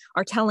expressions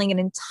are telling an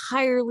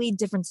entirely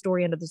different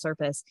story under the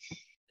surface.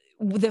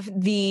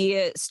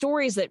 The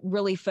stories that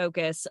really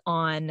focus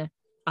on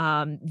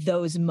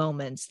those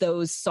moments,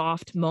 those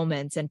soft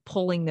moments, and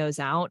pulling those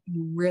out,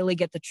 you really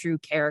get the true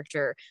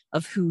character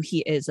of who he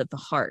is at the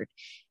heart.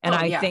 And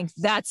I think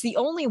that's the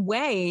only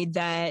way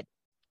that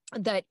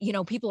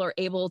people are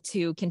able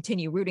to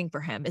continue rooting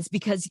for him, is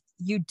because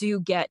you do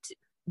get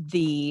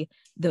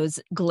those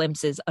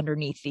glimpses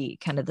underneath the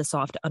kind of the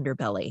soft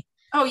underbelly.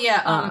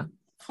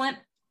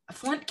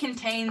 Flint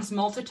contains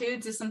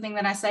multitudes is something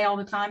that I say all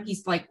the time.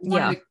 He's like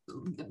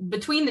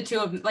between the two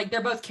of them, like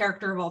they're both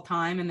character of all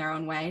time in their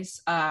own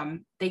ways.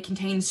 They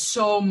contain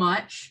so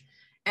much,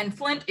 and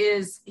Flint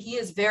is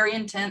very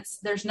intense.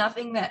 There's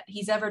nothing that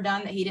he's ever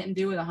done that he didn't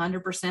do with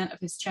 100% of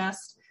his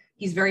chest.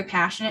 He's very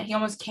passionate. He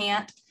almost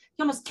can't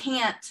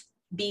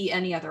be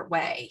any other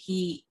way.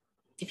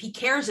 If he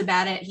cares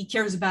about it, he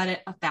cares about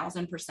it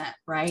 1,000%,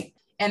 right?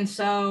 And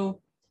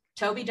so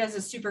Toby does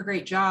a super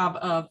great job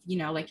of,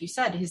 like you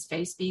said, his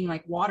face being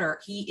like water.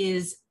 He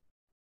is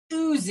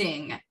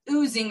oozing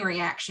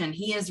reaction.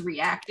 He is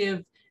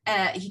reactive.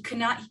 He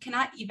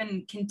cannot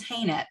even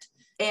contain it.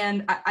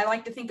 And I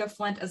like to think of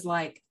Flint as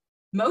like,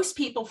 most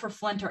people for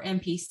Flint are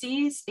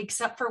NPCs,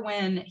 except for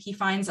when he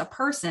finds a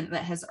person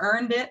that has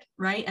earned it,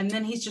 right? And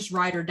then he's just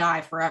ride or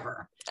die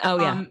forever. Oh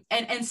yeah.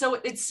 And so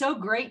it's so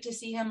great to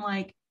see him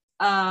like,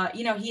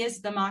 he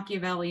is the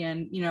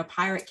Machiavellian,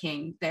 pirate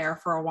king there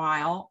for a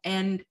while.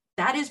 And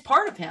that is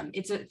part of him.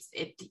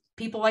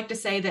 People like to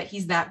say that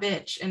he's that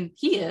bitch, and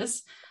he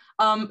is.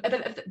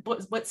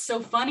 But what's so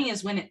funny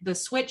is when the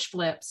switch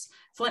flips,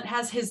 Flint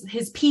has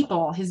his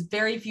people, his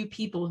very few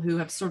people who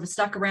have sort of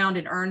stuck around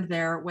and earned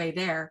their way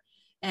there,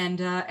 and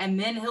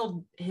then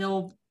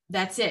he'll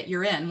that's it.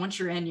 You're in. Once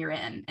you're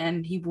in,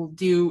 and he will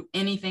do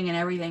anything and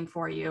everything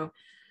for you.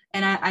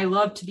 And I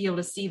love to be able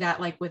to see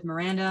that, like with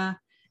Miranda,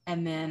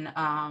 and then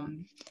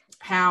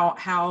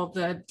how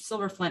the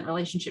Silver Flint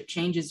relationship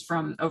changes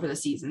from over the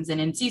seasons.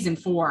 And in season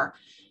four,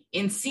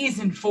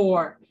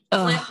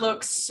 Flint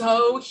looks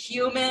so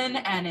human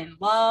and in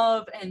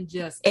love and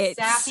just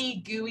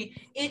sappy, gooey.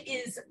 It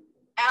is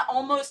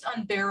almost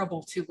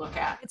unbearable to look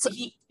at. It's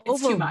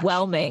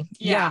overwhelming.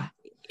 Yeah.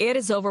 It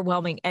is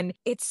overwhelming, and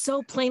it's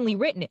so plainly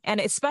written.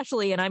 And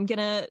especially, and I'm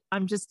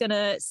just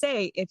gonna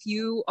say, if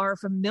you are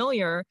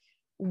familiar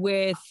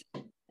with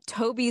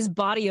Toby's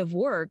body of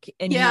work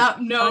and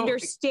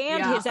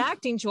understand his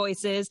acting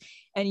choices,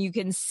 and you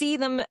can see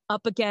them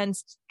up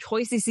against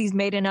choices he's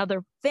made in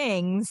other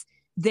things,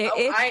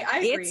 I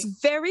agree. It's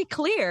very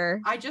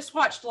clear. I just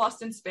watched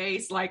Lost in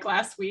Space like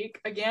last week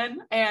again,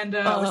 and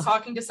I was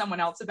talking to someone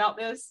else about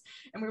this,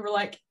 and we were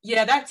like,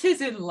 yeah, that's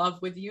his in love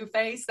with you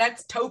face.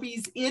 That's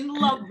Toby's in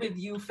love with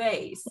you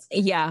face.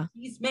 Yeah.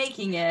 He's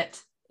making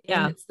it.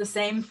 Yeah. And it's the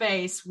same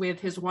face with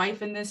his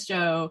wife in this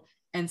show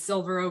and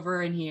Silver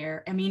over in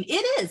here. I mean,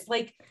 it is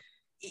like,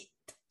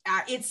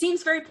 it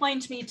seems very plain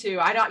to me too.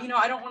 I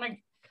don't want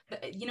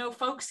to,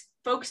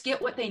 folks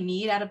get what they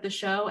need out of the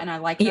show. And I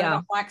like that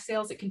about Black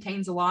Sails. It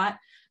contains a lot,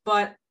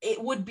 but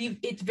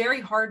it's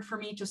very hard for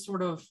me to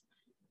sort of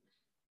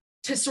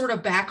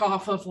back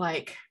off of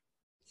like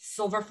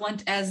Silver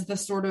Flint as the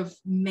sort of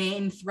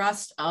main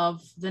thrust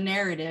of the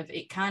narrative.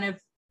 It kind of,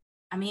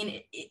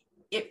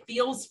 it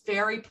feels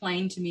very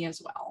plain to me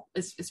as well,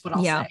 is what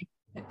I'll say.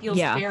 It feels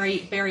very,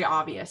 very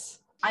obvious.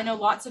 I know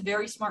lots of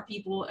very smart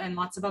people and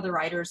lots of other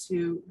writers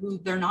who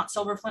they're not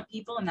Silver Flint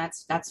people, and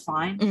that's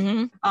fine.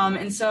 Mm-hmm.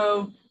 And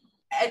so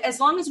as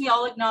long as we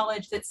all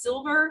acknowledge that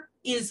Silver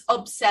is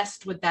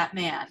obsessed with that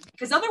man,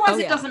 because otherwise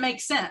it doesn't make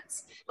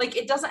sense. Like,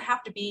 it doesn't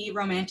have to be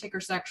romantic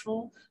or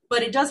sexual,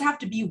 but it does have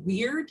to be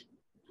weird.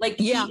 Like,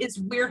 he is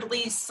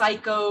weirdly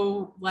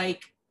psycho,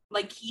 like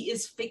he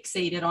is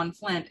fixated on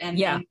Flint.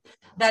 And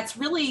that's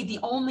really the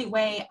only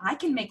way I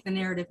can make the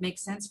narrative make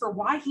sense for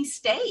why he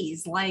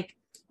stays. Like,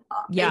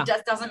 it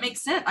just doesn't make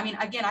sense. I mean,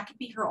 again, I could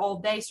be here all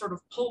day sort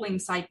of pulling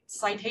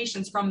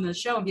citations from the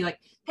show and be like,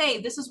 hey,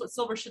 this is what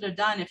Silver should have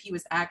done if he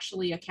was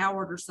actually a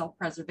coward or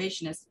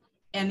self-preservationist.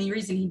 And the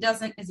reason he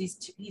doesn't is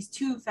he's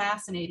too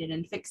fascinated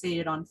and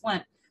fixated on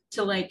Flint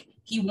to, like,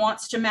 he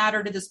wants to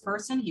matter to this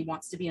person. He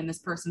wants to be in this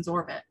person's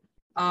orbit.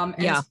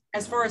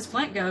 As far as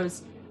Flint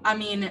goes, I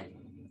mean,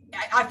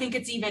 I think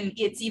it's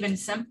even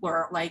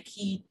simpler. Like,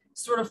 he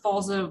sort of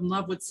falls in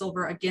love with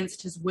Silver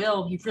against his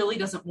will. He really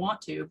doesn't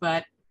want to,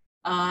 but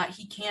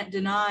he can't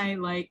deny,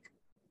 like,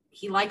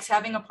 he likes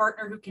having a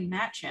partner who can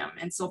match him.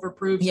 And Silver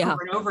proves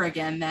over and over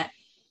again that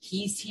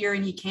he's here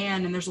and he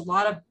can. And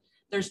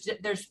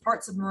there's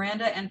parts of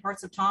Miranda and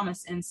parts of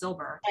Thomas in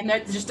Silver. And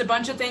there's just a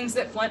bunch of things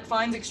that Flint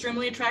finds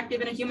extremely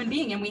attractive in a human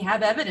being. And we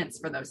have evidence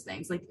for those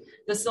things. Like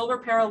the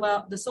Silver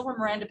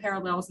Miranda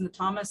parallels and the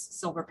Thomas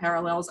Silver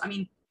parallels. I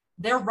mean,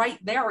 they're right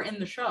there in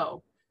the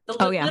show.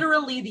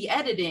 Literally the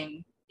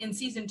editing in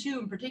season 2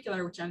 in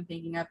particular, which I'm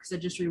thinking of because I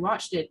just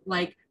rewatched it,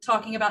 like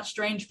talking about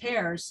strange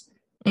pairs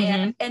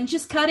and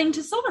just cutting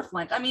to Silver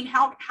Flint. I mean,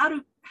 how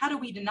do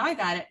we deny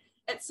that?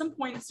 At some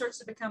point it starts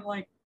to become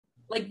like,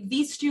 like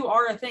these two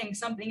are a thing.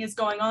 Something is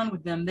going on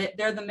with them.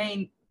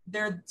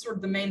 They're sort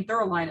of the main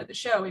thorough line of the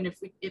show. And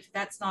if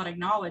that's not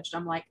acknowledged,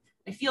 I'm like,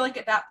 I feel like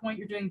at that point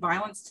you're doing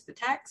violence to the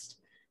text,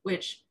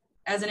 which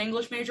as an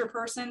English major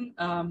person,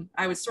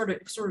 I was sort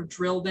of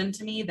drilled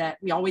into me that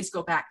we always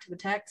go back to the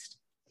text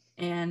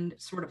and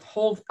sort of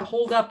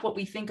hold up what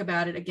we think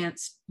about it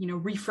against,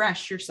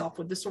 refresh yourself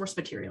with the source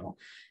material.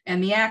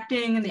 And the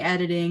acting and the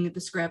editing,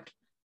 the script,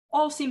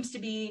 all seems to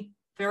be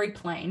very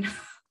plain.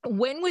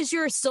 When was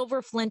your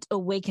Silver Flint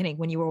awakening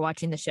when you were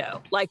watching the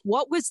show? Like,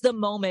 what was the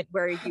moment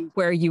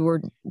where you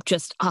were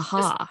just,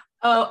 aha?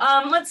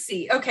 Let's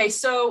see. Okay,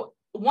 so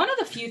one of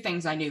the few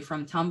things I knew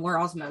from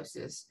Tumblr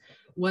osmosis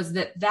was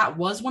that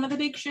was one of the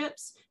big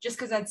ships, just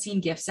because I'd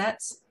seen gift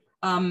sets.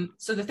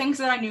 So the things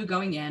that I knew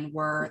going in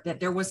were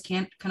that there was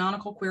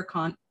canonical queer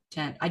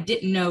content. I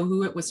didn't know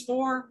who it was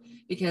for,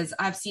 because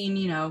I've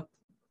seen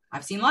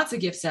lots of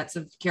gift sets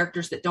of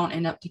characters that don't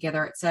end up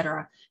together,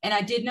 etc. And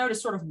I did know to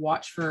sort of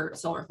watch for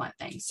Silver Flint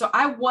things. So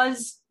I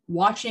was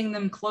watching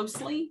them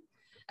closely.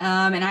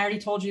 And I already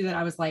told you that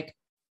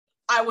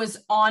I was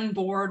on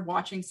board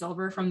watching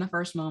Silver from the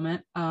first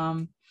moment.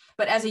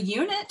 But as a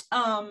unit,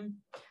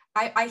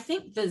 I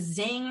think the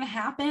zing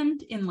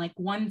happened in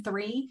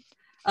 1-3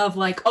 of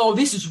oh,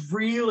 this is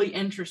really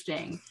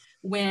interesting.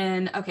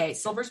 When, okay,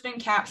 Silver's been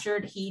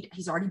captured,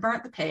 he's already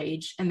burnt the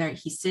page, and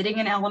he's sitting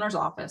in Eleanor's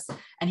office,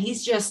 and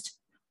he's just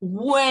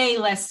way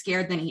less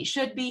scared than he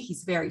should be.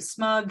 He's very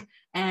smug,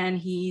 and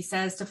he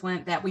says to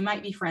Flint that we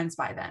might be friends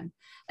by then.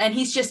 And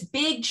he's just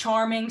big,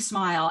 charming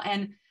smile.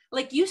 And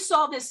you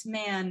saw this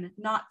man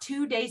not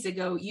 2 days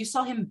ago, you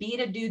saw him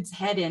beat a dude's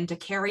head in to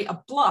carry a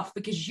bluff,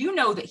 because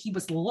that he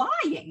was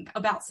lying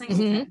about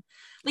Singleton.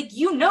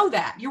 Mm-hmm.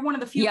 That. You're one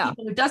of the few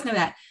people who does know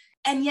that.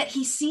 And yet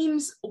he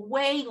seems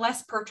way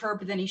less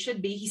perturbed than he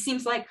should be. He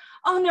seems like,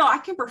 oh no, I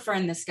can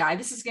befriend this guy.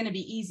 This is going to be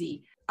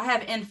easy. I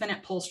have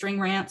infinite pull string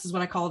rants is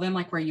what I call them,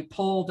 where you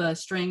pull the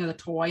string of the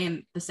toy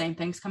and the same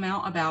things come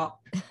out about,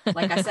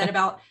 like I said,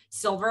 about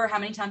Silver, how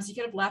many times he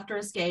could have left or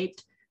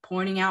escaped,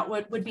 pointing out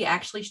what would be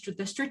actually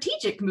the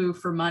strategic move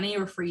for money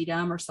or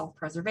freedom or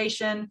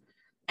self-preservation.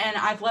 And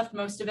I've left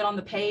most of it on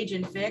the page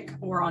in fic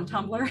or on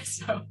Tumblr.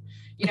 So,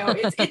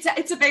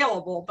 it's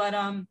available, but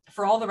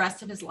for all the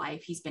rest of his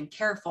life, he's been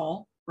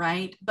careful,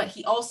 right? But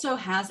he also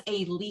has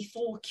a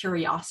lethal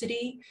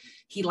curiosity.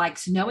 He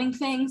likes knowing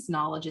things.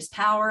 Knowledge is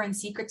power, and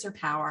secrets are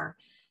power.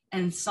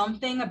 And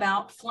something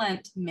about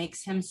Flint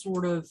makes him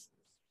sort of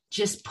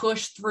just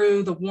push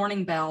through the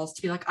warning bells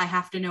to be like, I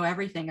have to know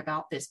everything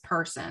about this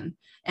person,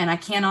 and I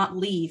cannot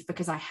leave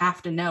because I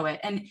have to know it.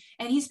 And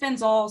he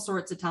spends all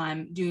sorts of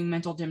time doing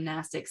mental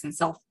gymnastics and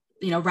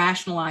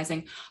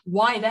rationalizing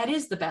why that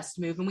is the best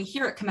move. And we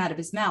hear it come out of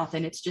his mouth,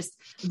 and it's just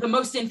the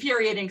most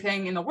infuriating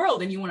thing in the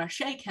world. And you want to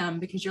shake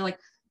him, because you're like,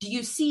 do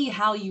you see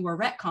how you are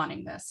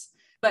retconning this?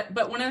 But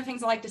one of the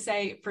things I like to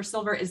say for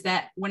Silver is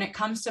that when it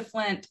comes to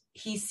Flint,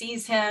 he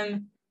sees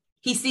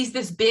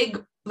this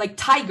big,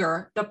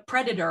 tiger, the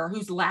predator,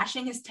 who's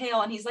lashing his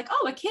tail, and he's like,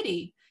 oh, a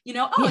kitty,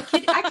 a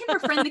kitty, I can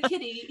befriend the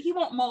kitty. He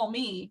won't maul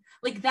me.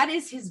 That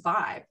is his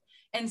vibe.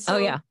 And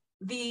so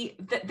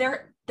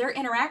their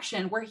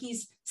interaction, where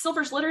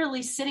Silver's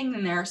literally sitting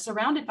in there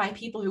surrounded by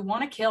people who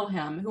want to kill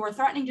him, who are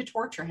threatening to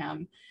torture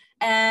him.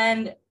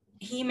 And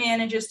he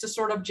manages to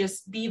sort of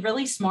just be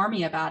really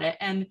smarmy about it.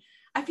 And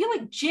I feel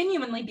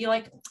genuinely be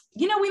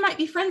we might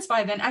be friends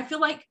by then. I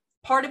feel like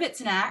part of it's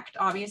an act,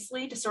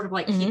 obviously, to sort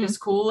of keep us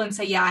cool and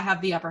say, yeah, I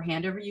have the upper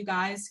hand over you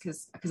guys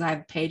because I have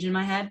a page in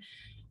my head.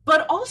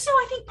 But also,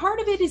 I think part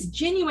of it is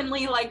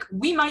genuinely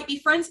we might be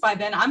friends by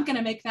then. I'm going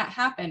to make that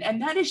happen.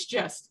 And that is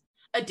just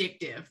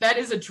addictive. That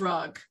is a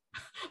drug.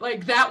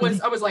 I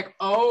was like,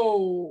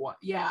 oh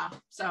yeah.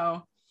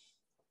 So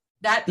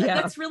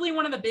that's really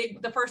one of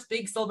the first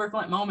big Silver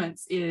Flint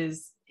moments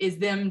is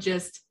them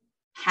just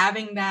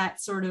having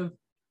that sort of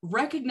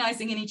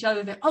recognizing in each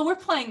other that, oh, we're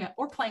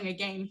playing a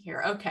game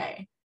here.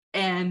 Okay.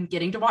 And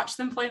getting to watch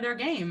them play their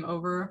game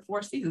over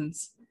 4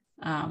 seasons.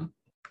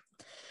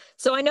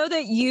 So I know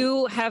that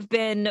you have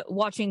been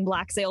watching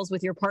Black Sails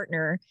with your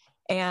partner,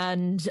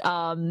 and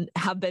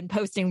have been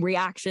posting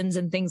reactions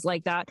and things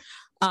like that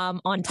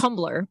on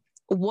Tumblr.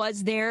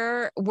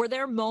 Were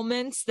there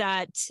moments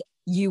that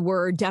you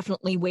were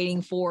definitely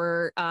waiting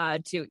for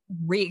to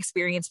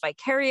re-experience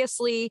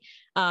vicariously?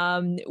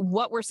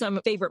 What were some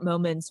favorite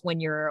moments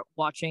when you're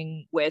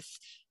watching with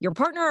your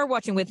partner or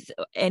watching with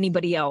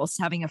anybody else,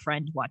 having a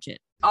friend watch it?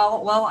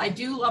 Oh, well, I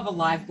do love a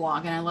live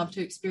blog, and I love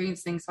to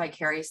experience things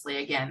vicariously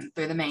again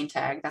through the main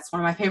tag. That's one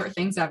of my favorite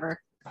things ever.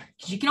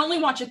 You can only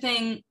watch a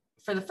thing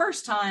for the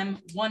first time,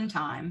 one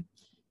time,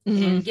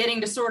 and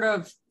getting to sort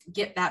of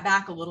get that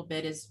back a little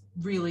bit is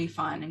really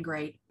fun and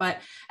great. But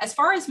as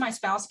far as my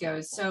spouse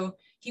goes, so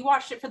he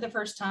watched it for the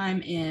first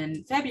time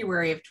in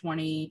February of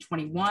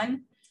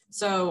 2021.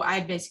 So I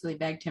basically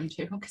begged him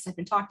to, because I've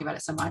been talking about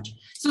it so much.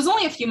 So it was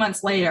only a few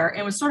months later, and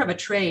it was sort of a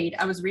trade.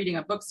 I was reading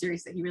a book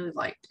series that he really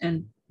liked,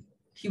 and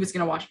he was going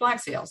to watch Black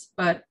Sails.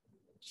 But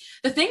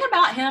the thing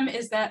about him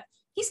is that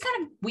he's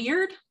kind of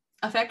weird.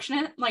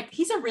 affectionate. Like,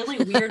 he's a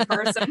really weird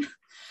person.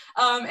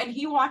 And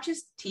he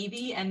watches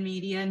TV and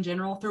media in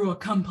general through a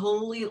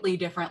completely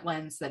different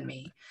lens than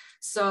me.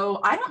 So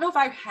I don't know if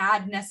I've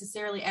had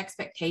necessarily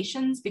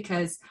expectations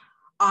because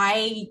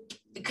I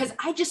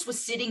just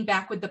was sitting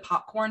back with the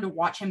popcorn to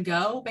watch him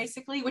go,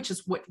 basically, which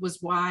is what was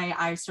why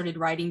I started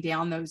writing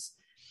down those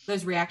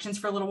reactions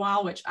for a little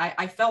while, which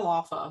I fell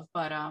off of.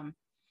 But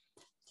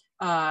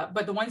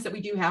the ones that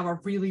we do have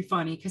are really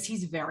funny because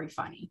he's very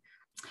funny.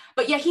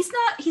 But yeah,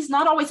 he's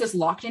not always as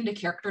locked into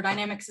character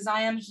dynamics as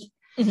I am.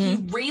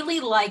 He really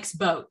likes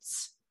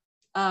boats.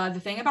 The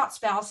thing about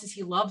Spouse is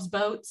he loves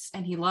boats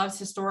and he loves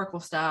historical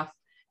stuff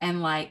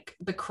and like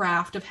the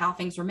craft of how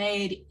things were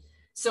made.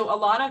 So a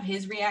lot of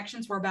his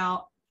reactions were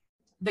about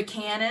the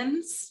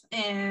canons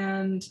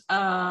and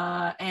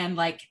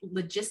like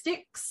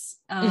logistics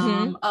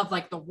of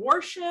like the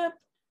warship.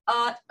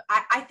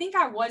 I think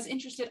I was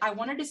interested. I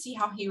wanted to see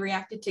how he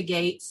reacted to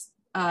Gates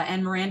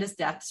and Miranda's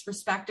deaths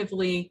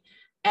respectively,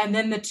 and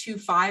then the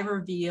 2-5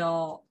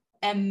 reveal,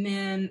 and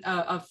then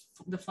of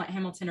the Flint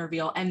Hamilton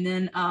reveal, and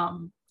then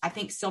I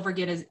think Silver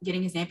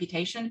getting his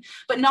amputation,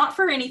 but not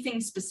for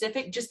anything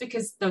specific, just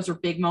because those are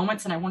big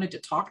moments and I wanted to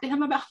talk to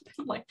him about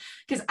them. Like,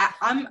 because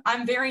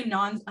I'm very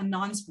a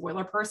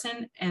non-spoiler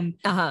person, and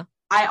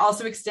I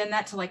also extend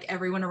that to like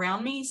everyone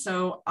around me.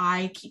 So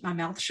I keep my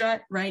mouth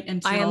shut, right?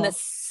 Until I am the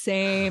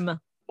same.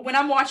 When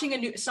I'm watching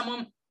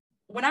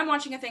when I'm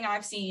watching a thing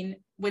I've seen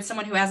with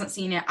someone who hasn't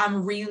seen it,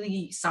 I'm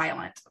really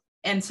silent.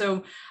 And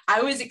so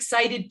I was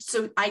excited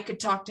so I could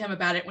talk to him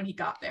about it when he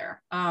got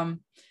there.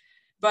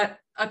 But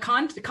a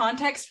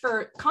context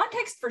for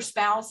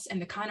Spouse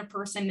and the kind of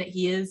person that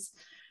he is,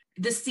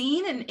 the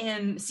scene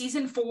in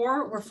season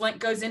 4 where Flint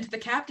goes into the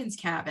captain's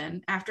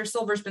cabin after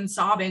Silver's been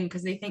sobbing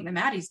because they think that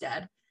Maddie's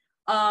dead.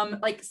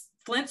 Like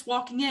Flint's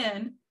walking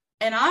in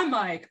and I'm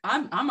like,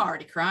 I'm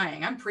already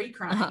crying. I'm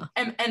pre-crying.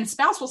 And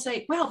Spouse will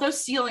say, well,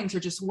 those ceilings are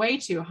just way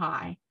too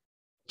high.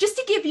 Just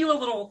to give you a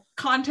little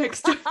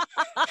context. Just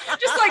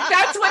like,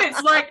 that's what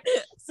it's like.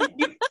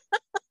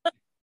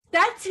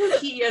 That's who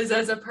he is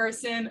as a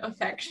person,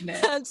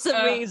 affectionate. That's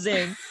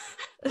amazing.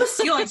 The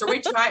ceilings are way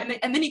too high.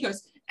 And then he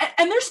goes,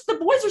 and there's the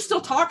boys are still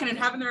talking and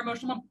having their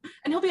emotional moment.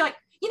 And he'll be like,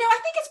 I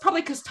think it's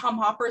probably because Tom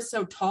Hopper is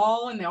so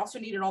tall and they also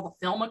needed all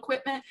the film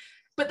equipment.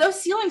 But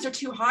those ceilings are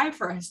too high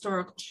for a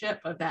historical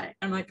ship of that.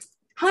 I'm like,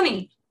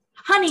 honey,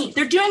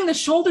 they're doing the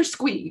shoulder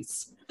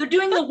squeeze. They're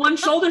doing the one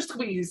shoulder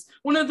squeeze.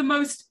 One of the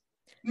most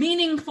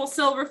meaningful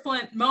Silver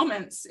Flint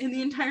moments in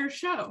the entire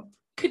show.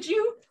 Could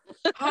you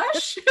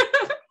hush?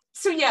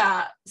 So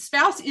yeah,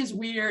 Spouse is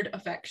weird,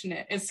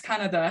 affectionate. It's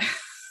kind of the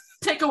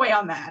takeaway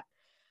on that.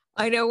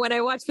 I know when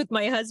I watched with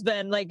my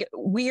husband, like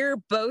we're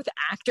both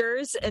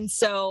actors. And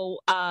so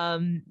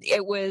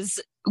it was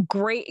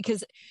great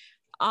because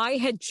I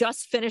had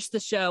just finished the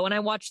show and I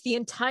watched the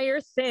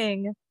entire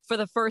thing for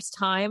the first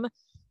time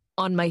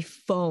on my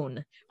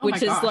phone,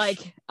 which is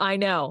like, I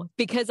know,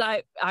 because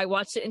I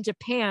watched it in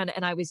Japan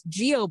and I was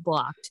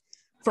geo-blocked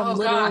from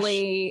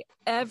literally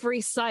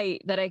every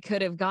site that I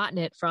could have gotten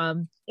it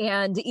from.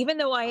 And even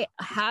though I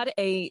had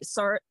a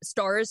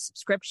Starz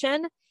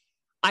subscription,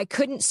 I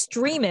couldn't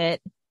stream it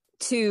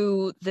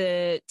to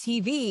the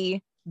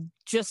TV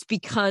just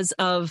because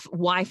of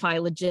Wi-Fi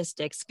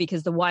logistics,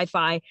 because the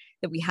Wi-Fi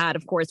that we had,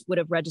 of course, would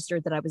have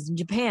registered that I was in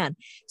Japan.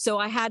 So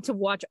I had to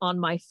watch on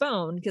my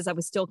phone because I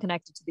was still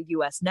connected to the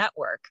US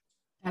network.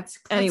 That's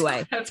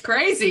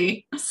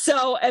crazy.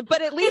 So,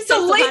 but at least it's a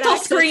lethal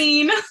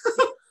screen.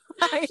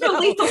 I know.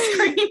 Lethal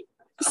screen.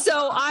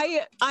 So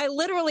I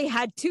literally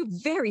had 2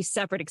 very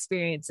separate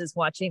experiences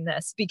watching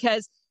this,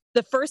 because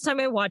the first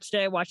time I watched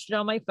it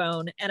on my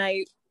phone, and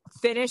I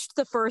finished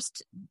the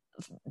first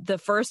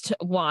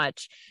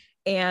watch,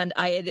 and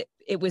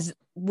it was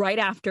right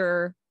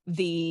after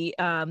the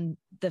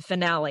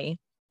finale,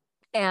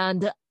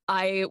 and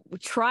I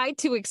tried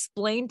to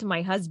explain to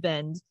my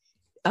husband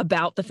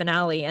about the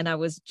finale, and I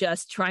was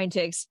just trying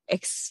to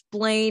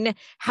explain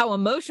how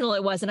emotional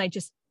it was, and I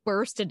just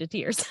burst into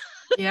tears.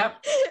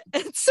 Yep.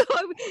 And so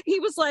he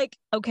was like,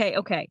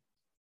 okay,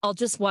 I'll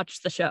just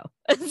watch the show.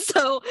 And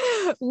so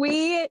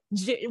we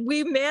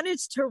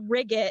managed to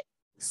rig it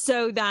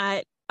so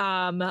that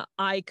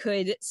I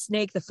could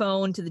snake the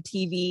phone to the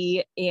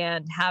TV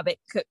and have it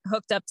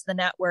hooked up to the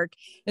network.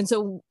 And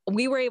so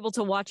we were able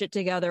to watch it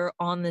together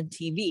on the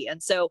TV.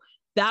 And so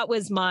that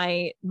was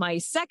my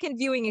second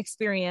viewing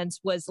experience,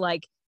 was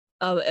like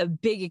a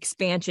big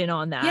expansion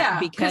on that,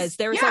 because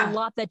there's a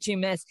lot that you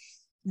miss.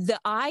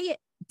 I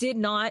did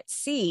not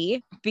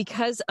see,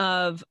 because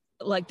of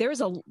like,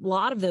 there's a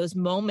lot of those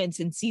moments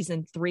in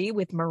season 3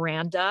 with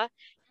Miranda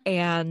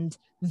and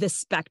the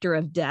specter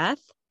of death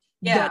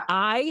that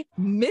I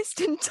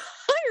missed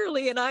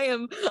entirely. And I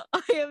am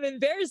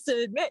embarrassed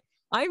to admit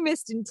I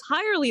missed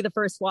entirely the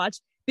first watch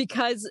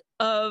because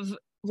of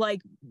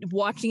like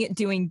watching it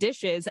doing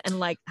dishes and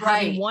like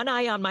having one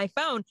eye on my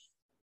phone.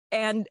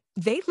 And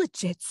they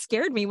legit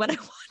scared me when I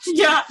watched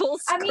it full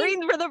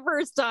screen for the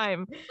first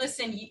time.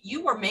 Listen,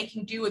 you were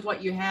making do with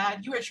what you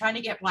had. You were trying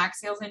to get black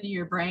sails into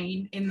your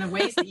brain in the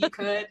ways that you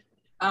could.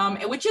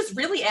 which is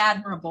really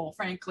admirable,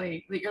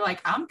 frankly, that you're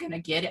like, I'm going to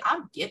get it.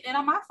 I'm getting it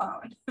on my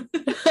phone.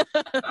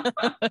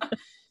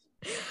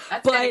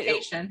 That's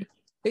dedication.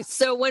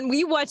 So when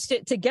we watched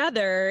it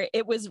together,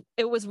 it was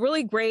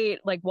really great,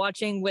 like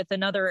watching with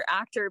another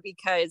actor,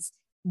 because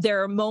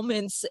there are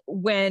moments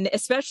when,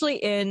 especially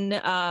in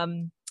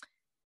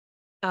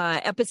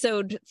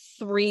episode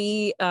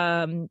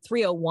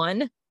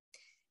 301,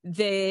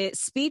 the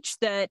speech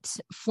that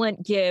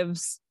Flint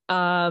gives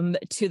to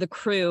the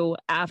crew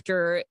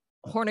after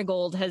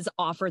Hornigold has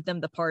offered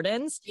them the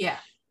pardons. Yeah.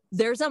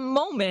 There's a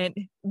moment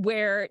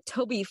where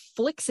Toby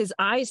flicks his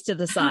eyes to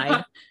the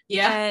side.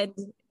 Yeah. And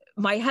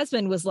my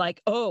husband was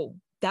like, oh,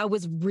 that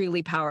was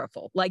really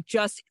powerful. Like,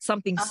 just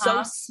something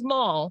so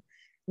small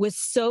was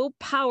so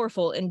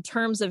powerful in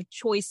terms of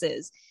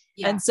choices.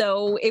 Yeah. And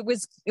so it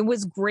was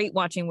great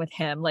watching with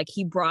him. Like,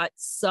 he brought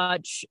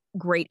such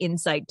great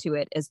insight to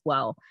it as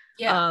well.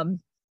 Yeah.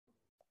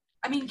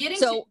 I mean, getting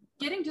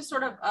to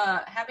sort of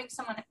having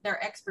someone,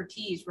 their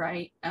expertise,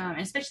 right? And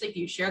especially if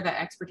you share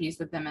that expertise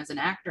with them as an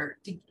actor,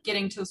 to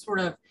getting to sort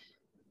of,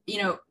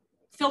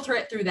 filter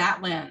it through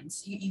that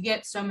lens. You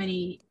get so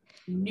many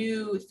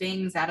new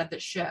things out of the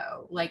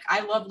show. Like, I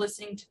love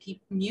listening to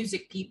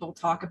music people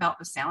talk about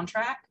the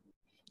soundtrack,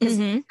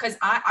 because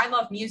I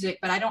love music,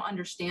 but I don't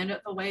understand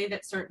it the way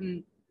that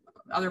certain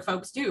other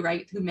folks do,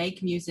 right? Who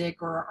make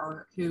music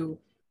or who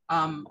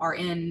are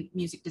in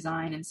music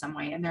design in some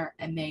way,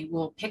 and they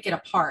will pick it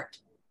apart.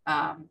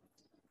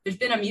 There's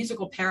been a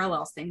musical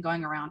parallels thing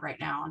going around right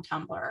now on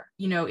Tumblr.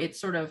 It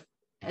sort of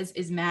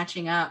is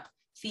matching up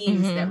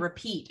themes that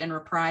repeat and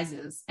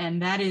reprises,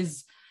 and that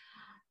is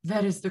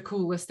the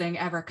coolest thing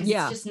ever, because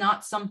it's just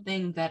not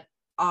something that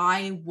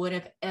I would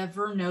have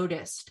ever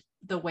noticed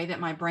the way that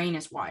my brain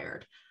is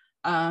wired.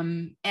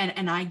 And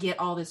I get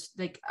all this,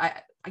 like,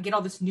 I get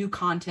all this new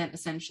content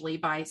essentially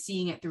by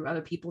seeing it through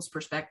other people's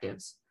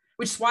perspectives,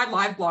 which is why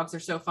live blogs are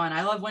so fun.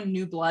 I love when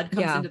new blood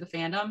comes into the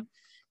fandom,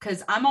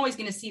 because I'm always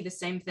going to see the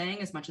same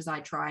thing as much as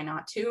I try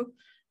not to.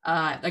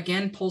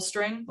 Again, pull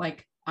string,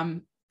 like,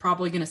 I'm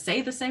probably going to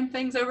say the same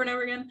things over and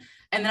over again.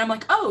 And then I'm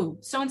like, oh,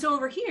 so-and-so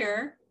over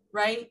here,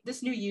 right?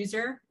 This new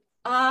user,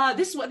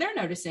 this is what they're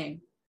noticing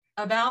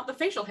about the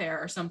facial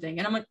hair or something.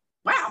 And I'm like,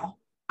 wow,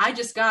 I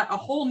just got a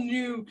whole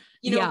new,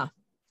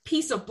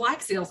 piece of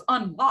Black Sails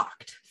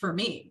unlocked for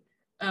me,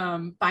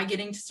 by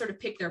getting to sort of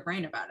pick their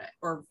brain about it,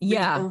 or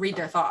read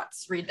their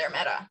thoughts, read their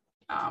meta.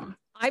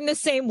 I'm the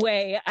same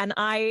way. And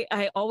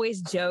I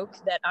always joke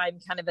that I'm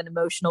kind of an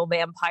emotional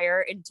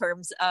vampire in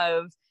terms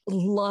of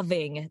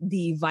loving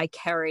the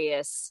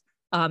vicarious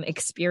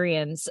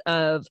experience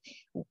of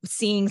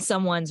seeing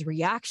someone's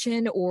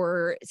reaction,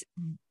 or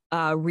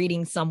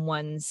reading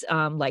someone's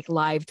like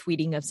live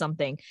tweeting of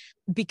something,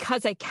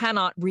 because I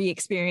cannot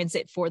re-experience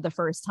it for the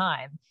first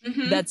time.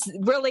 That's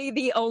really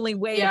the only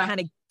way to kind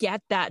of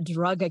get that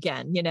drug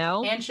again,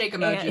 Handshake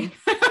emoji.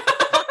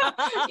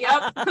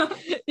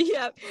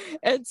 Yep.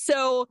 And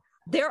so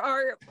there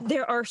are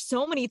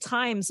so many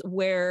times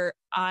where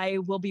I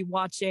will be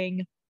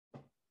watching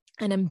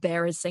an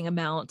embarrassing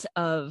amount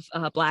of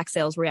Black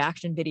Sails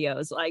reaction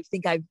videos. I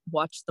think I've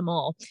watched them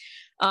all.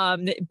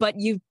 But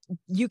you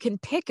can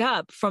pick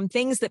up from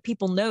things that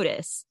people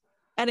notice,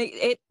 and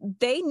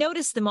they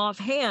notice them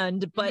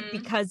offhand, but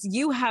because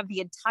you have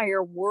the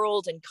entire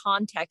world and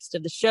context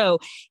of the show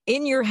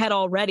in your head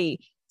already,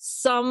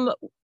 some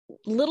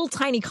little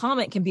tiny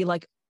comment can be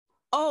like,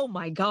 oh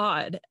my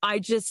God,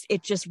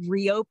 it just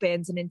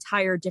reopens an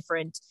entire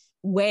different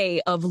way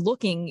of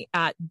looking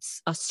at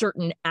a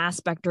certain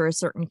aspect or a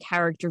certain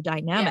character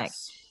dynamic.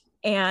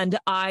 And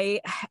I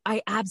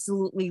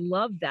absolutely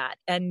love that.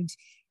 And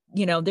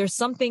there's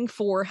something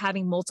for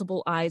having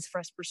multiple eyes,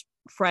 fresh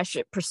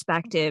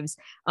perspectives,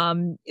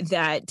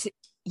 that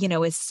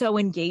is so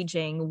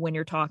engaging when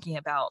you're talking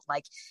about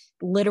like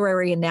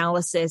literary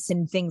analysis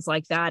and things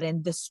like that,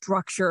 and the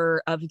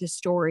structure of the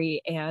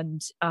story,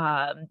 and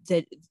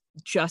the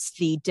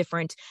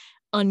different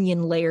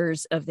onion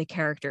layers of the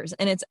characters.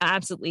 And it's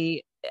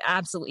absolutely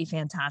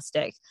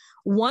fantastic.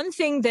 One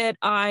thing that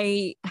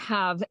I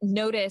have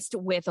noticed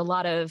with a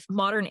lot of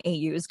modern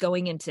AUs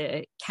going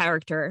into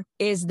character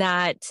is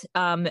that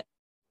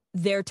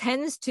there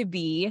tends to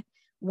be,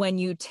 when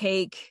you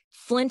take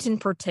Flint in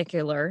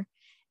particular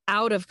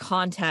out of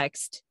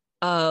context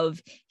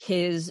of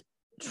his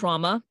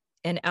trauma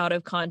and out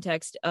of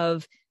context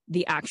of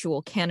the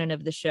actual canon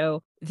of the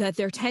show, that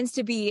there tends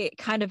to be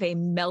kind of a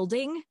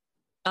melding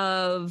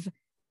of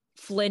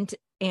Flint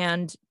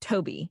and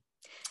Toby.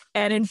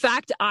 And in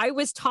fact, I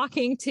was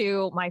talking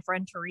to my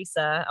friend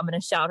Teresa. I'm going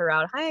to shout her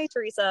out. Hi,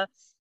 Teresa.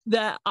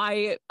 That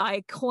I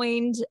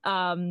coined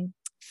Floby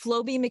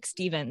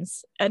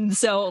McStevens. And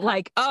so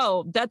like,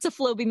 oh, that's a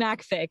Floby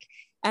Macfic.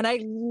 And I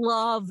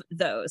love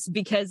those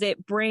because I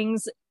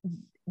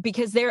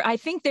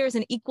think there's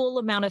an equal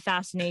amount of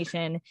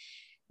fascination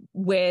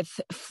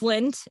with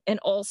Flint and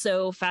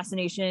also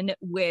fascination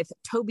with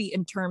Toby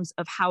in terms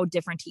of how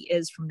different he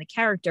is from the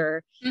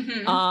character,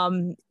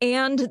 and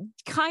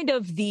kind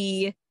of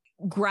the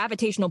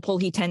gravitational pull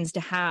he tends to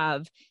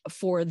have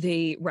for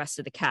the rest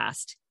of the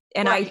cast.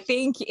 And Right. I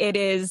think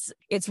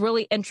it's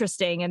really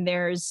interesting. And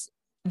there's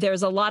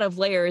a lot of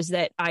layers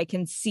that I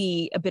can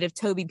see a bit of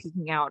Toby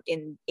peeking out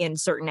in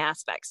certain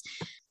aspects.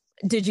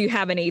 Did you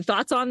have any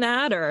thoughts on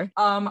that? Or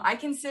I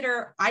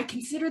consider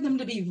them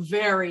to be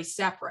very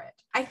separate.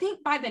 I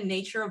think by the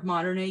nature of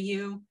modern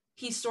AU,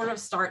 he sort of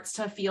starts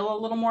to feel a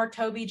little more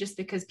Toby, just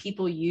because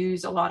people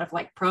use a lot of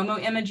like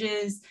promo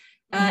images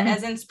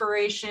as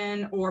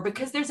inspiration, or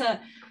because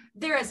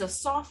there is a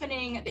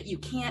softening that you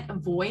can't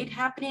avoid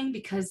happening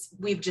because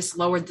we've just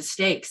lowered the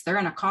stakes. They're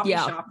in a coffee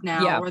shop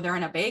now, or they're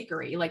in a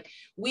bakery. Like,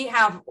 we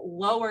have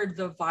lowered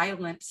the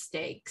violent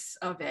stakes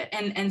of it.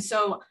 And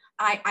so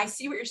I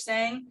see what you're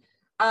saying.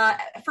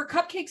 For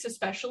cupcakes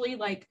especially,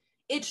 like,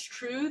 it's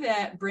true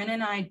that Bryn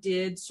and I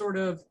did sort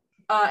of,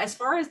 as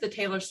far as the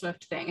Taylor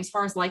Swift thing, as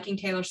far as liking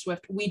Taylor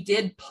Swift, we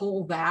did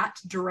pull that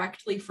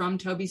directly from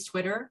Toby's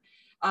Twitter.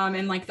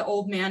 And like the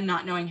old man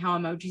not knowing how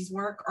emojis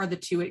work are the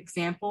two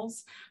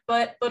examples.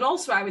 But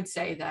also I would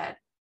say that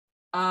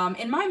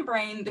in my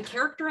brain, the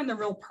character and the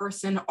real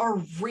person are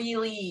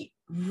really,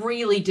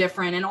 really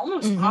different and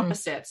almost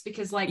opposites,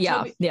 because like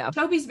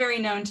Toby's very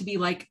known to be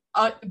like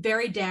a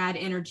very dad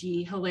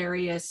energy,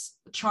 hilarious,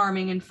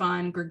 charming and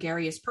fun,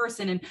 gregarious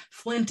person. And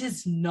Flint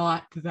is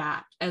not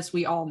that, as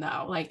we all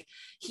know. Like,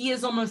 he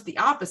is almost the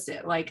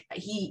opposite. Like,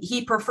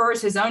 he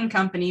prefers his own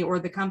company, or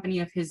the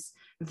company of his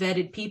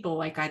vetted people,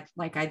 like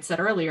I'd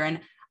said earlier. And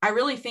I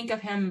really think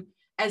of him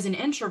as an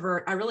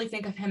introvert. I really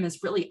think of him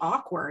as really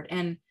awkward.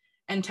 And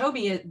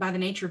Toby, by the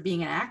nature of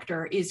being an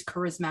actor, is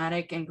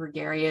charismatic and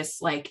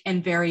gregarious, like,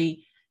 and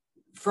very,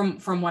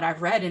 from what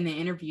I've read in the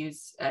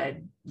interviews,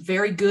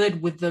 very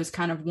good with those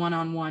kind of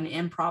one-on-one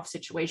improv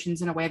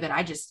situations in a way that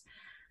I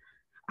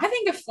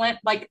think of Flint,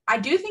 like, I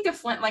do think of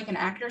Flint like an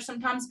actor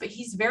sometimes, but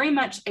he's very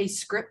much a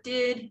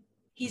scripted,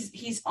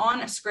 he's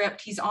on a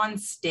script, he's on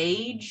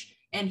stage,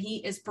 and he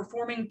is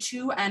performing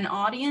to an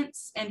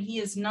audience, and he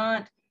is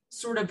not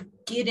sort of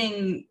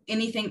getting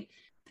anything.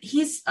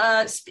 He's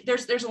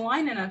there's a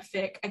line in a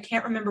fic, I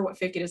can't remember what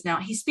fic it is now.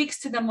 He speaks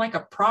to them like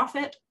a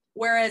prophet,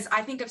 whereas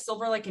I think of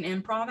Silver like an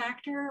improv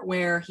actor,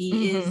 where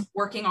he is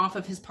working off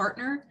of his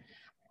partner.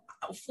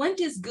 Flint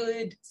is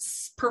good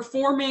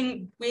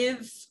performing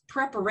with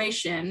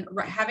preparation,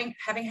 having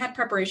had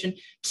preparation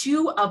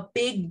to a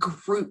big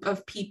group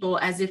of people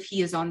as if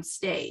he is on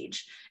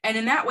stage, and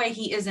in that way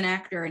he is an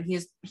actor, and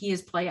he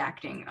is play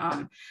acting.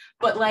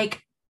 But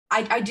like,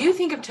 I do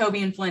think of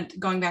Toby and Flint,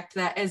 going back to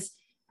that,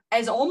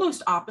 as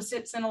almost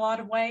opposites in a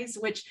lot of ways,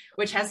 which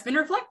has been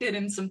reflected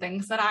in some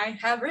things that I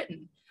have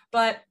written.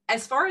 But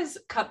as far as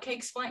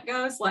Cupcakes Flint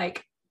goes,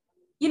 like,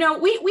 you know,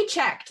 we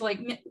checked,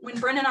 like, when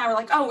Bryn and I were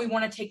like, oh, we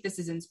want to take this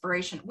as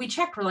inspiration. We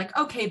checked, we're like,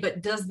 okay,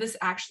 but does this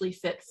actually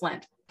fit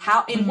Flint?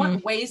 In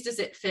what ways does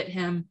it fit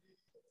him?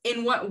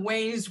 In what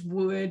ways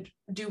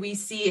do we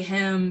see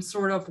him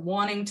sort of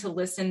wanting to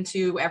listen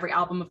to every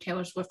album of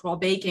Taylor Swift while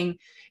baking?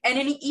 And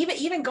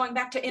even going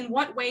back to, in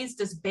what ways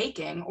does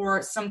baking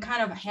or some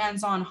kind of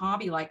hands-on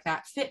hobby like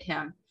that fit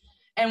him?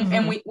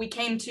 And we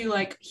came to,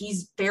 like,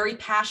 he's very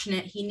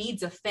passionate. He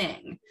needs a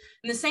thing.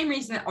 And the same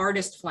reason that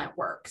artist Flint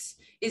works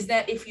is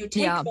that if you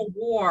take the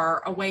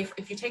war away,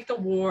 if you take the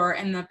war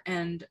and the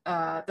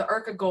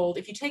Urca Gold,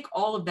 if you take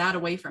all of that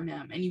away from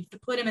him and you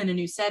put him in a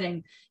new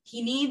setting,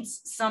 he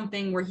needs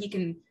something where he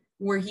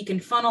can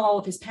funnel all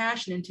of his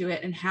passion into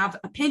it and have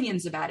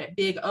opinions about it,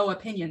 big O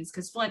opinions,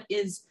 because Flint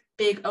is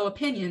big O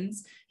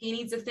opinions. He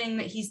needs a thing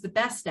that he's the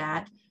best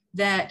at,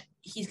 that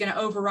he's going to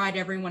override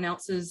everyone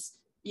else's,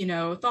 you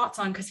know, thoughts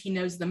on, because he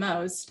knows the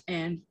most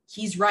and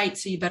he's right,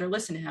 so you better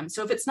listen to him.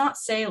 So if it's not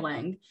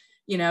sailing,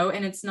 you know,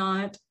 and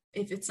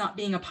if it's not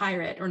being a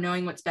pirate or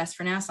knowing what's best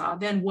for Nassau,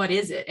 then what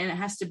is it? And it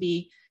has to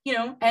be, you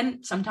know,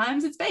 and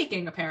sometimes it's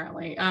baking,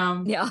 apparently.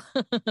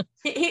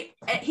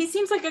 He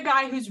seems like a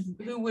guy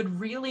who would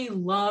really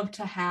love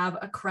to have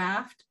a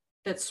craft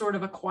that's sort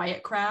of a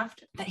quiet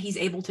craft that he's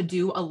able to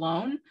do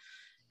alone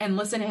and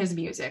listen to his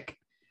music.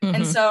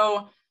 And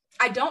so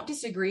I don't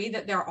disagree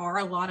that there are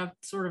a lot of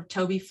sort of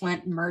Toby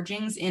Flint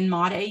mergings in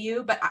Mod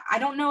AU, but I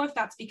don't know if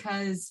that's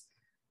because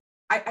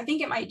I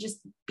think it might just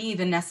be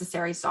the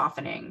necessary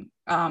softening.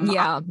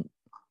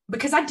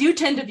 Because I do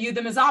tend to view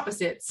them as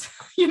opposites,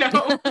 you know,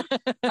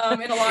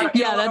 in a lot of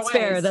that's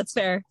ways. That's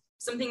fair.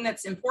 Something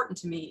that's important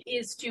to me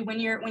is to, when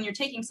you're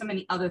taking so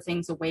many other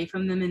things away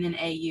from them in an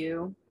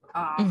AU,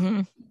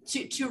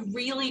 to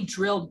really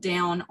drill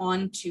down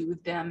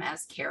onto them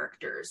as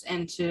characters,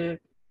 and to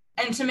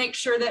make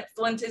sure that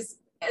Flint is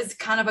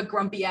kind of a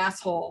grumpy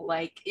asshole.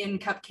 Like in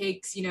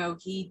Cupcakes, you know,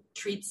 he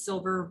treats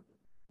Silver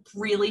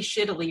really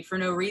shittily for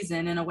no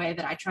reason, in a way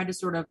that I tried to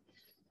sort of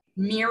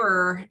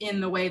mirror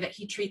in the way that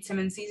he treats him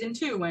in season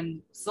 2,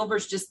 when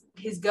Silver's just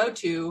his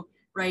go-to,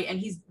 right? And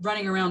he's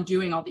running around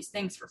doing all these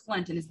things for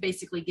Flint and is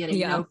basically getting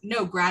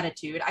no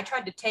gratitude. I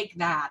tried to take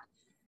that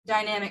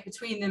dynamic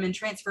between them and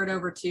transfer it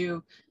over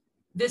to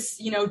this,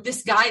 you know,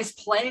 this guy is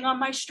playing on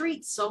my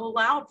street so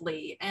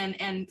loudly,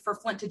 and for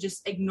Flint to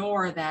just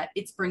ignore that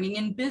it's bringing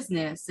in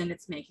business and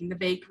it's making the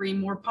bakery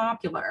more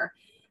popular,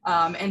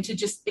 and to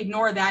just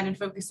ignore that and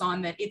focus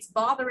on that it's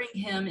bothering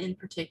him in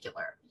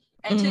particular.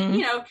 and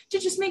to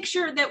just make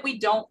sure that we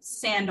don't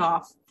sand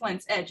off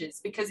Flint's edges,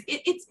 because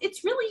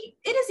it's really,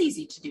 it is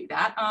easy to do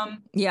that.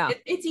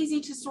 It's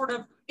easy to sort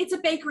of, it's a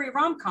bakery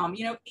rom-com,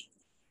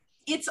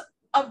 it's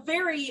a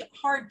very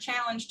hard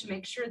challenge to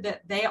make sure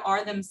that they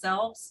are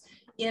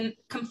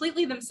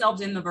completely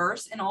themselves in the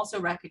verse, and also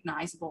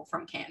recognizable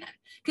from canon,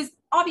 because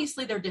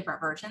obviously they're different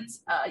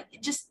versions.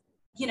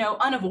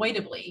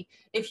 Unavoidably,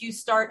 if you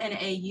start an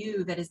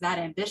AU that is that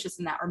ambitious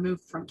and that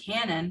removed from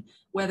canon,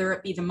 whether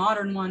it be the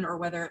modern one or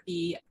whether it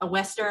be a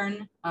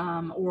Western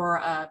or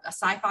a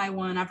sci-fi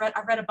one, I've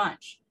read a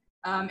bunch,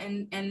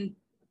 and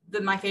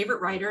my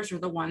favorite writers are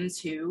the ones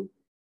who,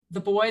 the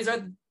boys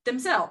are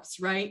themselves,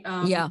 right?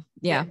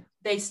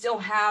 They still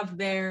have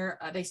their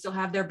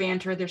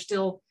banter. They're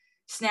still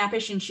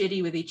snappish and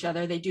shitty with each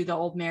other. They do the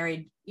old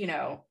married,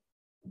 they're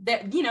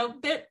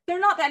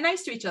not that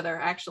nice to each other,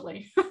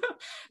 actually.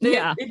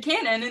 In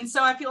canon. And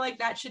so I feel like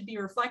that should be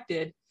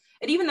reflected.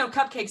 And even though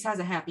Cupcakes has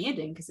a happy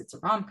ending because it's a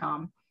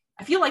rom-com,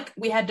 I feel like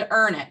we had to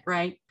earn it,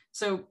 right?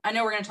 So I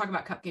know we're going to talk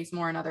about Cupcakes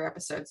more in other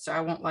episodes, so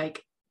I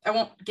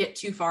won't get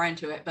too far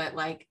into it, but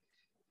like,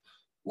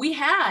 we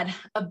had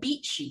a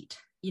beat sheet,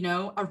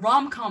 a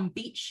rom-com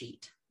beat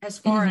sheet, as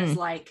far as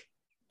like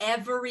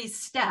every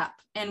step.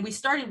 And we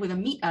started with a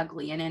meet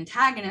ugly and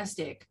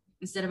antagonistic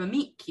instead of a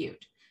meet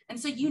cute. And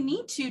so you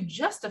need to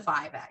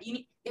justify that.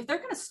 If they're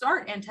going to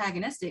start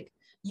antagonistic,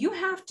 you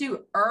have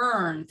to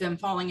earn them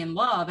falling in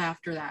love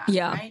after that,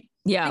 right?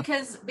 Yeah.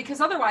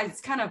 Because otherwise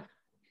it's kind of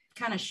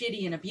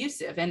shitty and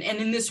abusive. And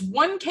in this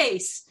one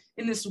case,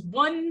 in this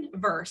one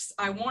verse,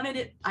 I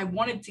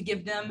wanted to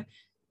give them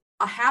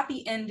a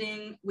happy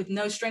ending with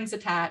no strings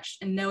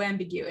attached and no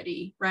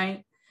ambiguity,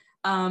 right?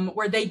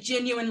 Where they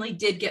genuinely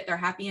did get their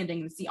happy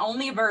ending. It's the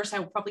only verse I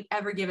will probably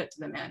ever give it to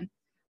them in,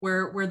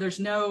 where there's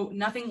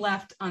nothing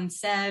left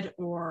unsaid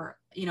or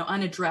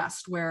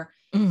unaddressed, where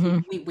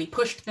we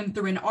pushed them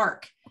through an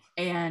arc,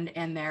 and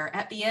they're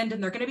at the end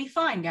and they're going to be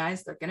fine,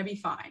 guys. They're going to be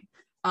fine.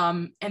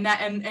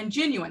 And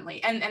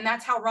genuinely, and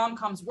that's how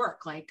rom-coms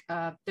work. Like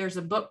there's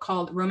a book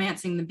called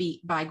Romancing the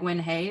Beat by Gwen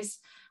Hayes,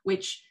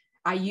 which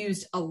I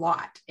used a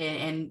lot,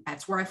 and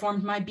that's where I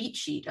formed my beat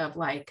sheet of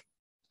like,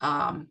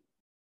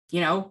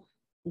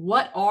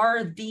 what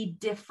are the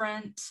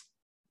different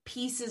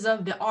pieces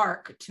of the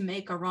arc to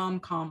make a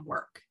rom-com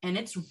work. And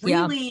it's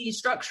really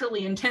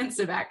structurally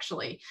intensive,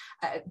 actually.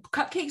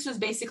 Cupcakes was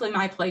basically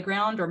my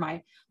playground,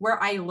 or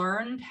where I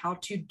learned how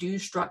to do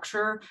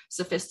structure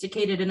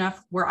sophisticated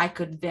enough where I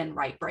could then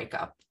write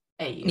Breakup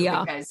AU,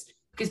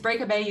 because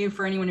Breakup AU,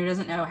 for anyone who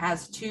doesn't know,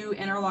 has 2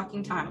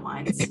 interlocking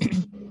timelines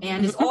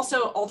and is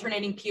also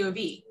alternating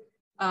POV,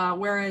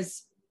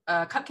 whereas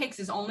Cupcakes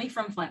is only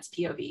from Flint's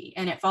POV,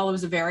 and it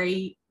follows a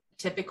very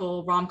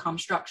typical rom-com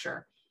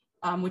structure,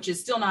 which is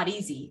still not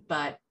easy,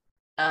 but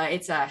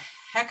it's a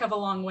heck of a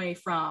long way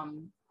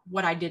from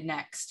what I did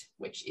next,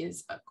 which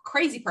is a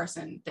crazy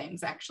person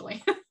things,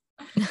 actually.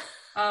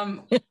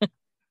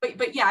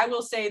 But yeah, I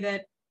will say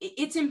that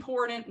it's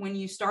important when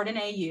you start an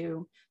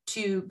AU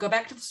to go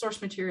back to the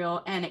source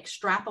material and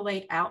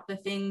extrapolate out the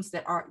things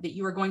that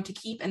you are going to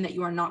keep and that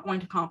you are not going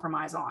to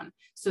compromise on,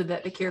 so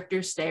that the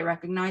characters stay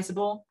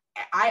recognizable.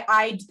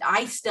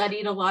 I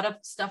studied a lot of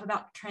stuff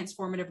about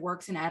transformative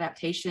works and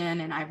adaptation,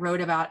 and I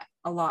wrote about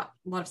a lot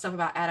of stuff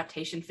about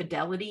adaptation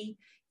fidelity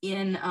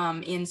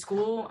in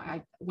school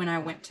when I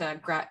went to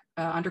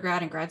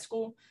undergrad and grad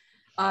school.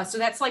 So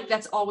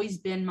that's always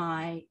been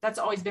my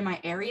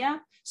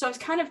area. So I was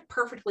kind of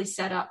perfectly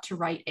set up to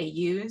write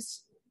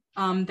AUs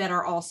that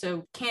are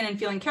also canon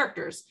feeling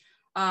characters.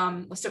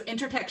 So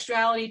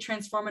intertextuality,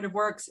 transformative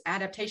works,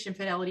 adaptation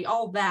fidelity,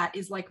 all that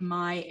is like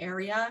my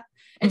area.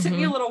 It took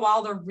me a little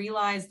while to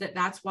realize that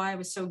that's why I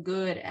was so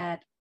good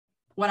at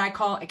what I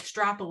call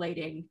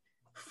extrapolating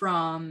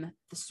from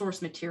the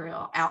source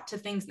material out to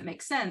things that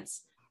make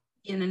sense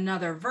in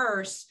another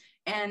verse.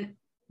 And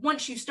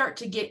once you start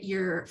to get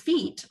your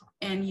feet,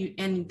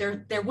 and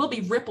there will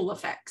be ripple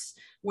effects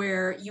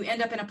where you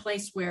end up in a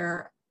place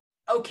where,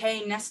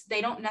 okay,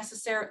 they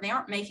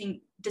aren't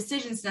making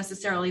decisions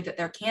necessarily that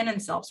their canon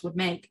selves would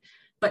make,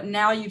 but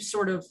now you've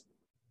sort of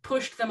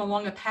pushed them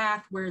along a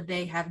path where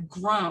they have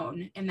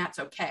grown, and that's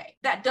okay.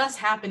 That does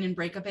happen in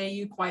Breakup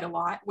AU quite a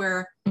lot,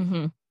 where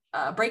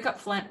Breakup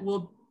Flint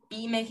will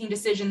be making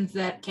decisions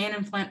that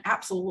canon Flint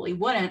absolutely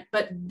wouldn't,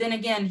 but then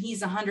again,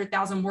 he's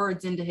 100,000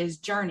 words into his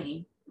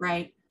journey,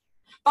 right?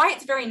 By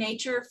its very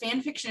nature,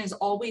 fan fiction is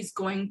always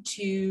going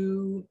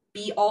to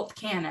be alt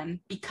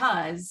canon,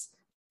 because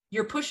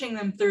you're pushing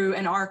them through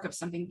an arc of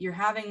something. You're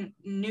having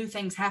new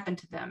things happen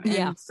to them.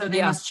 And so they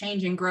must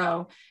change and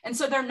grow. And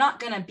so they're not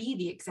going to be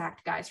the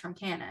exact guys from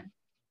canon.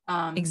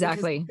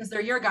 Exactly. Because they're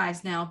your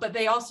guys now, but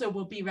they also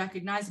will be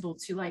recognizable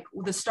to like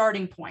the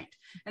starting point.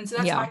 And so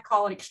that's why I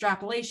call it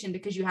extrapolation,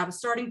 because you have a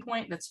starting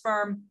point that's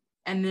firm,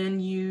 and then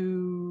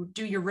you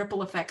do your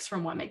ripple effects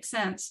from what makes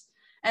sense.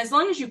 As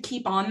long as you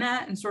keep on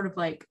that and sort of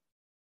like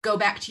go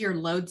back to your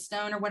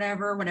lodestone or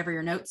whatever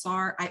your notes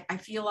are, I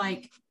feel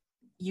like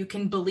you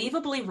can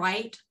believably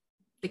write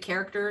the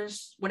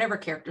characters, whatever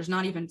characters,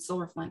 not even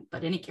Silverflint,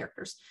 but any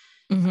characters,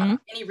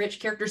 any rich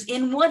characters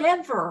in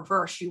whatever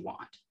verse you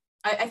want.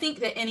 I think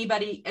that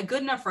anybody, a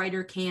good enough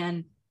writer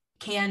can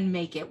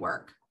make it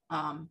work.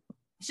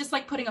 It's just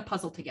like putting a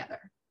puzzle together.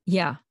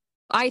 Yeah.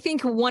 I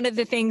think one of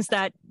the things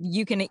that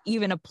you can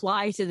even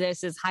apply to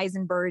this is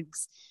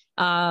Heisenberg's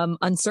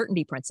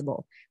uncertainty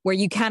principle, where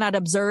you cannot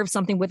observe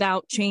something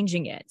without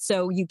changing it.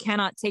 So you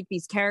cannot take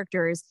these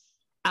characters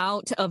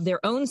out of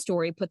their own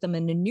story, put them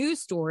in a new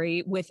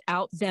story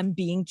without them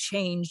being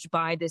changed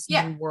by this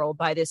new world,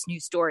 by this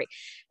new story.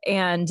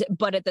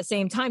 But at the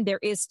same time, there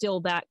is still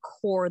that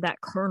core,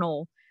 that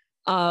kernel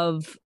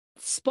of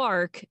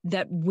spark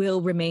that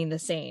will remain the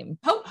same.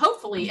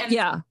 Hopefully.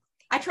 And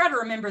I try to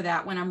remember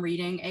that when I'm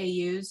reading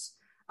AUs,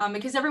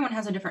 because everyone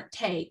has a different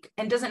take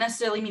and doesn't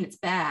necessarily mean it's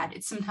bad.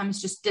 It's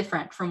sometimes just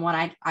different from what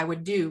I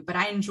would do, but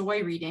I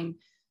enjoy reading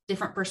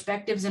different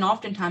perspectives. And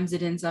oftentimes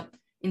it ends up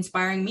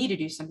inspiring me to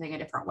do something a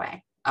different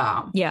way.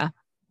 And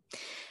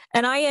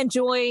I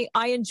enjoy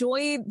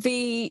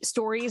the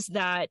stories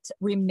that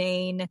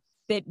remain,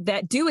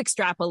 that do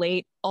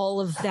extrapolate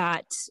all of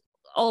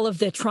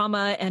the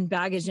trauma and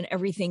baggage and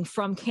everything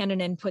from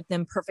canon and put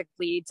them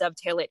perfectly,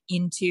 dovetail it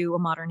into a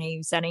modern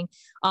AU setting.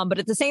 But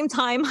at the same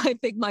time, I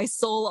think my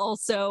soul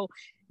also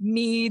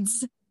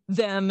needs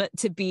them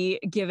to be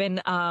given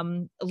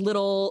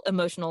little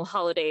emotional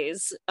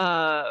holidays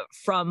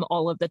from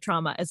all of the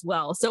trauma as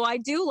well. So I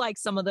do like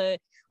a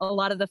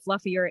lot of the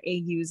fluffier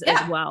AUs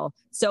as well.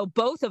 So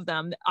both of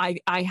them,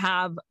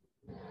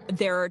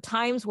 there are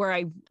times where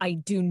I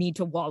do need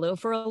to wallow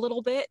for a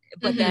little bit,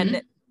 but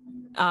then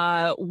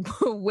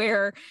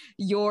where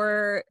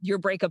your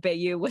breakup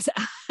AU was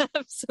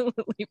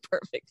absolutely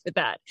perfect for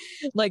that.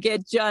 Like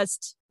it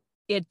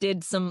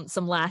did some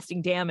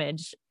lasting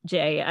damage,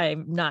 Jay.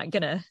 I'm not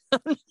gonna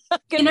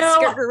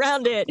skirt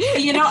around it.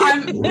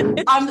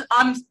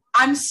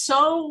 I'm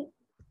so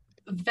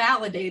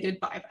validated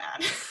by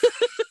that.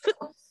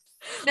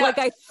 No. Like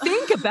I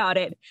think about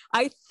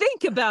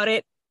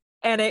it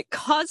and it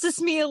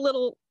causes me a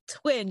little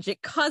twinge.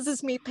 It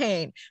causes me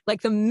pain.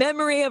 Like the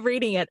memory of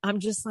reading it, I'm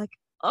just like,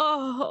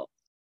 oh,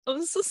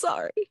 I'm so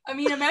sorry. I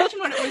mean, imagine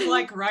what it was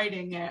like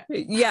writing it.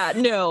 Yeah,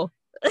 no.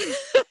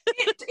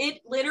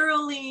 It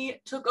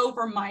literally took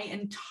over my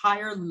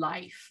entire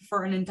life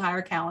for an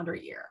entire calendar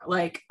year.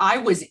 Like I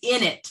was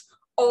in it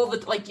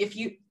like if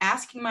you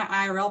asking my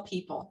IRL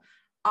people,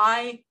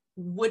 I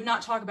would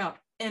not talk about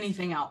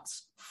anything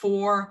else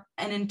for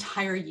an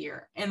entire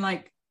year. And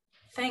like,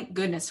 thank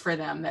goodness for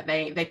them that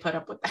they put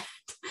up with that.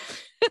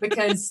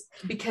 because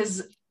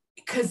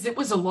it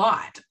was a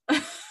lot.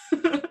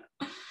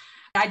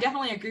 I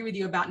definitely agree with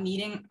you about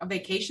needing a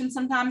vacation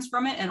sometimes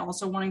from it and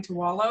also wanting to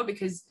wallow,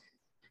 because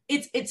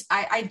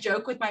I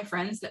joke with my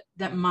friends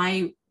that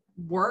my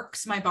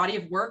body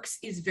of works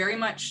is very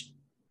much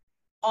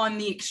on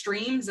the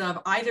extremes of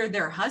either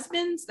their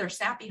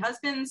sappy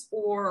husbands,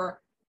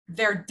 or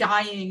they're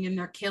dying and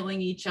they're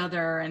killing each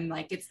other. And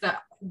like, it's the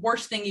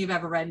worst thing you've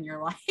ever read in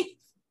your life.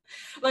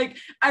 Like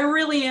I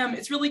really am.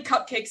 It's really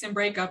Cupcakes and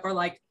Breakup, or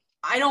like,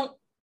 I don't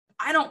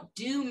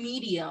do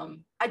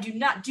medium. I do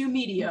not do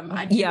medium.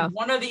 I do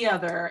one or the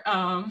other.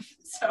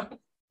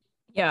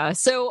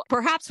 So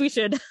perhaps we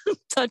should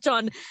touch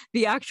on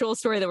the actual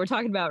story that we're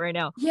talking about right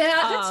now. Yeah,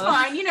 that's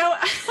fine.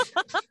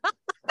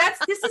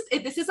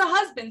 This is a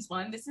husband's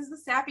one. This is the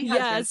sappy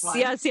husband's one.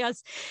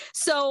 Yes.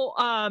 So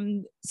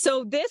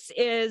this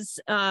is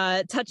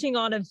touching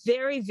on a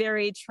very,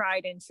 very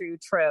tried and true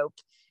trope.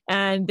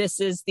 And this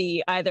is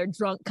the either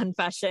drunk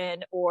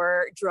confession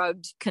or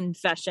drugged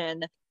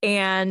confession.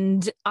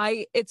 And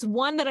it's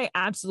one that I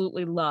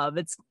absolutely love.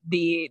 It's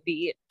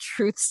the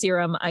truth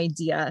serum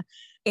idea.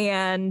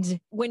 And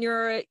when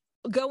you're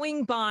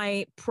going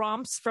by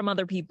prompts from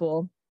other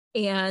people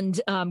and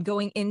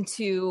going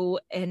into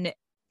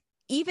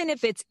even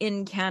if it's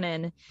in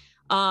canon,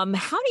 how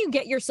do you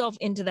get yourself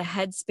into the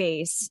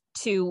headspace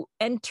to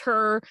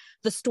enter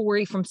the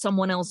story from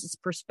someone else's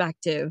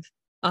perspective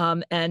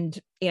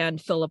and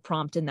fill a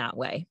prompt in that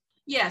way?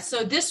 Yeah,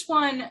 so this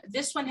one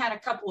had a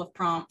couple of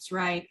prompts,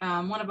 right?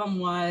 One of them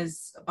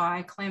was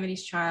by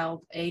Calamity's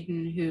child,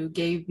 Aiden, who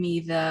gave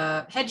me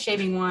the head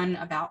shaving one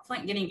about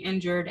Flint getting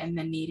injured and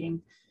then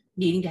needing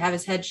to have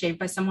his head shaved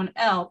by someone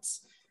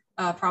else,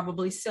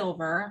 probably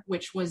Silver,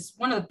 which was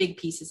one of the big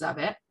pieces of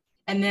it.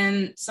 And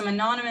then some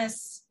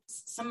anonymous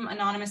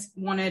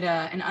wanted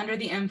an under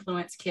the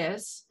influence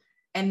kiss.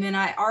 And then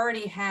I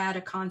already had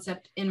a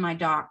concept in my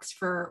docs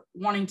for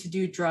wanting to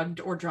do drugged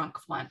or drunk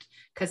Flint.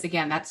 Because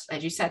again, that's,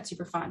 as you said,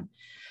 super fun.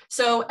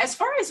 So as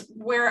far as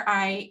what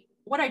I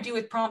do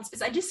with prompts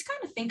is I just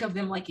kind of think of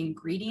them like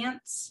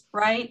ingredients,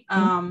 right?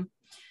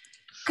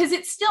 Because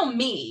it's still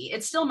me.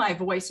 It's still my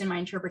voice and my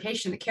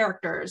interpretation of the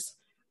characters.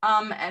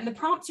 And the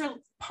prompts are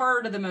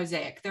part of the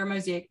mosaic. They're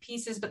mosaic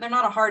pieces, but they're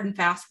not a hard and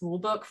fast rule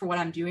book for what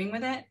I'm doing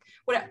with it.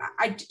 What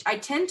I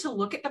tend to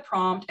look at the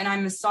prompt and I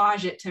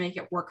massage it to make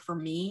it work for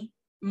me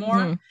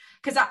more,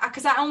 because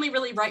I only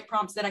really write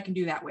prompts that I can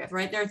do that with,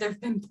 right? There've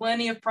been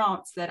plenty of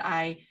prompts that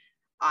I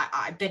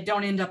that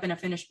don't end up in a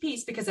finished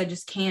piece because I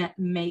just can't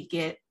make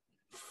it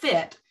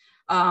fit,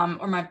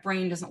 or my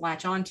brain doesn't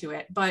latch onto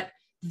it. But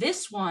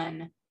This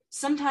one,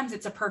 sometimes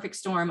it's a perfect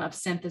storm of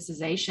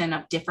synthesization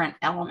of different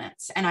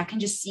elements, and I can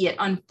just see it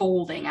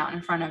unfolding out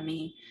in front of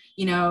me,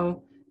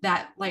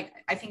 that, like,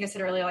 I think I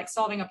said earlier, like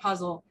solving a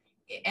puzzle.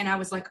 And I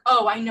was like,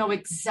 oh, I know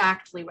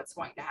exactly what's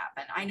going to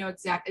happen. I know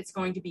it's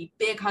going to be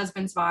big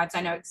husbands vibes.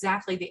 I know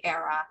exactly the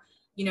era.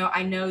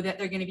 I know that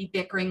they're going to be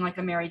bickering like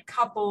a married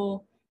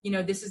couple.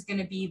 This is going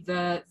to be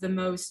the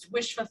most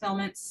wish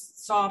fulfillment,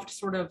 soft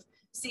sort of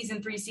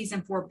season 3,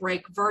 season 4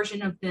 break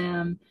version of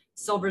them.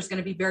 Silver's going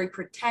to be very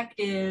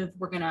protective.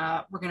 We're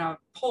gonna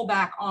pull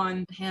back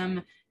on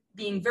him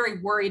being very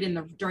worried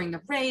during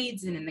the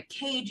raids and in the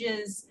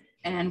cages,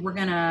 and we're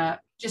gonna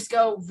just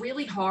go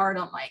really hard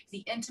on like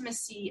the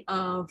intimacy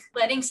of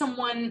letting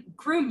someone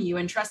groom you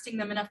and trusting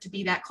them enough to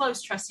be that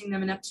close, trusting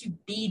them enough to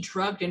be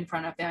drugged in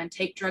front of them and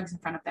take drugs in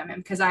front of them.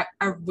 And because I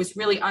was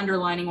really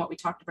underlining what we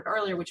talked about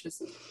earlier, which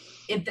was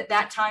in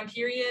that time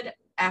period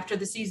after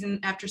season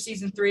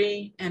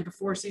 3 and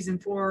before season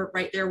 4,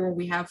 right there where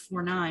we have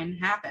 4-9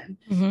 happen.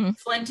 Mm-hmm.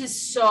 Flint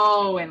is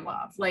so in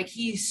love. Like,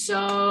 he's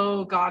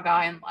so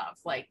gaga in love.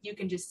 Like, you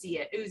can just see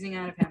it oozing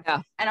out of him.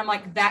 Yeah. And I'm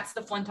like, that's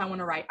the Flint I want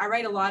to write. I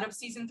write a lot of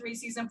season 3,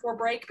 season 4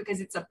 break because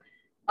it's a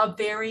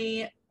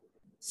very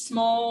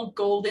small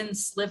golden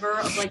sliver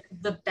of like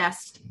the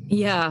best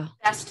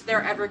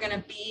they're ever going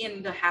to be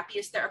and the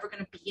happiest they're ever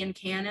going to be in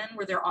canon,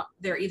 where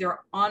they're either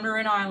on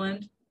Ruin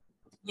Island,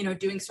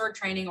 doing sword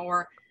training,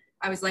 or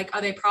I was like, oh,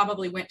 they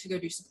probably went to go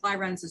do supply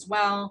runs as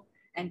well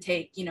and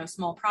take,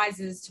 small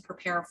prizes to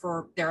prepare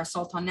for their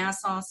assault on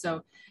Nassau.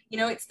 So,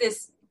 it's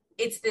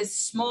this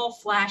small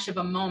flash of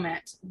a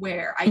moment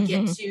where I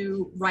get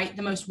to write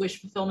the most wish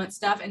fulfillment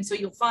stuff. And so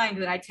you'll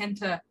find that I tend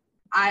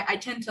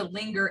to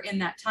linger in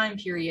that time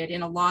period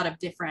in a lot of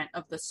different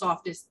of the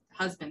softest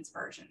husbands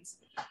versions.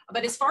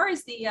 But as far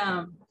as the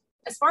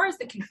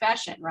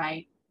confession,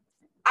 right,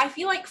 I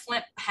feel like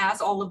Flint has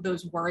all of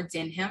those words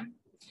in him,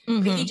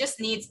 but he just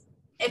needs,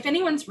 if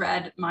anyone's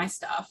read my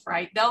stuff,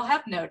 right, they'll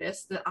have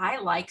noticed that I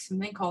like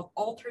something called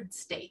altered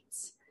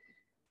states.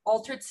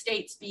 Altered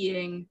states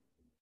being,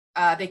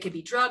 they could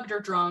be drugged or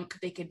drunk.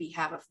 They could be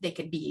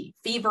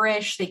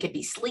feverish. They could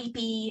be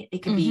sleepy.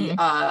 It could be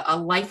a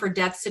life or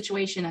death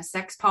situation, a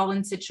sex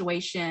pollen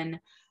situation,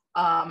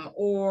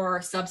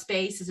 or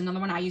subspace is another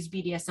one. I use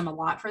BDSM a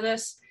lot for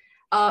this.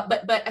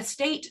 But a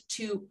state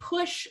to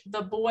push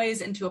the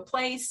boys into a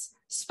place,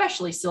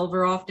 especially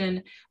Silver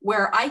often,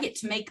 where I get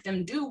to make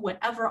them do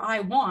whatever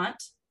I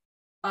want,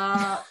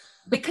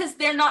 because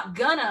they're not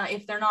gonna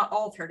if they're not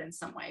altered in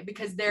some way,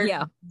 because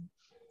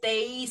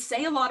they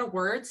say a lot of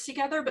words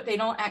together, but they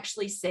don't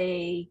actually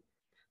say,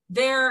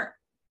 they're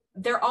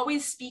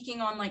always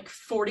speaking on like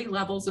 40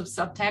 levels of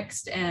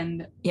subtext.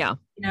 And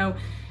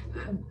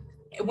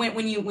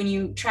when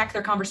you track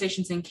their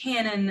conversations in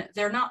canon,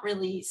 they're not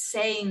really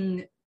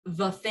saying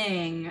the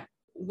thing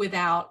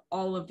without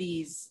all of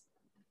these.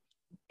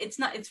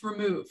 It's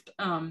removed.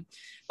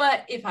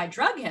 But if I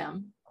drug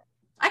him,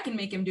 I can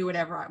make him do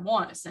whatever I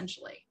want,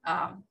 essentially.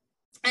 And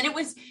it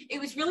was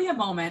really a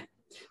moment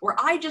where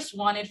I just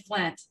wanted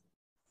Flint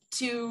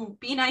to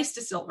be nice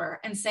to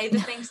Silver and say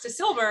the things to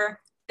Silver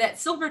that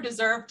Silver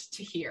deserved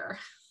to hear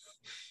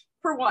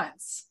for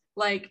once.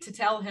 Like, to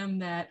tell him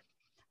that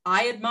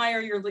I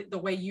admire the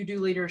way you do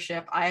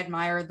leadership. I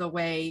admire the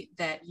way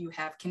that you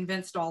have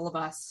convinced all of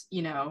us,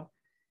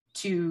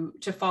 to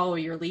follow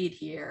your lead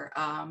here.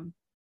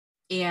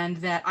 And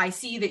that I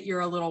see that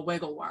you're a little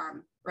wiggle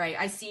worm, right?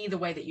 I see the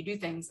way that you do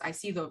things. I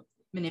see the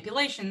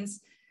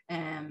manipulations,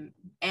 and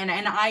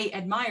I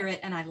admire it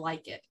and I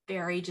like it.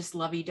 Very just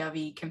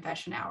lovey-dovey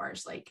confession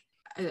hours. Like,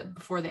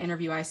 before the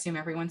interview, I assume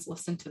everyone's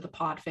listened to the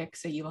podfic,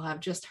 so you will have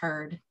just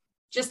heard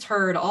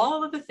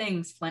all of the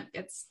things Flint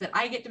gets, that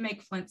I get to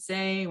make Flint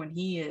say when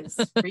he is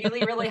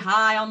really, really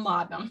high on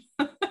laudanum.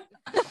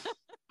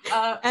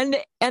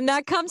 And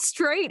that comes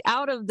straight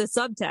out of the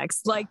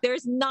subtext. Like,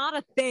 there's not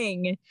a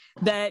thing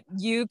that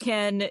you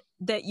can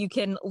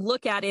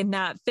look at in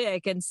that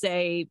fic and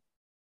say,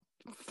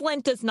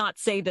 Flint does not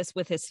say this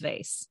with his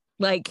face.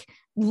 Like,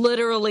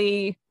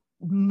 literally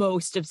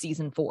most of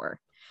season 4.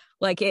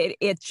 Like,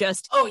 it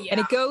just, and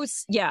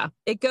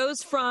it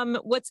goes from,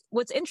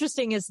 what's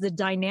interesting is the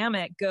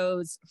dynamic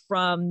goes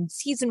from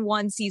season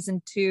 1,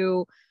 season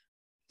 2,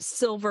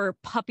 Silver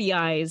puppy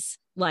eyes,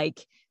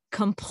 like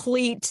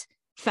complete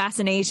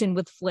fascination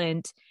with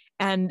Flint,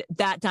 and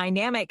that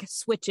dynamic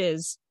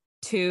switches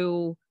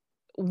to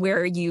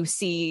where you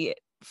see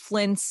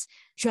Flint's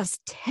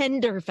just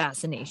tender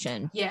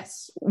fascination.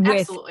 Yes, with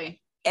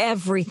absolutely.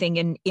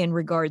 Everything in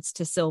regards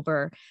to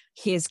Silver,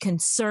 his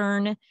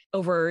concern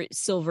over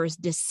Silver's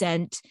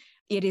descent.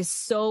 It is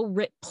so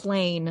writ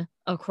plain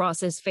across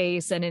his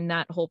face, and in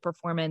that whole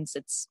performance,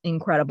 it's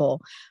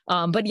incredible.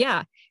 But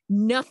yeah,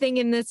 nothing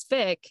in this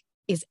fic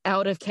is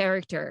out of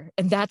character.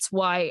 And that's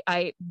why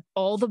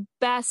all the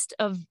best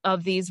of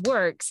these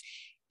works,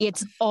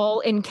 it's all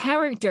in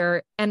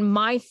character. And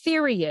my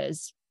theory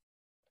is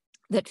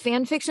that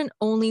fan fiction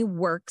only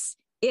works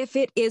if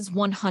it is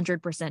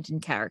 100% in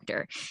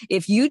character.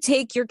 If you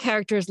take your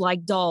characters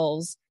like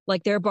dolls,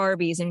 like they're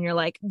Barbies, and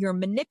you're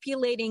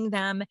manipulating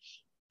them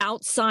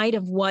outside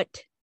of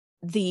what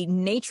the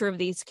nature of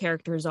these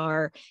characters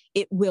are,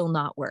 it will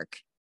not work.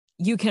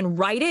 You can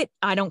write it.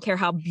 I don't care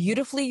how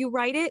beautifully you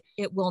write it.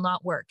 It will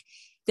not work.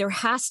 There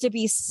has to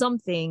be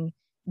something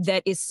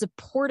that is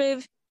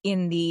supportive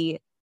in the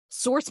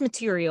source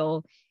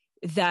material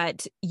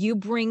that you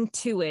bring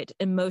to it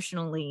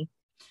emotionally.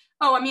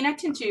 Oh, I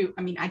tend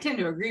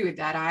to agree with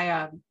that.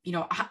 I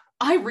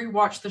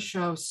rewatch the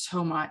show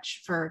so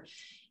much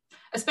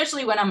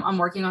especially when I'm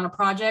working on a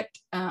project.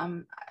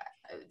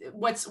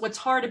 What's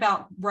hard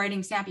about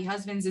writing Snappy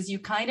Husbands is you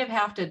kind of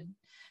have to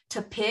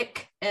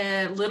pick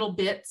little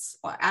bits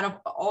out of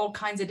all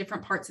kinds of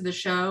different parts of the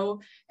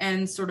show.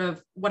 And sort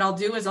of what I'll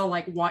do is I'll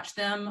like watch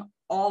them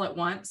all at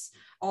once.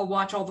 I'll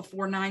watch all the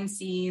 4-9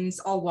 scenes.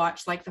 I'll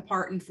watch like the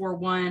part in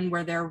 4-1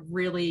 where they're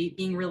really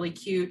being really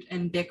cute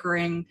and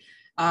bickering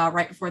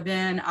right before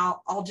then.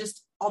 I'll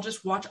just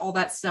watch all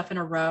that stuff in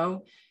a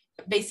row.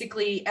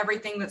 Basically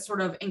everything that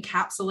sort of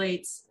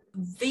encapsulates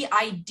the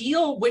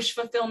ideal wish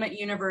fulfillment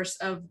universe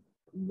of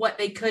what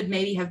they could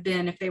maybe have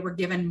been if they were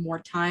given more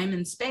time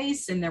and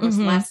space and there was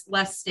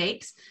less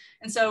stakes.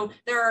 And so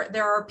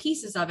there are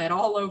pieces of it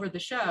all over the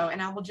show,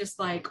 and I will just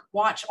like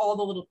watch all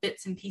the little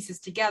bits and pieces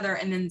together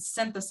and then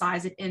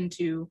synthesize it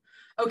into,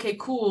 okay,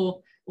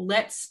 cool,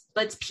 let's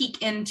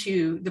peek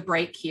into the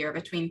break here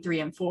between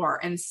 3 and 4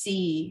 and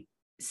see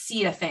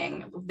a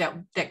thing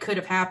that could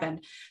have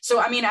happened. So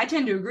I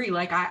tend to agree,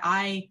 like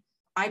I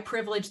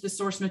privilege the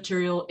source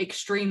material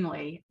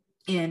extremely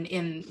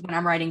in when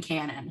I'm writing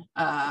canon.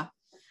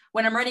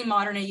 When I'm writing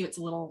modern AU, it's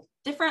a little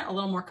different, a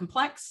little more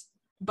complex.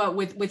 But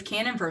with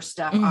canon verse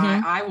stuff,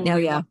 I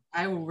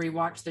will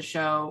rewatch the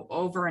show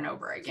over and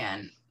over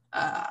again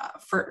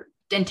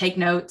and take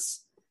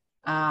notes.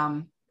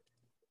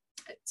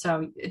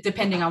 So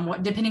depending on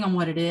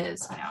what it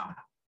is,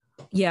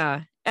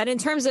 Yeah. And in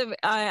terms of,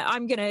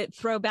 I'm going to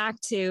throw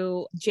back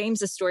to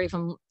James's story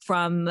from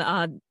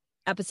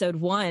episode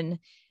 1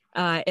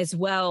 as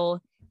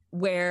well,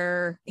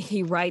 where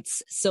he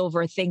writes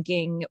Silver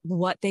thinking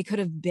what they could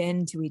have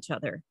been to each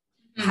other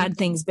had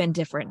things been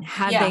different,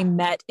 had they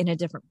met in a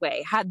different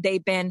way, had they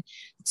been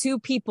two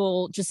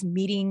people just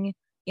meeting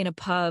in a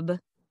pub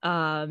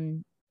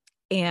and,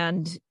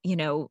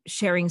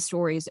 sharing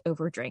stories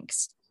over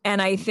drinks.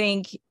 And I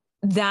think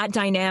that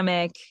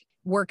dynamic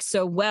works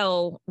so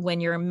well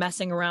when you're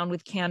messing around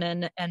with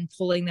canon and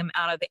pulling them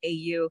out of the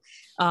AU.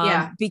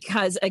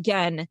 Because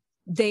again,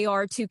 they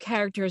are two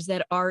characters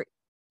that are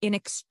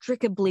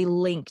inextricably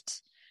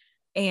linked.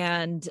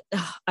 And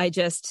I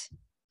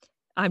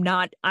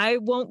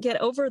won't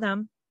get over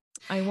them.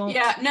 I won't.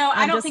 Yeah, no,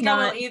 I don't think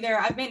I will either.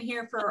 I've been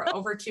here for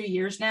over 2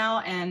 years now.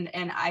 And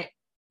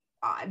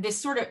this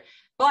sort of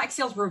Black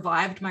Sails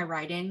revived my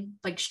writing,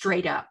 like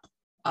straight up.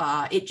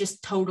 It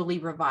just totally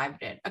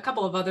revived it. A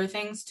couple of other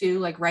things too,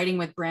 like writing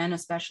with Bren,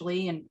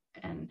 especially.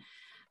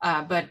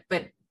 But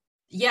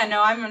yeah,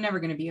 no, I'm never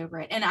going to be over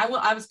it. And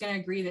I was going to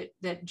agree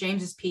that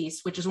James's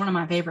piece, which is one of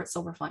my favorite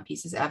Silverflint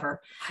pieces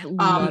ever, I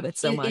love it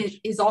so much,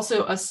 is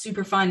also a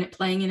super fun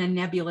playing in a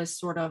nebulous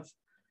sort of,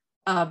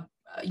 a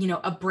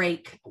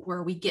break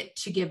where we get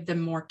to give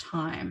them more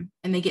time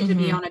and they get to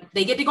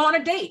they get to go on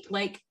a date.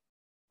 Like,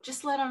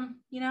 just let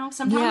them,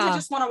 sometimes I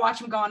just want to watch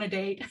them go on a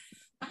date.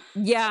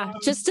 Yeah.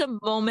 Just a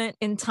moment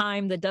in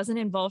time that doesn't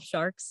involve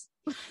sharks.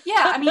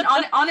 Yeah.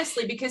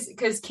 Honestly,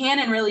 because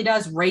canon really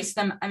does race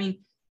them.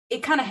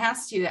 It kind of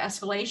has to, the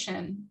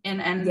escalation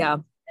and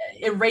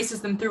it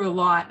races them through a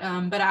lot.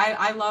 But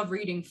I love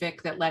reading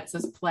fic that lets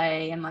us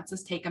play and lets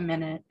us take a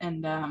minute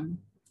and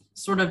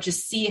sort of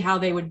just see how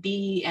they would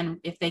be and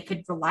if they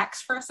could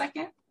relax for a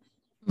second.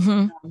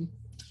 Yeah,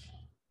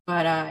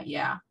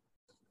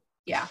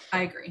 I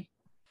agree.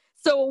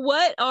 So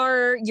what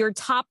are your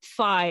top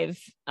 5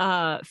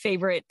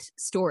 favorite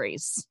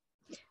stories?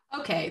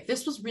 Okay,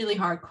 this was really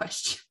hard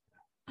question.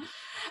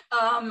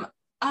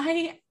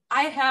 I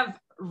have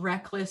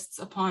rec lists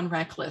upon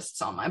rec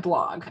lists on my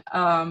blog,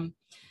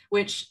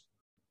 which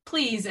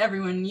please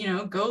everyone,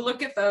 go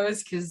look at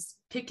those because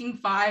picking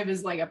 5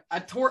 is like a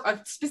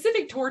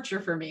specific torture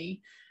for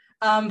me.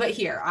 But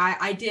here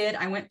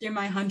I went through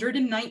my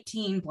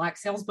 119 Black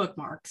Sails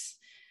bookmarks,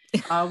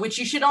 which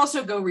you should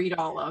also go read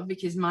all of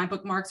because my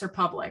bookmarks are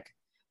public.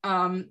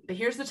 But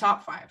here's the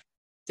top 5.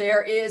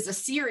 There is a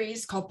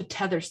series called the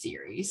Tether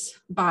series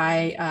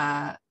by,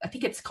 I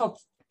think it's called,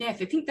 I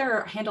think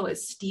their handle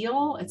is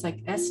Steel. It's like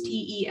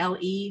STELE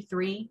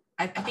 3.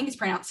 I think it's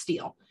pronounced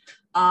Steel.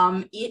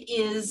 It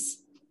is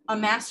a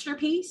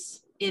masterpiece.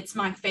 It's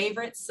my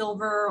favorite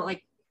Silver,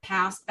 like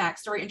past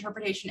backstory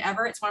interpretation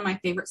ever. It's one of my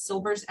favorite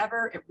Silvers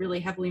ever. It really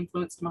heavily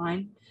influenced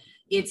mine.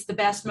 It's the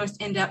best,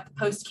 most in-depth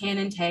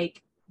post-canon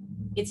take.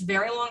 It's a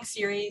very long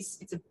series.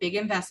 It's a big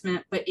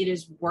investment, but it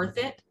is worth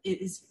it.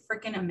 It is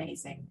freaking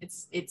amazing.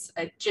 It's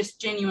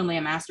just genuinely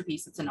a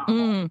masterpiece. It's a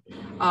novel.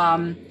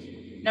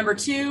 Number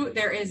 2,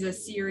 there is a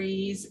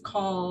series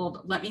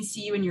called Let Me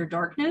See You in Your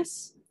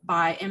Darkness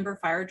by Ember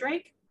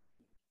Firedrake,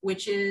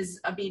 which is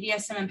a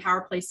BDSM and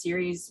power play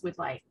series with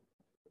like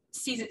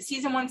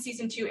season 1,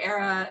 season 2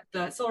 era.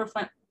 The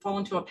Silverflint fall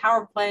into a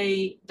power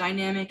play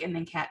dynamic and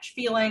then catch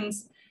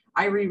feelings.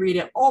 I reread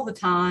it all the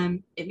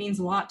time. It means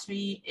a lot to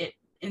me. It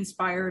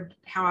inspired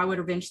how I would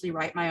eventually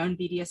write my own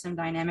BDSM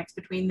dynamics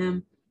between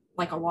them,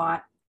 like a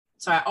lot.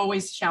 So I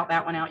always shout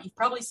that one out. You've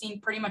probably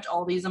seen pretty much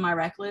all these on my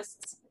rec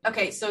lists.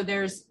 Okay, so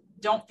there's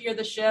Don't Fear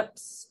the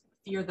Ships,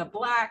 Fear the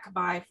Black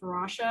by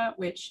Farasha,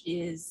 which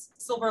is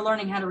Silver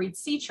learning how to read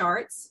sea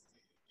charts.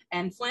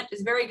 And Flint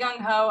is very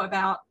gung-ho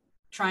about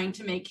trying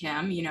to make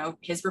him,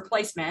 his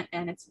replacement.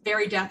 And it's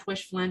very Death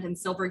Wish Flint, and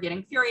Silver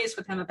getting furious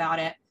with him about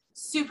it.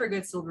 Super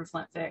good Silver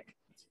Flint fic.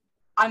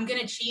 I'm going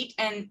to cheat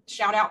and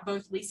shout out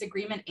both Lease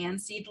Agreement and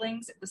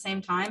Seedlings at the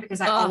same time, because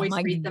I always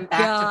read them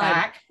back to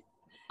back.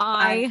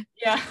 I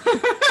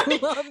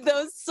love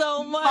those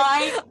so much.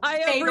 I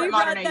have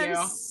reread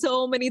them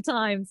so many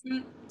times.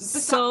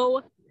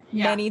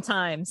 Many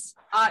times.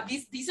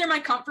 These are my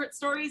comfort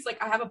stories.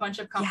 Like, I have a bunch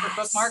of comfort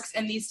bookmarks,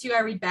 and these two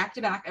I read back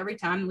to back every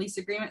time. Lease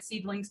Agreement,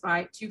 Seedlings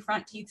by Two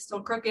Front Teeth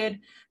Still Crooked.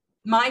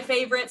 My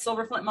favorite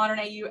Silver Flint Modern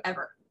AU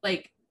ever.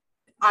 Like,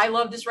 I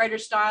love this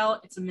writer's style.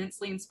 It's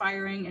immensely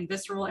inspiring and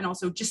visceral, and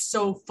also just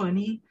so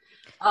funny.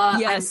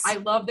 I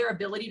love their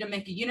ability to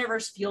make a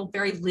universe feel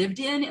very lived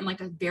in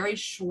like a very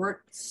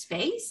short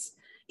space.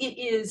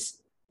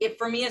 It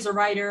for me as a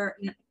writer,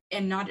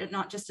 and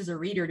not just as a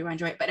reader do I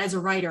enjoy it, but as a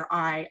writer,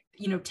 I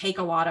take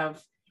a lot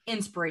of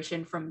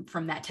inspiration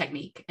from that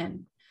technique.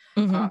 And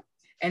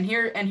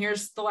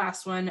here's the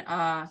last one.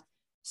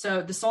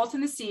 So The Salt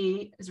in the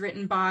Sea is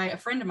written by a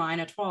friend of mine,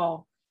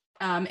 Etoile,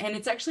 and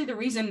it's actually the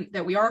reason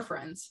that we are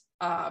friends,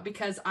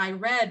 because I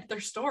read their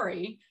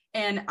story.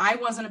 And I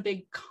wasn't a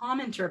big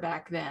commenter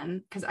back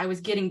then because I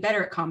was getting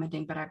better at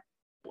commenting, but I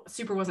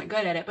super wasn't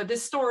good at it. But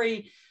this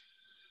story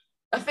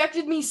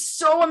affected me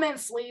so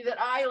immensely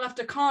that I left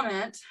a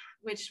comment,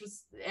 which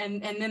was,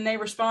 and then they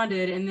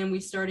responded, and then we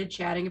started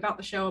chatting about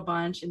the show a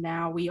bunch, and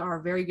now we are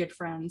very good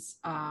friends.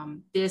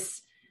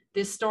 This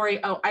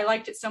story, I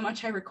liked it so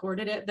much I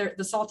recorded it.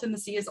 The Salt in the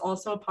Sea is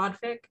also a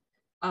podfic,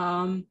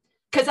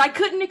 because I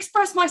couldn't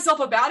express myself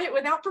about it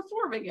without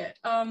performing it.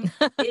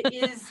 It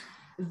is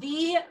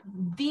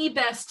the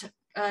best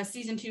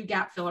season 2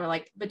 gap filler,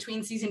 like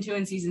between season 2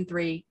 and season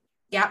 3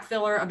 gap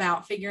filler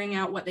about figuring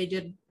out what they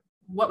did,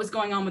 what was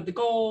going on with the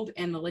gold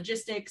and the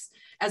logistics,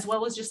 as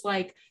well as just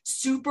like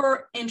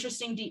super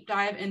interesting deep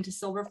dive into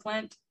Silver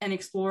Flint and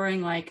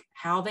exploring like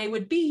how they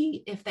would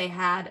be if they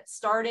had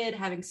started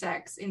having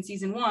sex in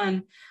season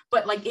 1,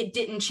 but like it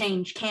didn't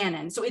change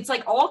canon. So it's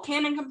like all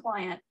canon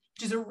compliant,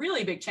 which is a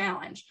really big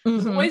challenge.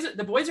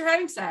 The boys are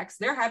having sex,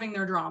 they're having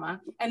their drama,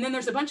 and then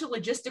there's a bunch of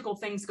logistical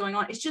things going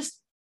on. It's just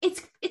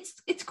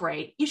it's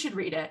great. You should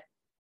read it.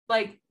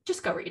 Like,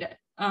 just go read it.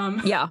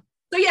 So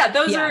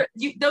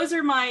those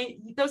are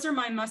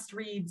my must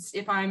reads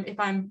if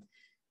I'm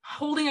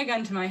holding a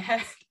gun to my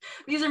head.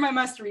 These are my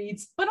must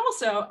reads, but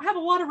also I have a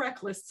lot of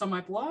rec lists on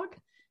my blog,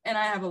 and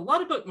I have a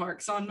lot of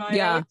bookmarks on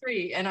my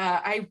 3, and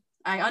I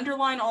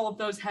underline all of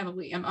those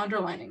heavily. I'm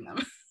underlining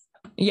them.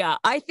 Yeah,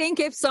 I think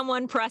if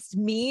someone pressed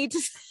me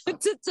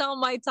to tell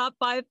my top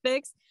 5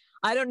 fics,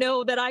 I don't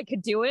know that I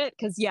could do it,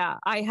 because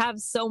I have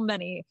so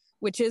many,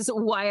 which is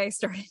why I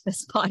started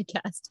this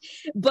podcast.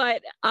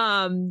 But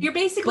you're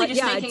basically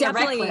just making a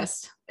rec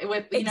list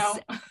with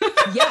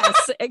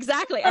yes,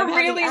 exactly. A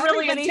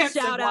really intensive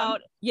shout one.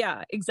 out.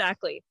 Yeah,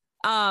 exactly.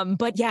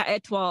 But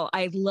Etoile,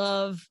 I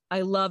love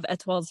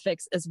Etoile's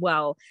fics as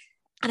well.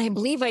 And I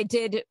believe I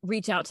did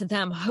reach out to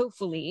them,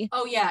 hopefully.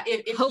 Oh yeah.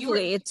 If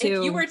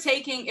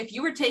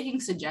you were taking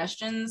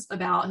suggestions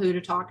about who to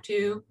talk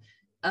to,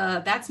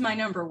 that's my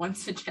number one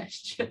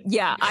suggestion.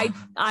 Yeah,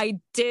 I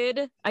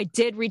did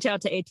reach out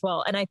to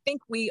Etoile, and I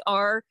think we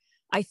are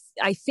going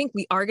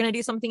to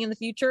do something in the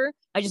future.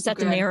 I just have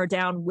to narrow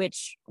down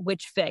which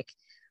fic.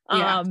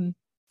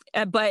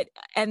 But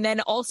then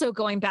also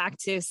going back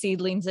to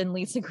Seedlings and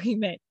Lease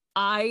Agreement,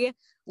 I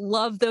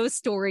love those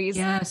stories.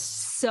 Yes,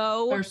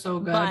 so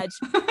good. Much.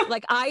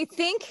 Like, I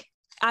think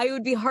I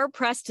would be hard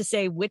pressed to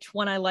say which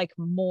one I like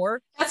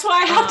more. That's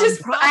why I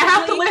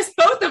have to list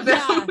both of them.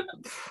 Yeah,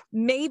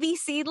 maybe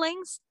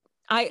Seedlings.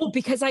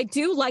 Because I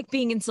do like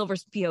being in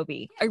Silver's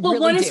POV.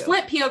 One is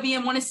Flint POV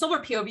and one is Silver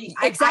POV.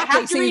 Exactly. I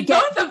have to read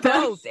both of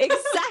them.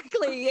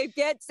 Exactly.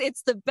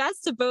 It's the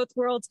best of both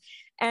worlds.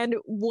 And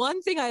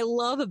one thing I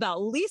love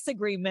about Lease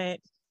Agreement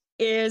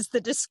is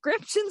the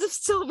descriptions of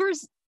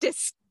Silver's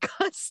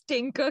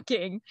disgusting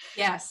cooking.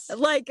 Yes.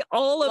 Like,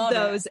 all of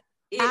those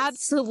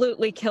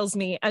absolutely kills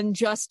me. And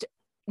just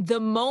the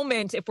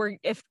moment,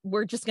 if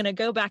we're just going to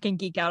go back and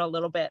geek out a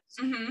little bit,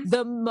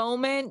 the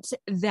moment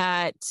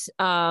that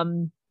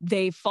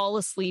they fall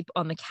asleep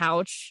on the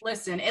couch.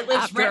 Listen, it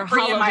lives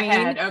rent-free in my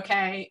head,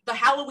 okay? The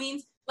Halloween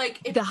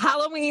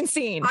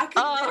scene. I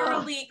could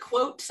literally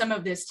quote some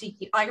of this.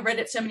 I read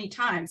it so many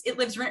times. It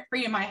lives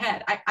rent-free in my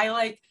head.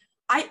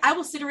 I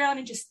will sit around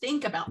and just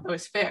think about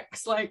those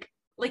fics. Like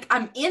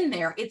I'm in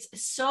there. It's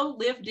so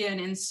lived in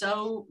and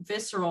so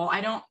visceral.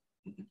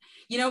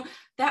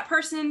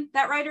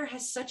 That writer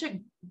has such a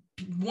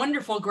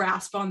wonderful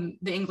grasp on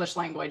the English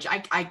language.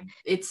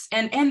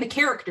 And the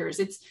characters.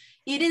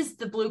 it is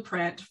the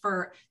blueprint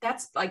for,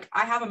 that's like,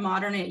 I have a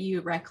modern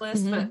AU rec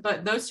list,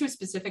 but those two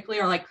specifically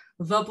are like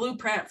the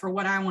blueprint for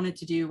what I wanted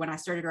to do when I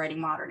started writing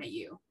modern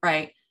AU,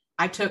 right?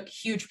 I took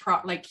huge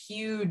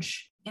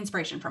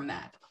inspiration from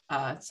that.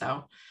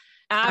 So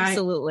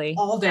absolutely.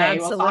 All day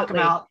we'll talk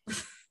about.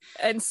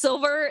 And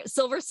Silver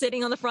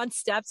sitting on the front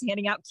steps,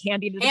 handing out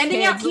candy to the kids.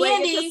 Handing out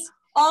candy.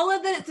 All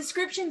of the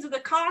descriptions of the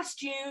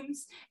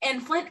costumes,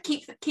 and Flint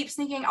keeps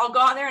thinking, I'll go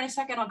out there in a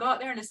second.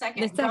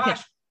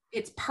 Gosh,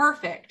 it's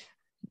perfect.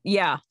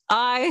 Yeah,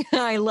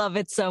 I love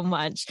it so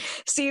much.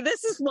 See,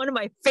 this is one of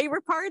my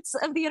favorite parts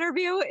of the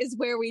interview, is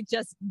where we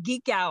just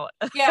geek out.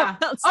 Yeah.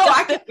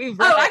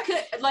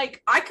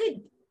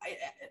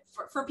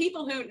 For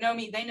people who know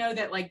me, they know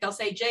that, like, they'll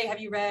say, Jay, have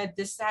you read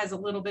this? Has a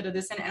little bit of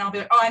this in it. And I'll be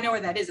like, oh, I know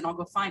where that is. And I'll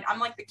go find, I'm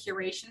like the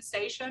curation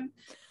station.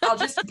 I'll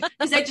just,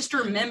 because I just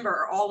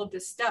remember all of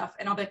this stuff.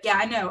 And I'll be like, yeah,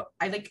 I know.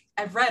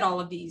 I've read all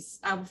of these.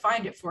 I will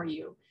find it for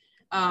you.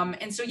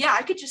 And so, yeah,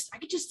 I could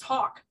just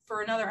talk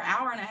for another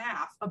hour and a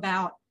half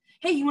about,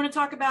 hey, you want to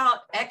talk about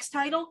X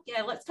title?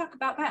 Yeah, let's talk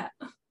about that.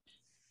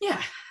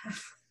 Yeah.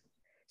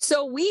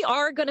 So we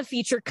are going to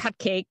feature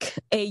Cupcake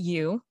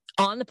AU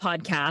on the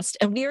podcast,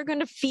 and we are going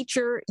to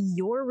feature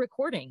your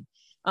recording.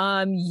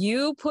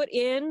 You put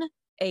in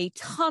a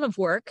ton of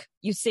work.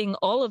 You sing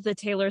all of the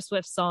Taylor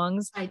Swift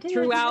songs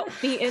throughout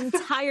the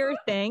entire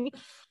thing.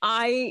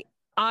 I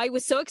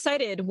was so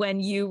excited when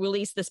you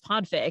released this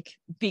podfic,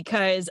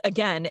 because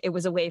again, it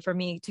was a way for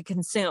me to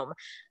consume.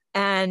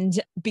 And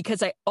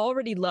because I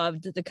already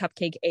loved the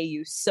Cupcake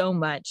AU so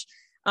much.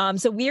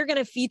 So we are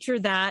going to feature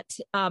that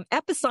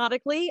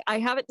episodically. I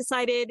haven't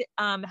decided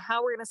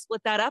how we're going to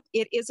split that up.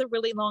 It is a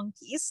really long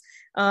piece.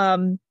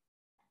 But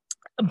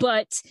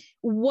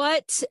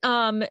what,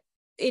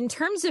 in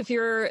terms of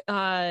your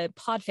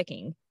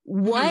podficking,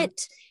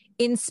 what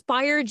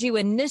inspired you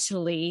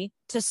initially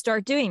to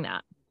start doing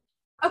that?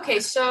 Okay,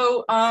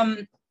 so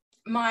I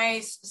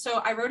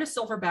wrote a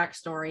Silver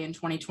backstory in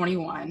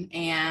 2021,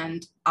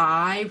 and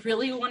I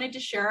really wanted to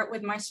share it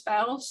with my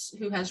spouse,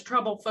 who has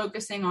trouble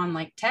focusing on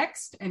like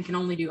text and can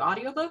only do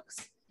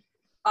audiobooks.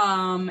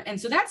 And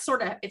so that's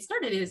it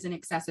started as an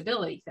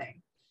accessibility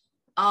thing.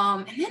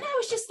 And then I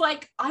was just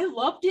like, I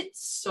loved it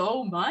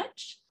so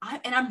much,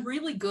 and I'm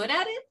really good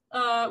at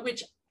it,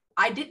 which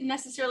I didn't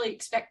necessarily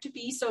expect to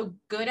be so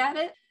good at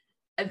it.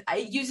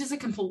 It uses a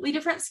completely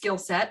different skill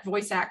set,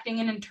 voice acting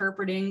and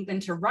interpreting,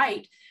 than to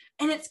write.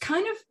 And it's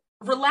kind of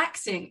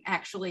relaxing,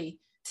 actually,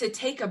 to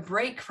take a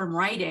break from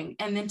writing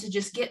and then to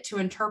just get to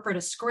interpret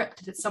a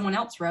script that someone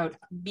else wrote,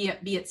 be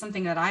it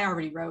something that I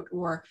already wrote,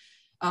 or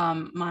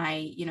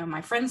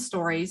my friends'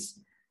 stories.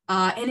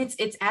 And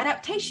it's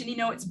adaptation,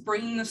 it's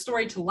bringing the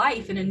story to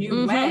life in a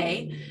new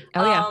way.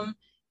 Oh, yeah.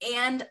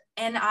 And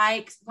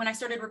when I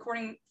started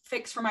recording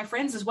fics for my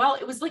friends as well,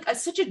 it was like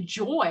such a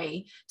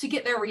joy to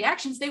get their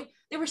reactions. They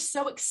were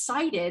so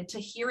excited to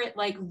hear it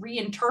like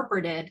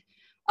reinterpreted,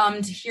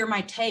 to hear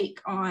my take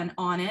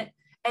on it.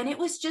 And it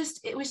was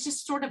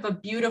just sort of a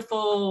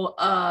beautiful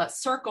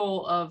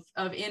circle of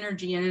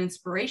energy and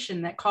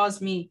inspiration that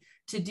caused me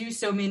to do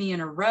so many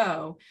in a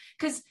row.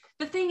 Because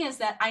the thing is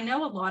that I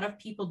know a lot of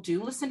people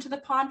do listen to the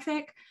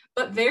podfic,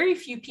 but very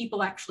few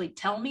people actually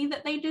tell me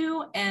that they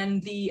do.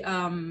 And they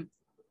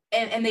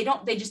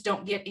just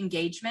don't get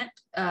engagement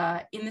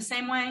in the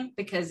same way,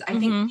 because I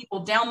think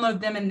people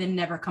download them and then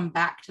never come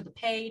back to the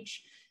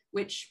page,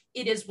 which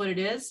it is what it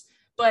is.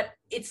 But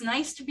it's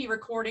nice to be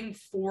recording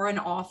for an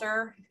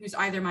author who's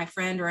either my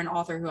friend or an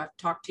author who I've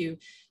talked to.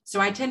 So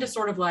I tend to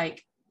sort of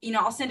like,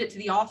 I'll send it to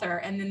the author,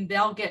 and then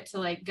they'll get to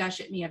like gush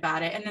at me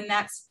about it. And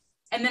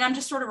then I'm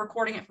just sort of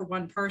recording it for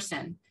one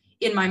person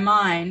in my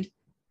mind.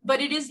 But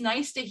it is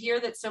nice to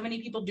hear that so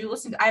many people do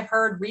listen. I've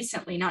heard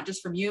recently, not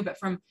just from you, but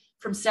from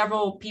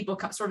several people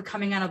sort of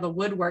coming out of the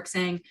woodwork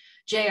saying,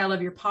 Jay, I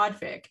love your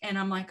podfic. And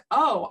I'm like,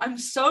 oh, I'm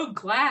so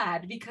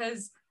glad,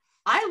 because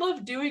I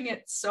love doing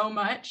it so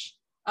much.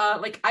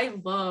 I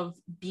love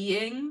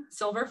being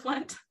Silver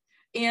Flint,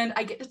 and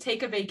I get to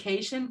take a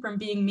vacation from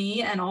being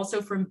me and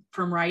also from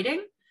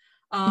writing.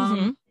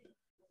 And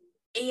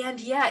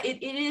yeah,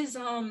 it is,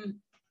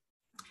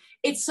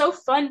 it's so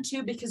fun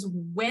too, because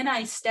when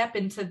I step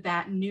into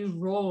that new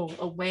role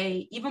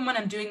away, even when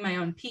I'm doing my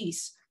own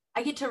piece,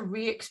 I get to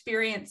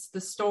re-experience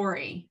the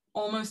story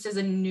almost as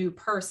a new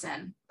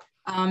person,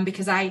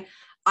 because I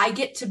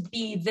get to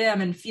be them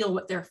and feel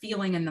what they're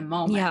feeling in the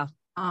moment.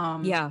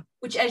 Yeah.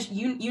 Which, as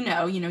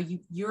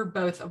you're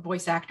both a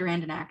voice actor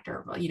and an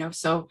actor,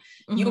 so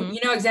you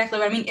know exactly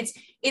what I mean.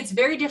 It's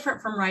very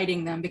different from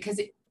writing them, because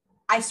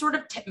I sort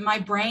of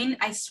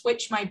I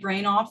switch my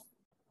brain off,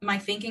 my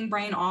thinking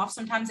brain off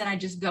sometimes, and I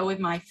just go with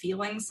my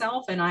feeling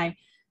self, and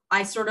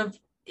I sort of,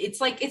 it's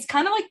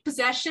kind of like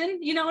possession,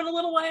 in a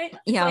little way.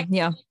 Yeah.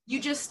 You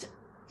just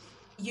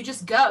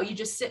go, you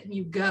just sit and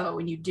you go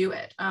and you do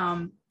it.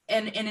 And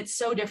it's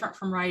so different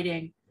from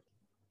writing,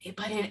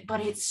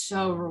 but it's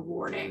so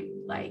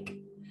rewarding. Like,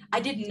 I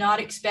did not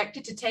expect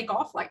it to take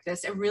off like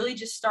this. It really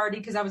just started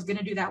because I was going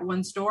to do that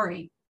one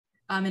story.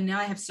 And now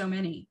I have so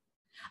many.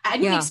 I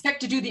didn't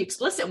expect to do the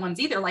explicit ones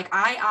either. Like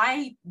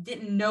I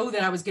didn't know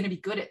that I was going to be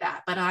good at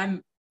that, but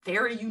I'm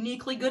very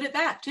uniquely good at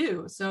that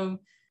too. So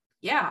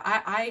yeah,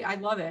 I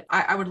love it.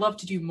 I would love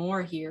to do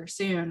more here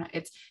soon.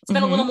 It's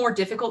been a little more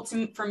difficult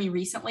for me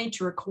recently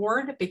to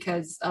record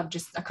because of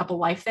just a couple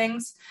life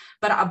things.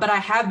 But I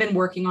have been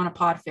working on a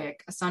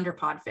podfic, a Sunder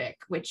podfic,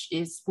 which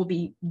will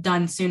be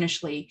done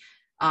soonishly.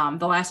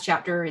 The last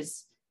chapter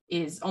is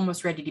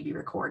almost ready to be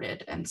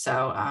recorded, and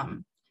so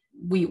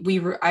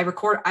I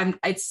record.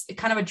 It's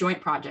kind of a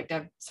joint project.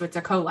 So it's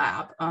a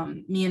collab.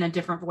 Me and a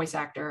different voice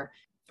actor.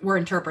 We're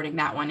interpreting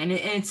that one, and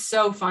it's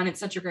so fun. It's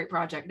such a great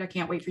project. I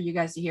can't wait for you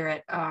guys to hear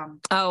it.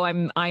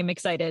 I'm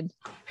excited.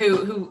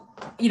 Who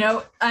you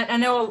know, I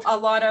know a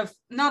lot of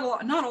not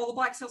all the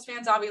Black Sails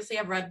fans obviously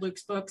have read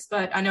Luke's books,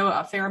 but I know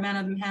a fair amount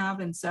of them have,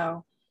 and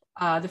so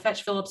the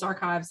Fetch Phillips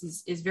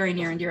archives is very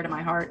near and dear to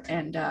my heart,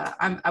 and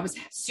I was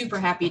super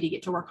happy to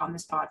get to work on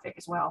this podfic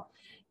as well.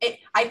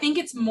 I think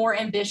it's more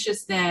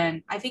ambitious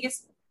than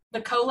it's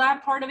the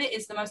collab part of it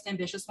is the most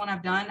ambitious one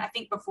I've done. I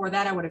think before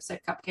that I would have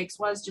said Cupcakes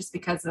was just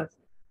because of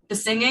the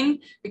singing,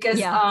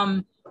 because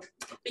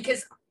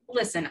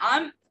listen,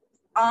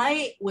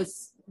 I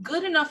was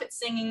good enough at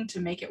singing to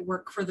make it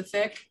work for the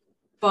fic,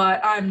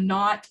 but I'm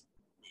not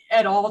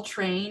at all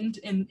trained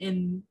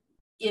in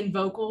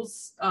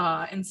vocals,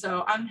 and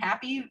so I'm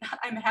happy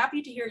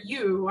to hear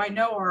you. I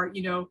know are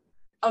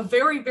a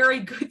very, very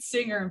good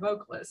singer and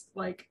vocalist.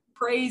 Like,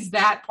 praise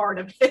that part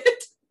of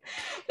it.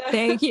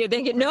 Thank you.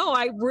 No,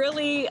 I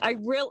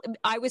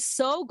was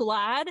so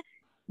glad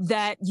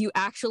that you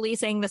actually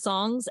sang the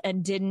songs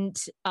and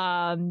didn't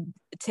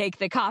take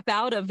the cop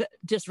out of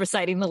just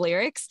reciting the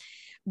lyrics.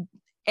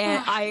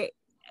 And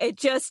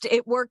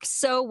it worked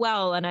so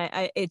well. And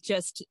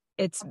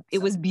it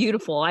was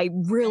beautiful. I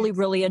really,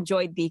 really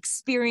enjoyed the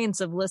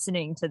experience of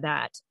listening to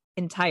that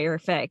entire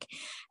fic.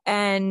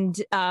 And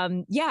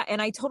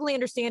and I totally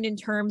understand in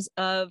terms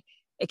of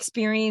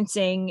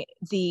experiencing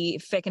the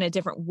fic in a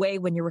different way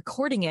when you're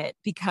recording it,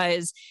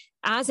 because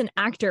as an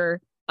actor,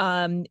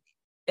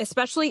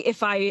 especially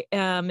if I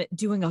am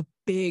doing a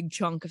big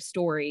chunk of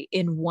story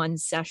in one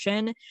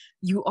session,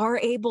 you are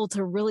able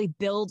to really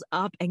build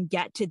up and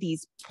get to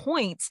these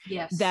points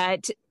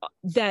that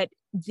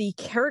the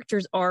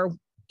characters are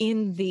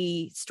in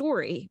the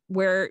story,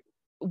 where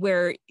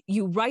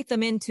you write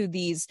them into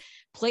these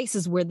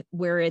places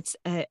where it's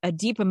a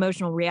deep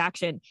emotional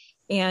reaction.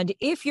 And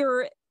if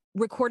you're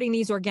recording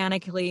these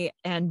organically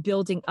and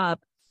building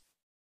up,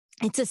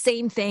 it's the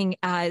same thing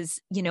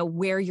as,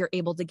 where you're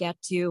able to get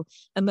to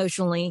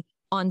emotionally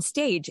on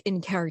stage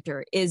in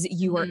character, is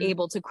you are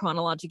able to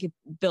chronologically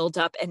build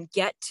up and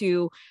get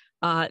to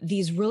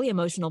these really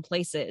emotional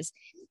places.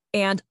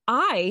 And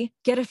I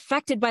get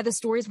affected by the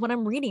stories when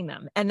I'm reading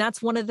them. And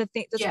that's one of the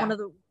things, one of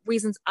the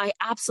reasons I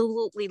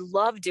absolutely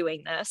love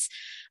doing this.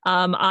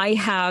 I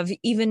have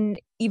even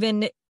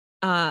in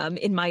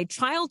my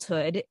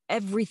childhood,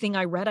 everything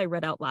I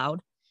read out loud.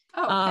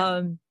 Oh,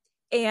 okay.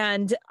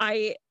 And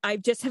I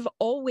just have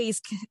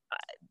always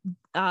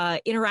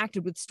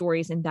interacted with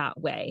stories in that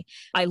way.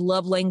 I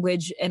love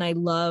language, and I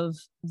love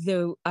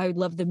the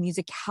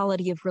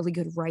musicality of really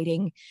good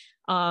writing,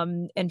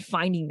 and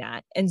finding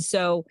that. And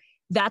so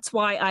that's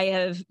why I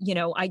have,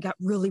 I got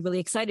really, really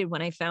excited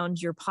when I found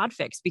your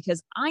podfics,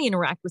 because I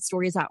interact with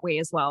stories that way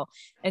as well.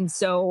 And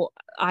so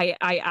I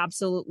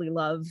absolutely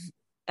love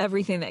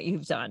everything that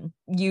you've done.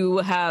 You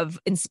have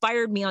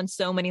inspired me on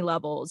so many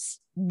levels.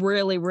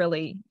 Really,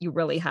 really, you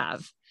really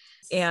have.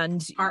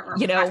 And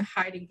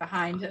hiding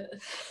behind it.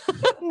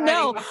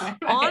 No,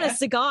 honest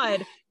to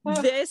God,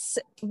 this,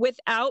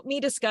 without me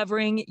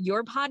discovering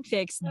your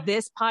podfics,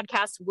 this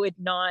podcast would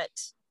not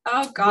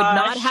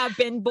have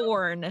been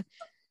born.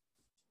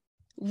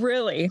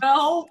 Really?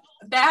 Well,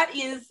 that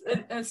is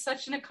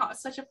such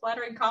a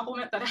flattering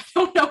compliment that I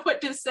don't know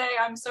what to say.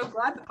 I'm so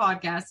glad the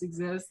podcast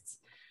exists.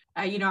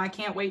 I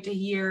can't wait to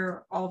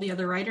hear all the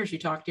other writers you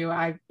talk to.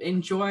 I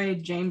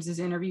enjoyed James's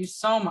interview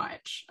so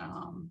much,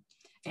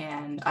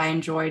 and I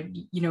enjoyed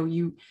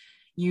you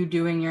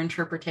doing your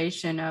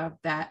interpretation of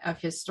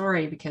his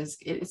story, because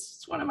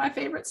it's one of my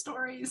favorite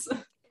stories.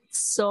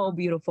 So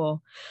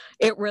beautiful.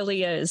 It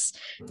really is.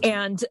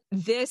 And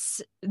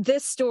this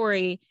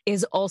story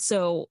is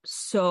also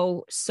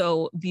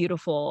so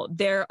beautiful.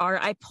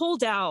 I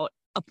pulled out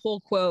a pull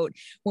quote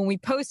when we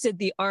posted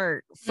the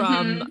art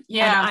from,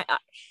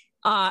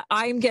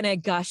 I'm going to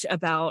gush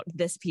about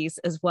this piece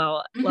as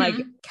well. Like,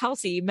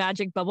 Kelsey,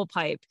 Magic Bubble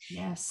Pipe,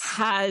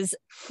 has,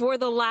 for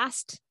the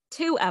last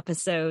 2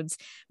 episodes,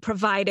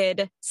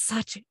 provided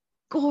such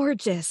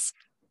gorgeous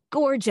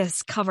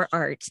cover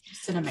art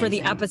for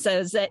the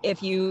episodes, that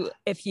if you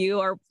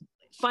are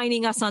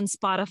finding us on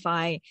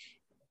Spotify,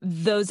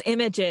 those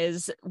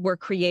images were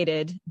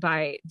created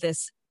by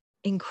this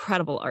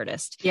incredible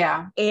artist.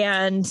 Yeah.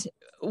 And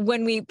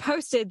when we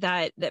posted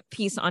that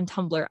piece on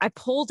Tumblr, I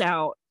pulled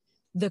out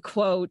the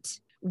quote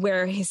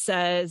where he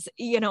says,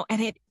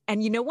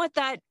 and you know what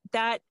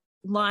that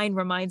line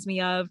reminds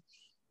me of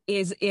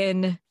is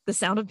in The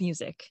Sound of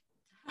Music,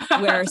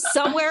 where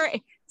somewhere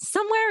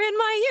in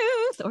my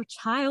youth or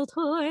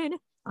childhood,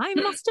 I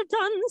must have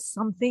done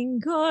something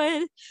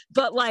good.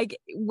 But like,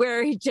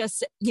 where he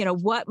just,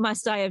 what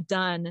must I have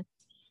done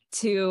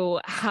to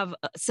have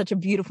such a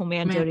beautiful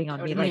man doting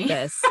on me like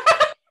this?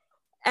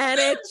 And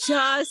it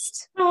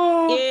just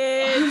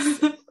is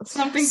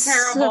something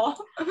terrible.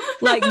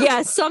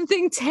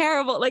 Something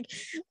terrible.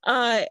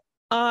 Like,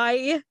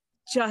 I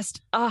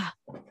just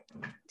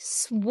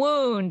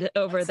swooned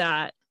over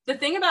that. The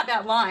thing about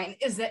that line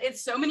is that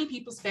it's so many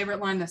people's favorite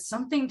line. That's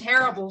something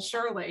terrible,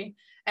 surely.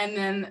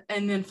 And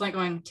then Flint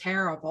going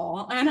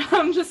terrible. And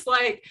I'm just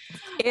like,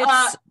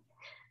 because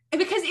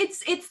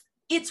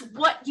it's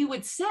what you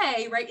would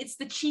say, right? It's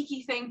the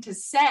cheeky thing to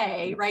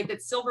say, right?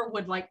 That Silver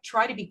would like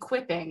try to be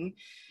quipping,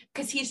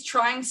 because he's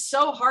trying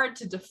so hard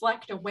to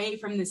deflect away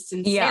from this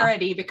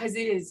sincerity, because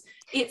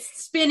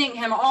it's spinning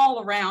him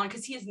all around,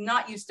 because he is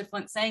not used to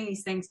Flint saying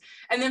these things.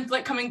 And then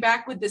Flint coming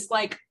back with this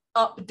like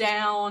up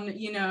down,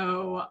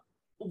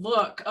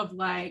 look of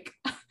like,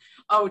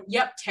 oh,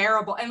 yep,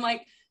 terrible. And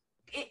like,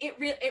 it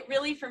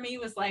really for me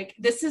was like,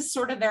 this is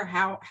sort of their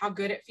how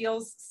good it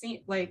feels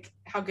seen,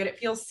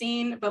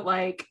 but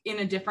like in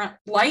a different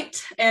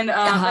light. And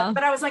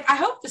but I was like, I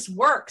hope this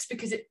works,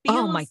 because it feels,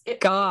 oh my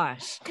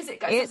gosh, because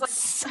it like,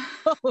 so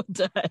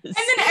does. And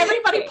then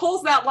everybody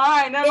pulls that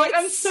line, and I'm like,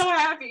 I'm so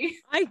happy.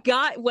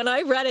 When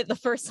I read it the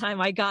first time,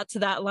 I got to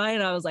that line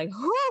and I was like,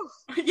 whew.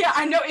 Yeah,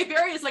 I know, it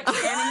varies, like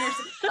fanning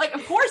yourself, like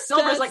of course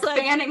Silver's like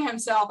fanning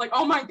himself, like,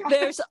 oh my god.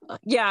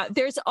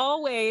 There's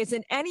always,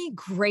 in any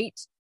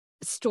great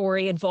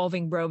story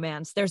involving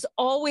romance, there's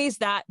always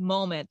that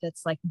moment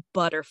that's like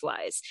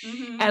butterflies.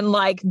 And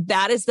like,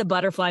 that is the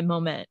butterfly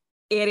moment.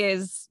 It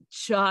is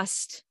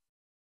just,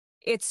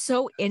 it's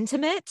so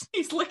intimate.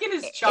 He's licking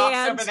his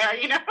chops over there,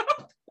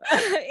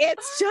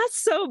 it's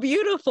just so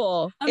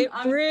beautiful. It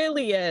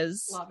really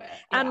is. Love it.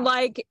 Yeah. And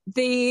like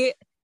the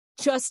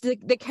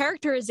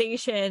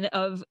characterization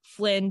of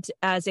Flint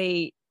as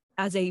a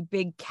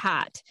big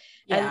cat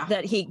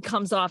that he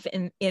comes off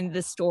in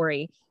the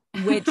story,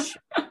 which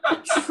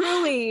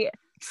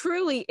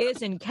truly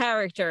is in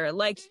character.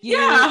 Like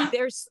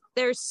there's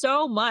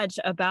so much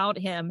about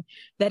him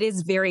that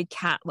is very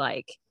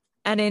cat-like,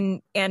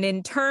 and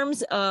in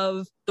terms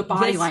of the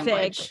body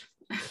language,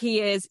 he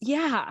is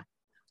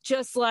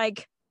just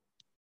like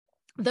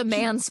the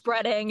man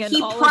spreading, and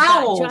he all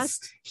prowls. Of that.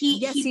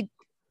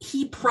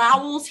 He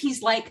prowls.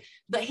 He's like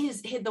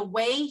the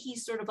way he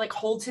sort of like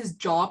holds his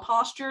jaw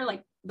posture,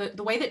 like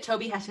the way that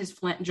Toby has his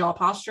Flint jaw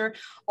posture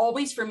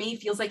always for me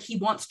feels like he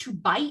wants to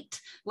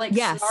bite, like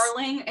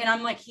snarling. And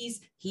I'm like,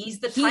 he's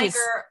the tiger,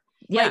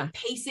 like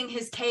pacing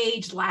his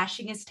cage,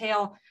 lashing his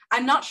tail.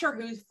 I'm not sure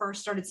who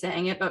first started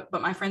saying it, but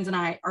my friends and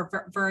I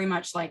are very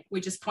much like, we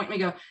just point, we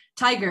go,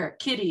 tiger,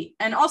 kitty,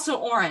 and also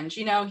orange,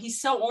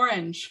 he's so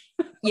orange.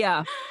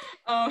 Yeah.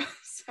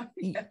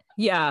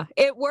 Yeah,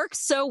 it works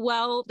so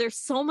well. There's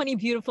so many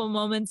beautiful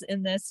moments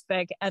in this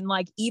fic, and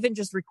like, even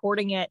just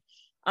recording it,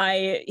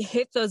 I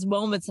hit those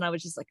moments and I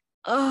was just like,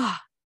 oh,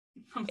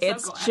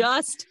 it's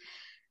just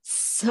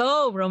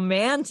so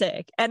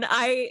romantic. And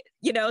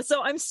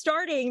so I'm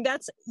starting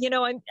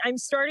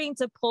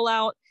to pull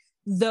out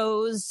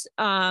those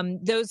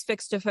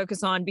fics to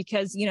focus on,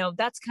 because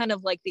that's kind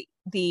of like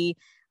the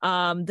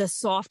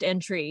soft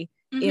entry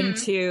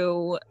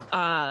into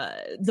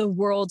the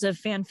world of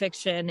fan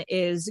fiction,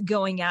 is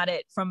going at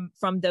it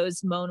from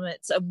those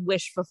moments of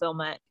wish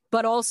fulfillment.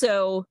 But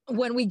also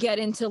when we get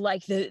into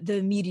like the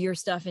meatier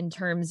stuff in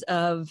terms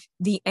of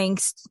the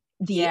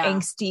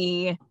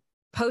angsty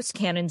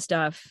post-canon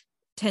stuff,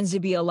 tends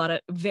to be a lot of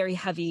very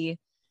heavy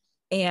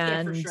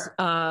and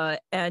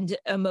and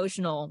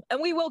emotional,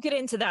 and we will get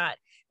into that.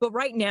 But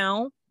right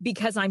now,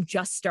 because I'm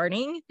just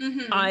starting,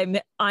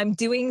 I'm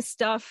doing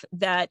stuff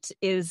that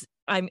is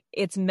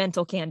it's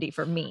mental candy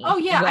for me. Oh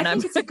yeah, I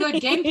think it's a good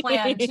game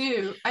plan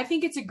too. I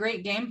think it's a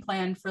great game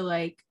plan for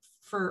like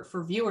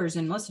for viewers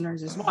and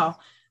listeners as well.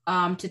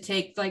 To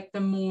take like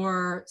the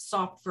more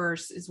soft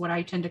verse, is what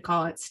I tend to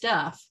call it,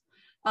 stuff,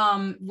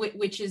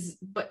 which is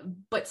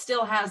but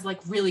still has like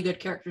really good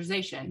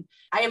characterization.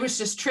 I was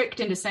just tricked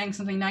into saying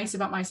something nice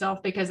about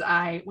myself because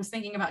I was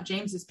thinking about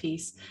James's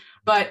piece,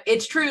 but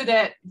it's true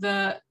that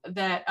a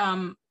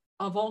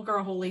vulgar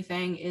holy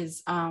thing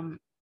is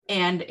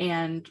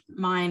and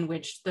mine,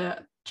 which the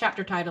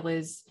chapter title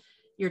is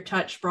Your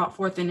Touch Brought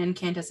Forth an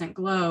Incandescent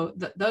Glow.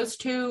 Those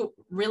two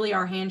really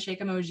are handshake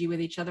emoji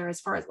with each other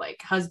as far as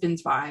like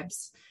husbands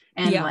vibes,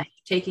 and like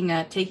taking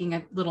a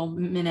little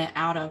minute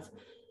out of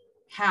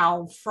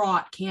how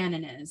fraught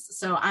canon is.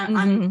 So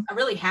I'm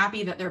really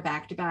happy that they're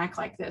back to back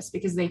like this,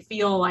 because they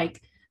feel like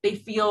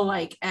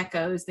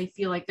echoes. They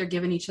feel like they're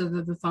giving each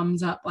other the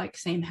thumbs up, like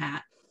same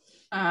hat.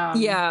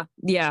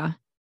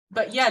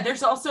 But yeah,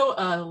 there's also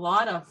a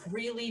lot of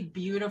really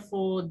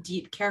beautiful,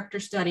 deep character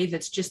study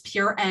that's just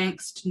pure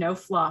angst, no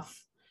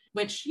fluff,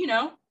 which,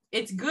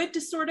 it's good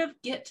to sort of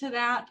get to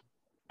that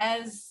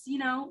as,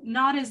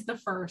 not as the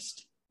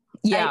first.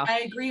 Yeah. I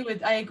agree with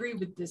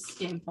this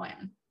game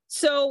plan.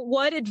 So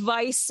what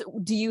advice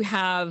do you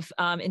have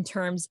in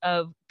terms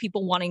of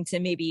people wanting to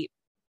maybe,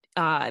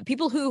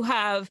 people who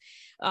have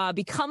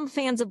become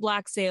fans of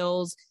Black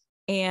Sails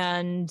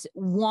and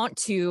want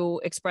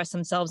to express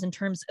themselves in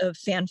terms of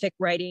fanfic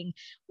writing,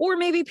 or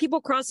maybe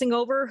people crossing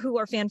over who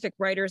are fanfic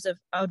writers of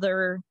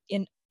other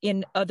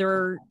in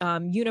other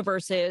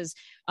universes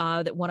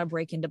that want to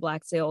break into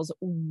Black Sails,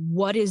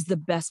 what is the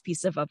best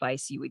piece of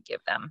advice you would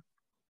give them?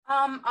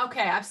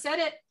 Okay, I've said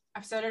it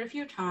a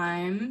few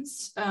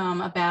times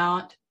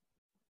about,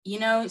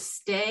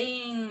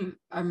 staying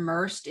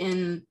immersed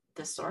in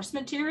the source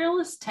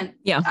material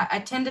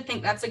I tend to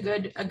think that's a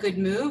good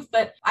move.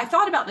 But I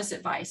thought about this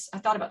advice. I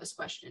thought about this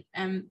question,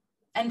 and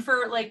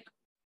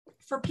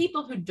for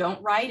people who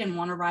don't write and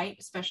want to write,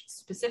 especially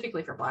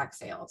specifically for Black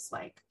Sails,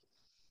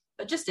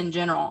 but just in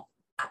general,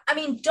 I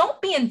mean,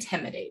 don't be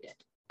intimidated.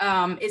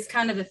 Is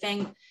kind of the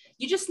thing.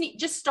 You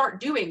just start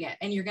doing it,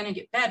 and you're going to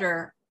get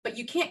better. But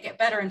you can't get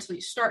better until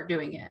you start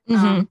doing it.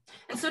 Mm-hmm.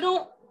 And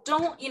so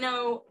don't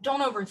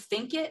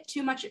overthink it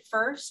too much at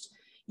first.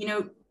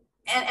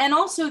 And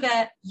also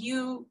that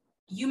you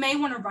may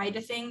want to write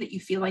a thing that you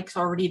feel like's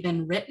already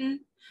been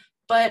written.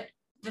 But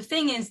the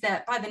thing is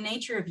that by the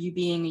nature of you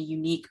being a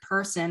unique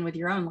person with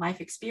your own life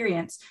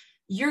experience,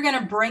 you're going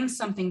to bring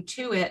something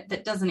to it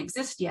that doesn't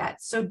exist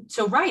yet. So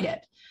write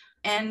it.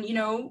 And,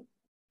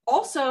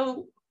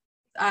 also,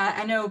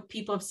 I know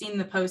people have seen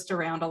the post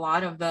around a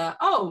lot of the,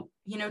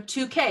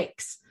 2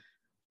 cakes.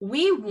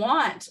 We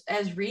want,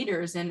 as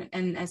readers and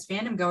as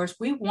fandom goers,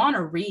 we want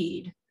to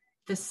read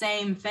the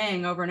same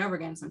thing over and over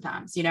again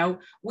sometimes.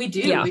 We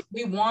do. Yeah.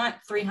 We want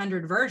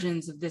 300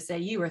 versions of this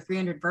AU or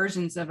 300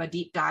 versions of a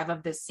deep dive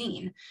of this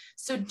scene.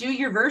 So do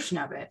your version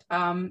of it.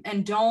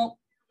 And don't,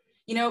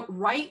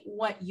 write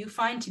what you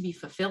find to be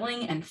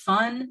fulfilling and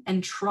fun,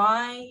 and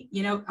try,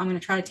 I'm going to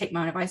try to take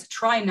my own advice.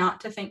 Try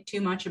not to think too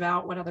much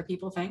about what other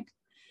people think.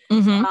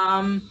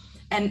 Mm-hmm.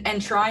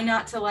 And try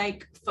not to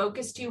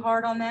focus too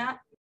hard on that.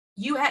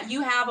 You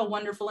have a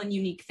wonderful and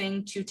unique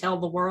thing to tell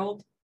the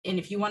world. And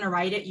if you want to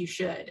write it, you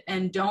should.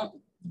 And don't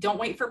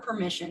wait for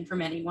permission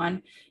from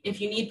anyone. If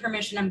you need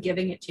permission, I'm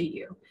giving it to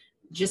you.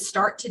 Just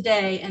start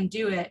today and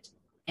do it.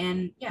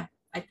 And yeah,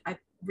 I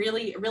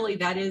really, really,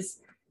 that is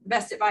the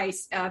best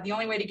advice. The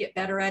only way to get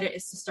better at it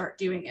is to start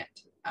doing it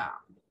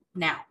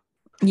now.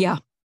 Yeah.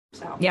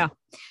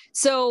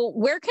 So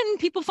where can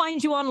people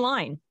find you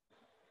online?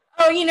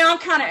 Oh, I'm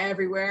kind of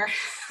everywhere.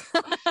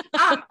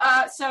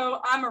 So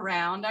I'm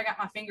around. I got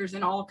my fingers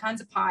in all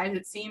kinds of pies,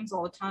 it seems,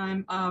 all the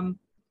time.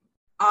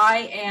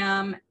 I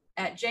am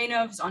at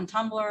Jaynovz on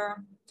Tumblr,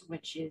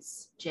 which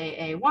is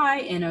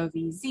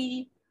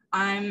JAYNOVZ.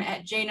 I'm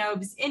at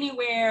Jaynovz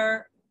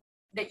anywhere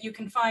that you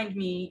can find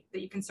me,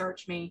 that you can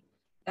search me.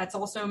 That's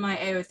also my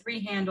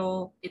AO3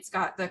 handle. It's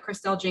got the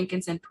Christelle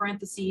Jenkins in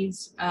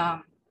parentheses.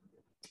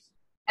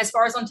 As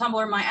far as on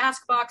Tumblr, my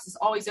ask box is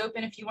always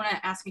open if you want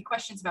to ask me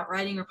questions about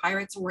writing or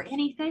pirates or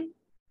anything.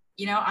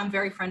 I'm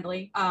very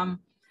friendly. I'm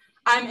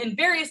in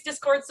various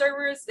Discord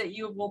servers that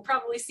you will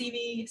probably see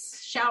me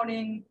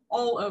shouting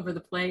all over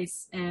the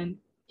place. And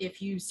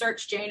if you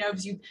search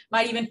Jaynovz, you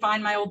might even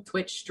find my old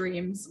Twitch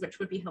streams, which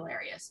would be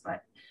hilarious.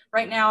 But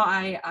right now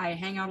I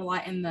hang out a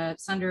lot in the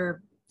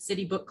Sunder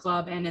City Book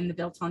Club and in the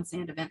Built on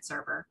Sand event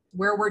server,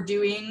 where we're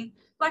doing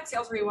Black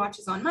Sails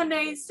rewatches on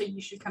Mondays. So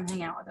you should come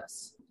hang out with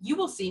us. You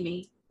will see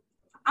me.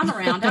 I'm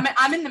around.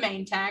 I'm in the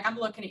main tag. I'm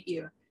looking at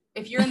you.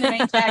 If you're in the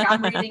main tag,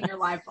 I'm reading your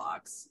live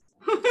blogs.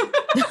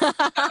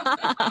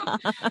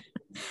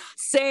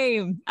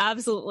 Same.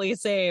 Absolutely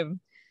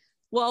same.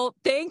 Well,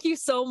 thank you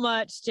so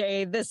much,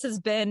 Jay. This has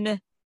been,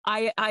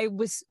 I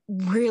was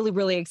really,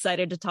 really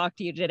excited to talk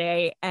to you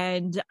today.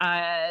 And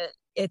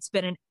it's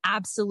been an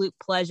absolute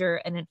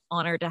pleasure and an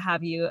honor to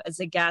have you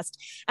as a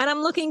guest. And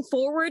I'm looking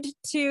forward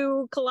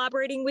to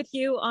collaborating with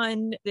you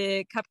on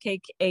the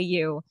Cupcake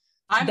AU.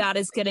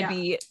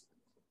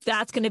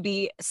 That's going to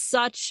be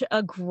such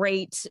a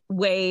great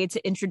way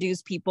to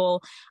introduce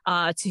people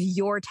to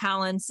your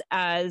talents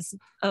as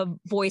a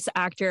voice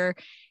actor.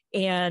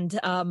 And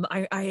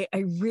I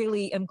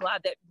really am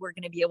glad that we're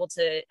going to be able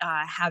to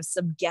have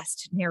some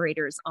guest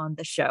narrators on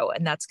the show,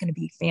 and that's going to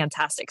be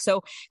fantastic.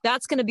 So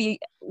that's going to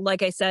be,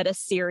 like I said, a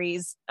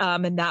series,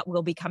 and that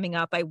will be coming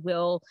up. I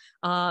will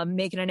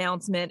make an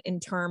announcement in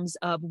terms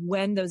of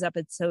when those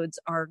episodes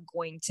are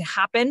going to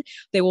happen.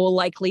 They will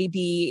likely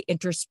be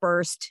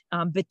interspersed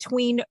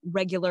between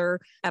regular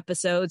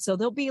episodes, so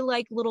there'll be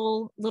like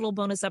little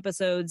bonus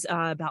episodes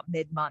about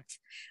mid-month.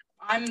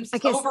 I'm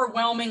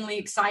overwhelmingly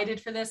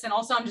excited for this, and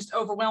also I'm just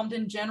overwhelmed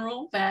in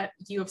general that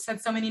you have said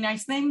so many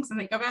nice things, and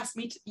that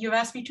you've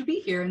asked me to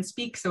be here and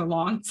speak so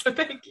long. So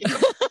thank you.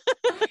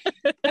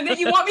 And then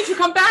you want me to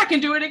come back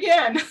and do it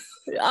again.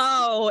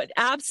 Oh,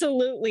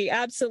 absolutely.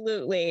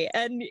 Absolutely.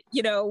 And,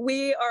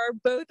 we are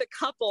both a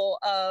couple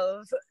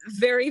of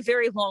very,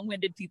 very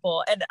long-winded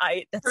people, and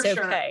that's for okay.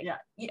 Sure. Yeah.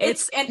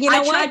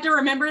 I tried to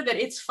remember that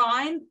it's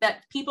fine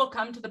that people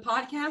come to the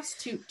podcast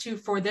to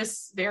for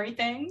this very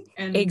thing.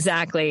 And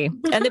exactly.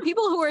 And the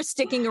people who are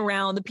sticking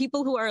around, the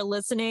people who are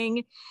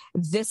listening,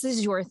 this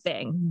is your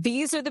thing.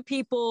 These are the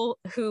people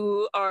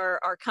who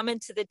are coming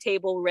to the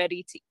table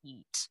ready to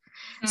eat.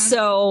 Mm-hmm.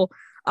 So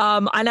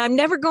And I'm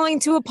never going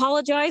to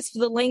apologize for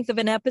the length of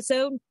an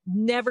episode.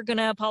 Never going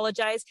to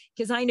apologize,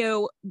 because I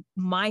know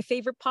my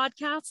favorite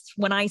podcasts,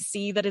 when I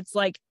see that it's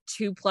like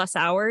 2+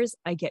 hours,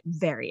 I get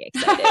very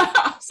excited.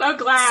 So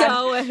glad.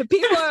 So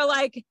people are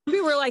like,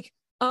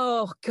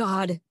 oh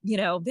God,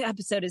 the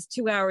episode is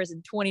 2 hours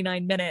and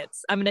 29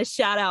 minutes. I'm going to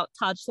shout out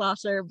Todd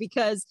Schlosser,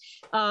 because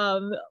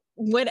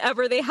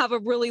whenever they have a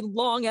really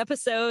long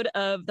episode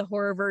of The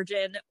Horror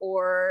Virgin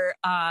or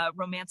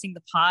Romancing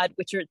the Pod,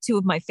 which are two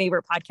of my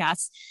favorite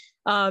podcasts,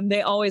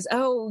 they always,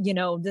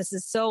 this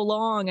is so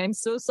long. I'm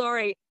so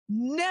sorry.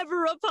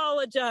 Never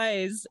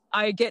apologize.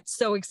 I get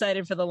so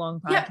excited for the long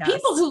podcasts. Yeah,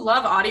 people who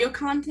love audio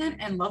content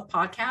and love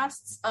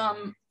podcasts,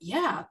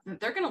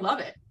 they're going to love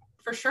it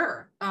for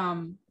sure.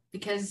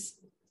 Because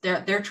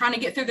they're trying to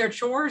get through their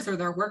chores or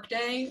their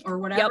workday or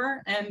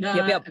whatever. Yep.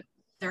 And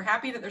they're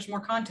happy that there's more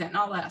content,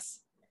 not less.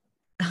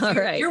 All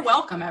right. You're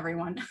welcome,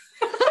 everyone.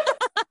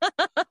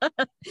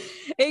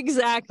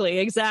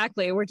 Exactly.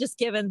 We're just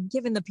giving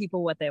the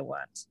people what they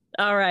want.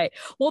 All right.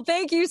 Well,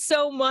 thank you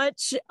so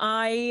much.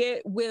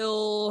 I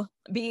will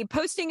be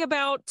posting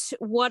about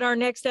what our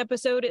next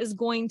episode is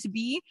going to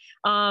be.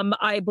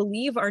 I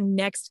believe our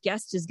next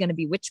guest is going to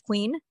be Witch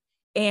Queen,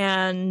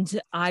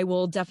 and I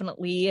will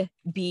definitely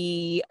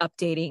be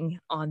updating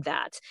on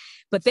that.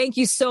 But thank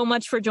you so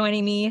much for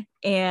joining me,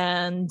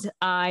 and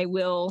I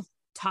will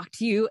talk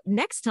to you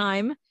next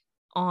time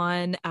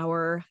on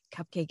our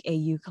Cupcake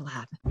AU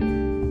collab.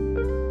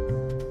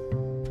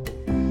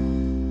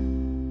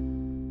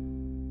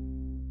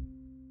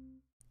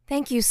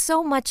 Thank you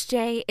so much,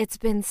 Jay. It's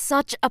been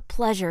such a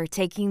pleasure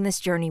taking this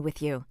journey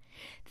with you.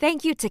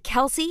 Thank you to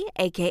Kelsey,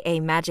 aka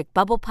Magic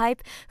Bubble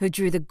Pipe, who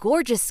drew the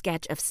gorgeous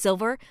sketch of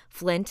Silver,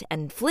 Flint,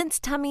 and Flint's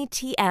Tummy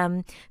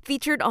TM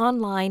featured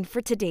online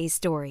for today's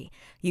story.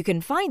 You can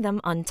find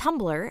them on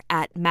Tumblr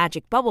at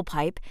Magic Bubble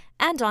Pipe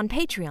and on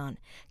Patreon.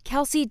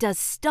 Kelsey does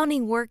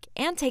stunning work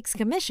and takes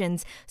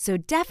commissions, so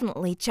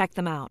definitely check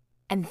them out.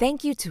 And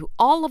thank you to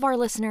all of our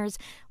listeners,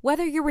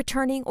 whether you're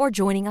returning or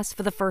joining us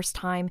for the first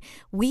time.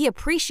 We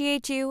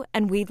appreciate you,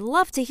 and we'd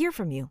love to hear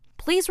from you.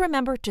 Please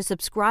remember to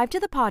subscribe to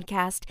the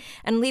podcast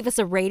and leave us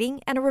a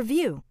rating and a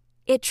review.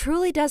 It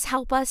truly does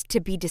help us to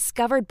be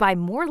discovered by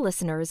more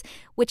listeners,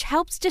 which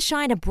helps to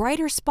shine a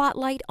brighter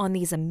spotlight on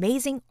these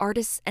amazing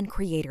artists and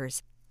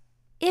creators.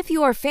 If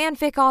you are a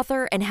fanfic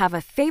author and have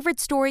a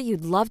favorite story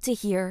you'd love to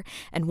hear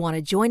and want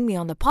to join me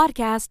on the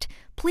podcast,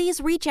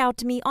 please reach out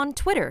to me on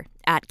Twitter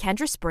at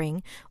Kendra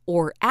Spring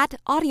or at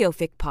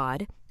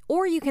AudioficPod,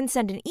 or you can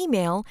send an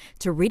email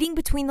to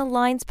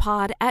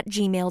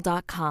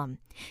readingbetweenthelinesPod@gmail.com.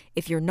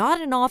 If you're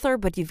not an author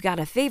but you've got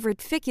a favorite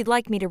fic you'd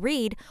like me to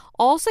read,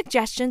 all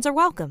suggestions are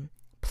welcome.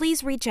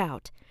 Please reach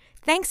out.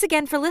 Thanks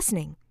again for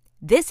listening.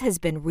 This has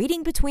been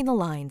Reading Between the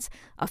Lines,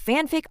 a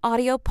fanfic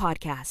audio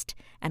podcast,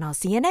 and I'll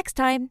see you next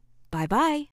time. Bye-bye.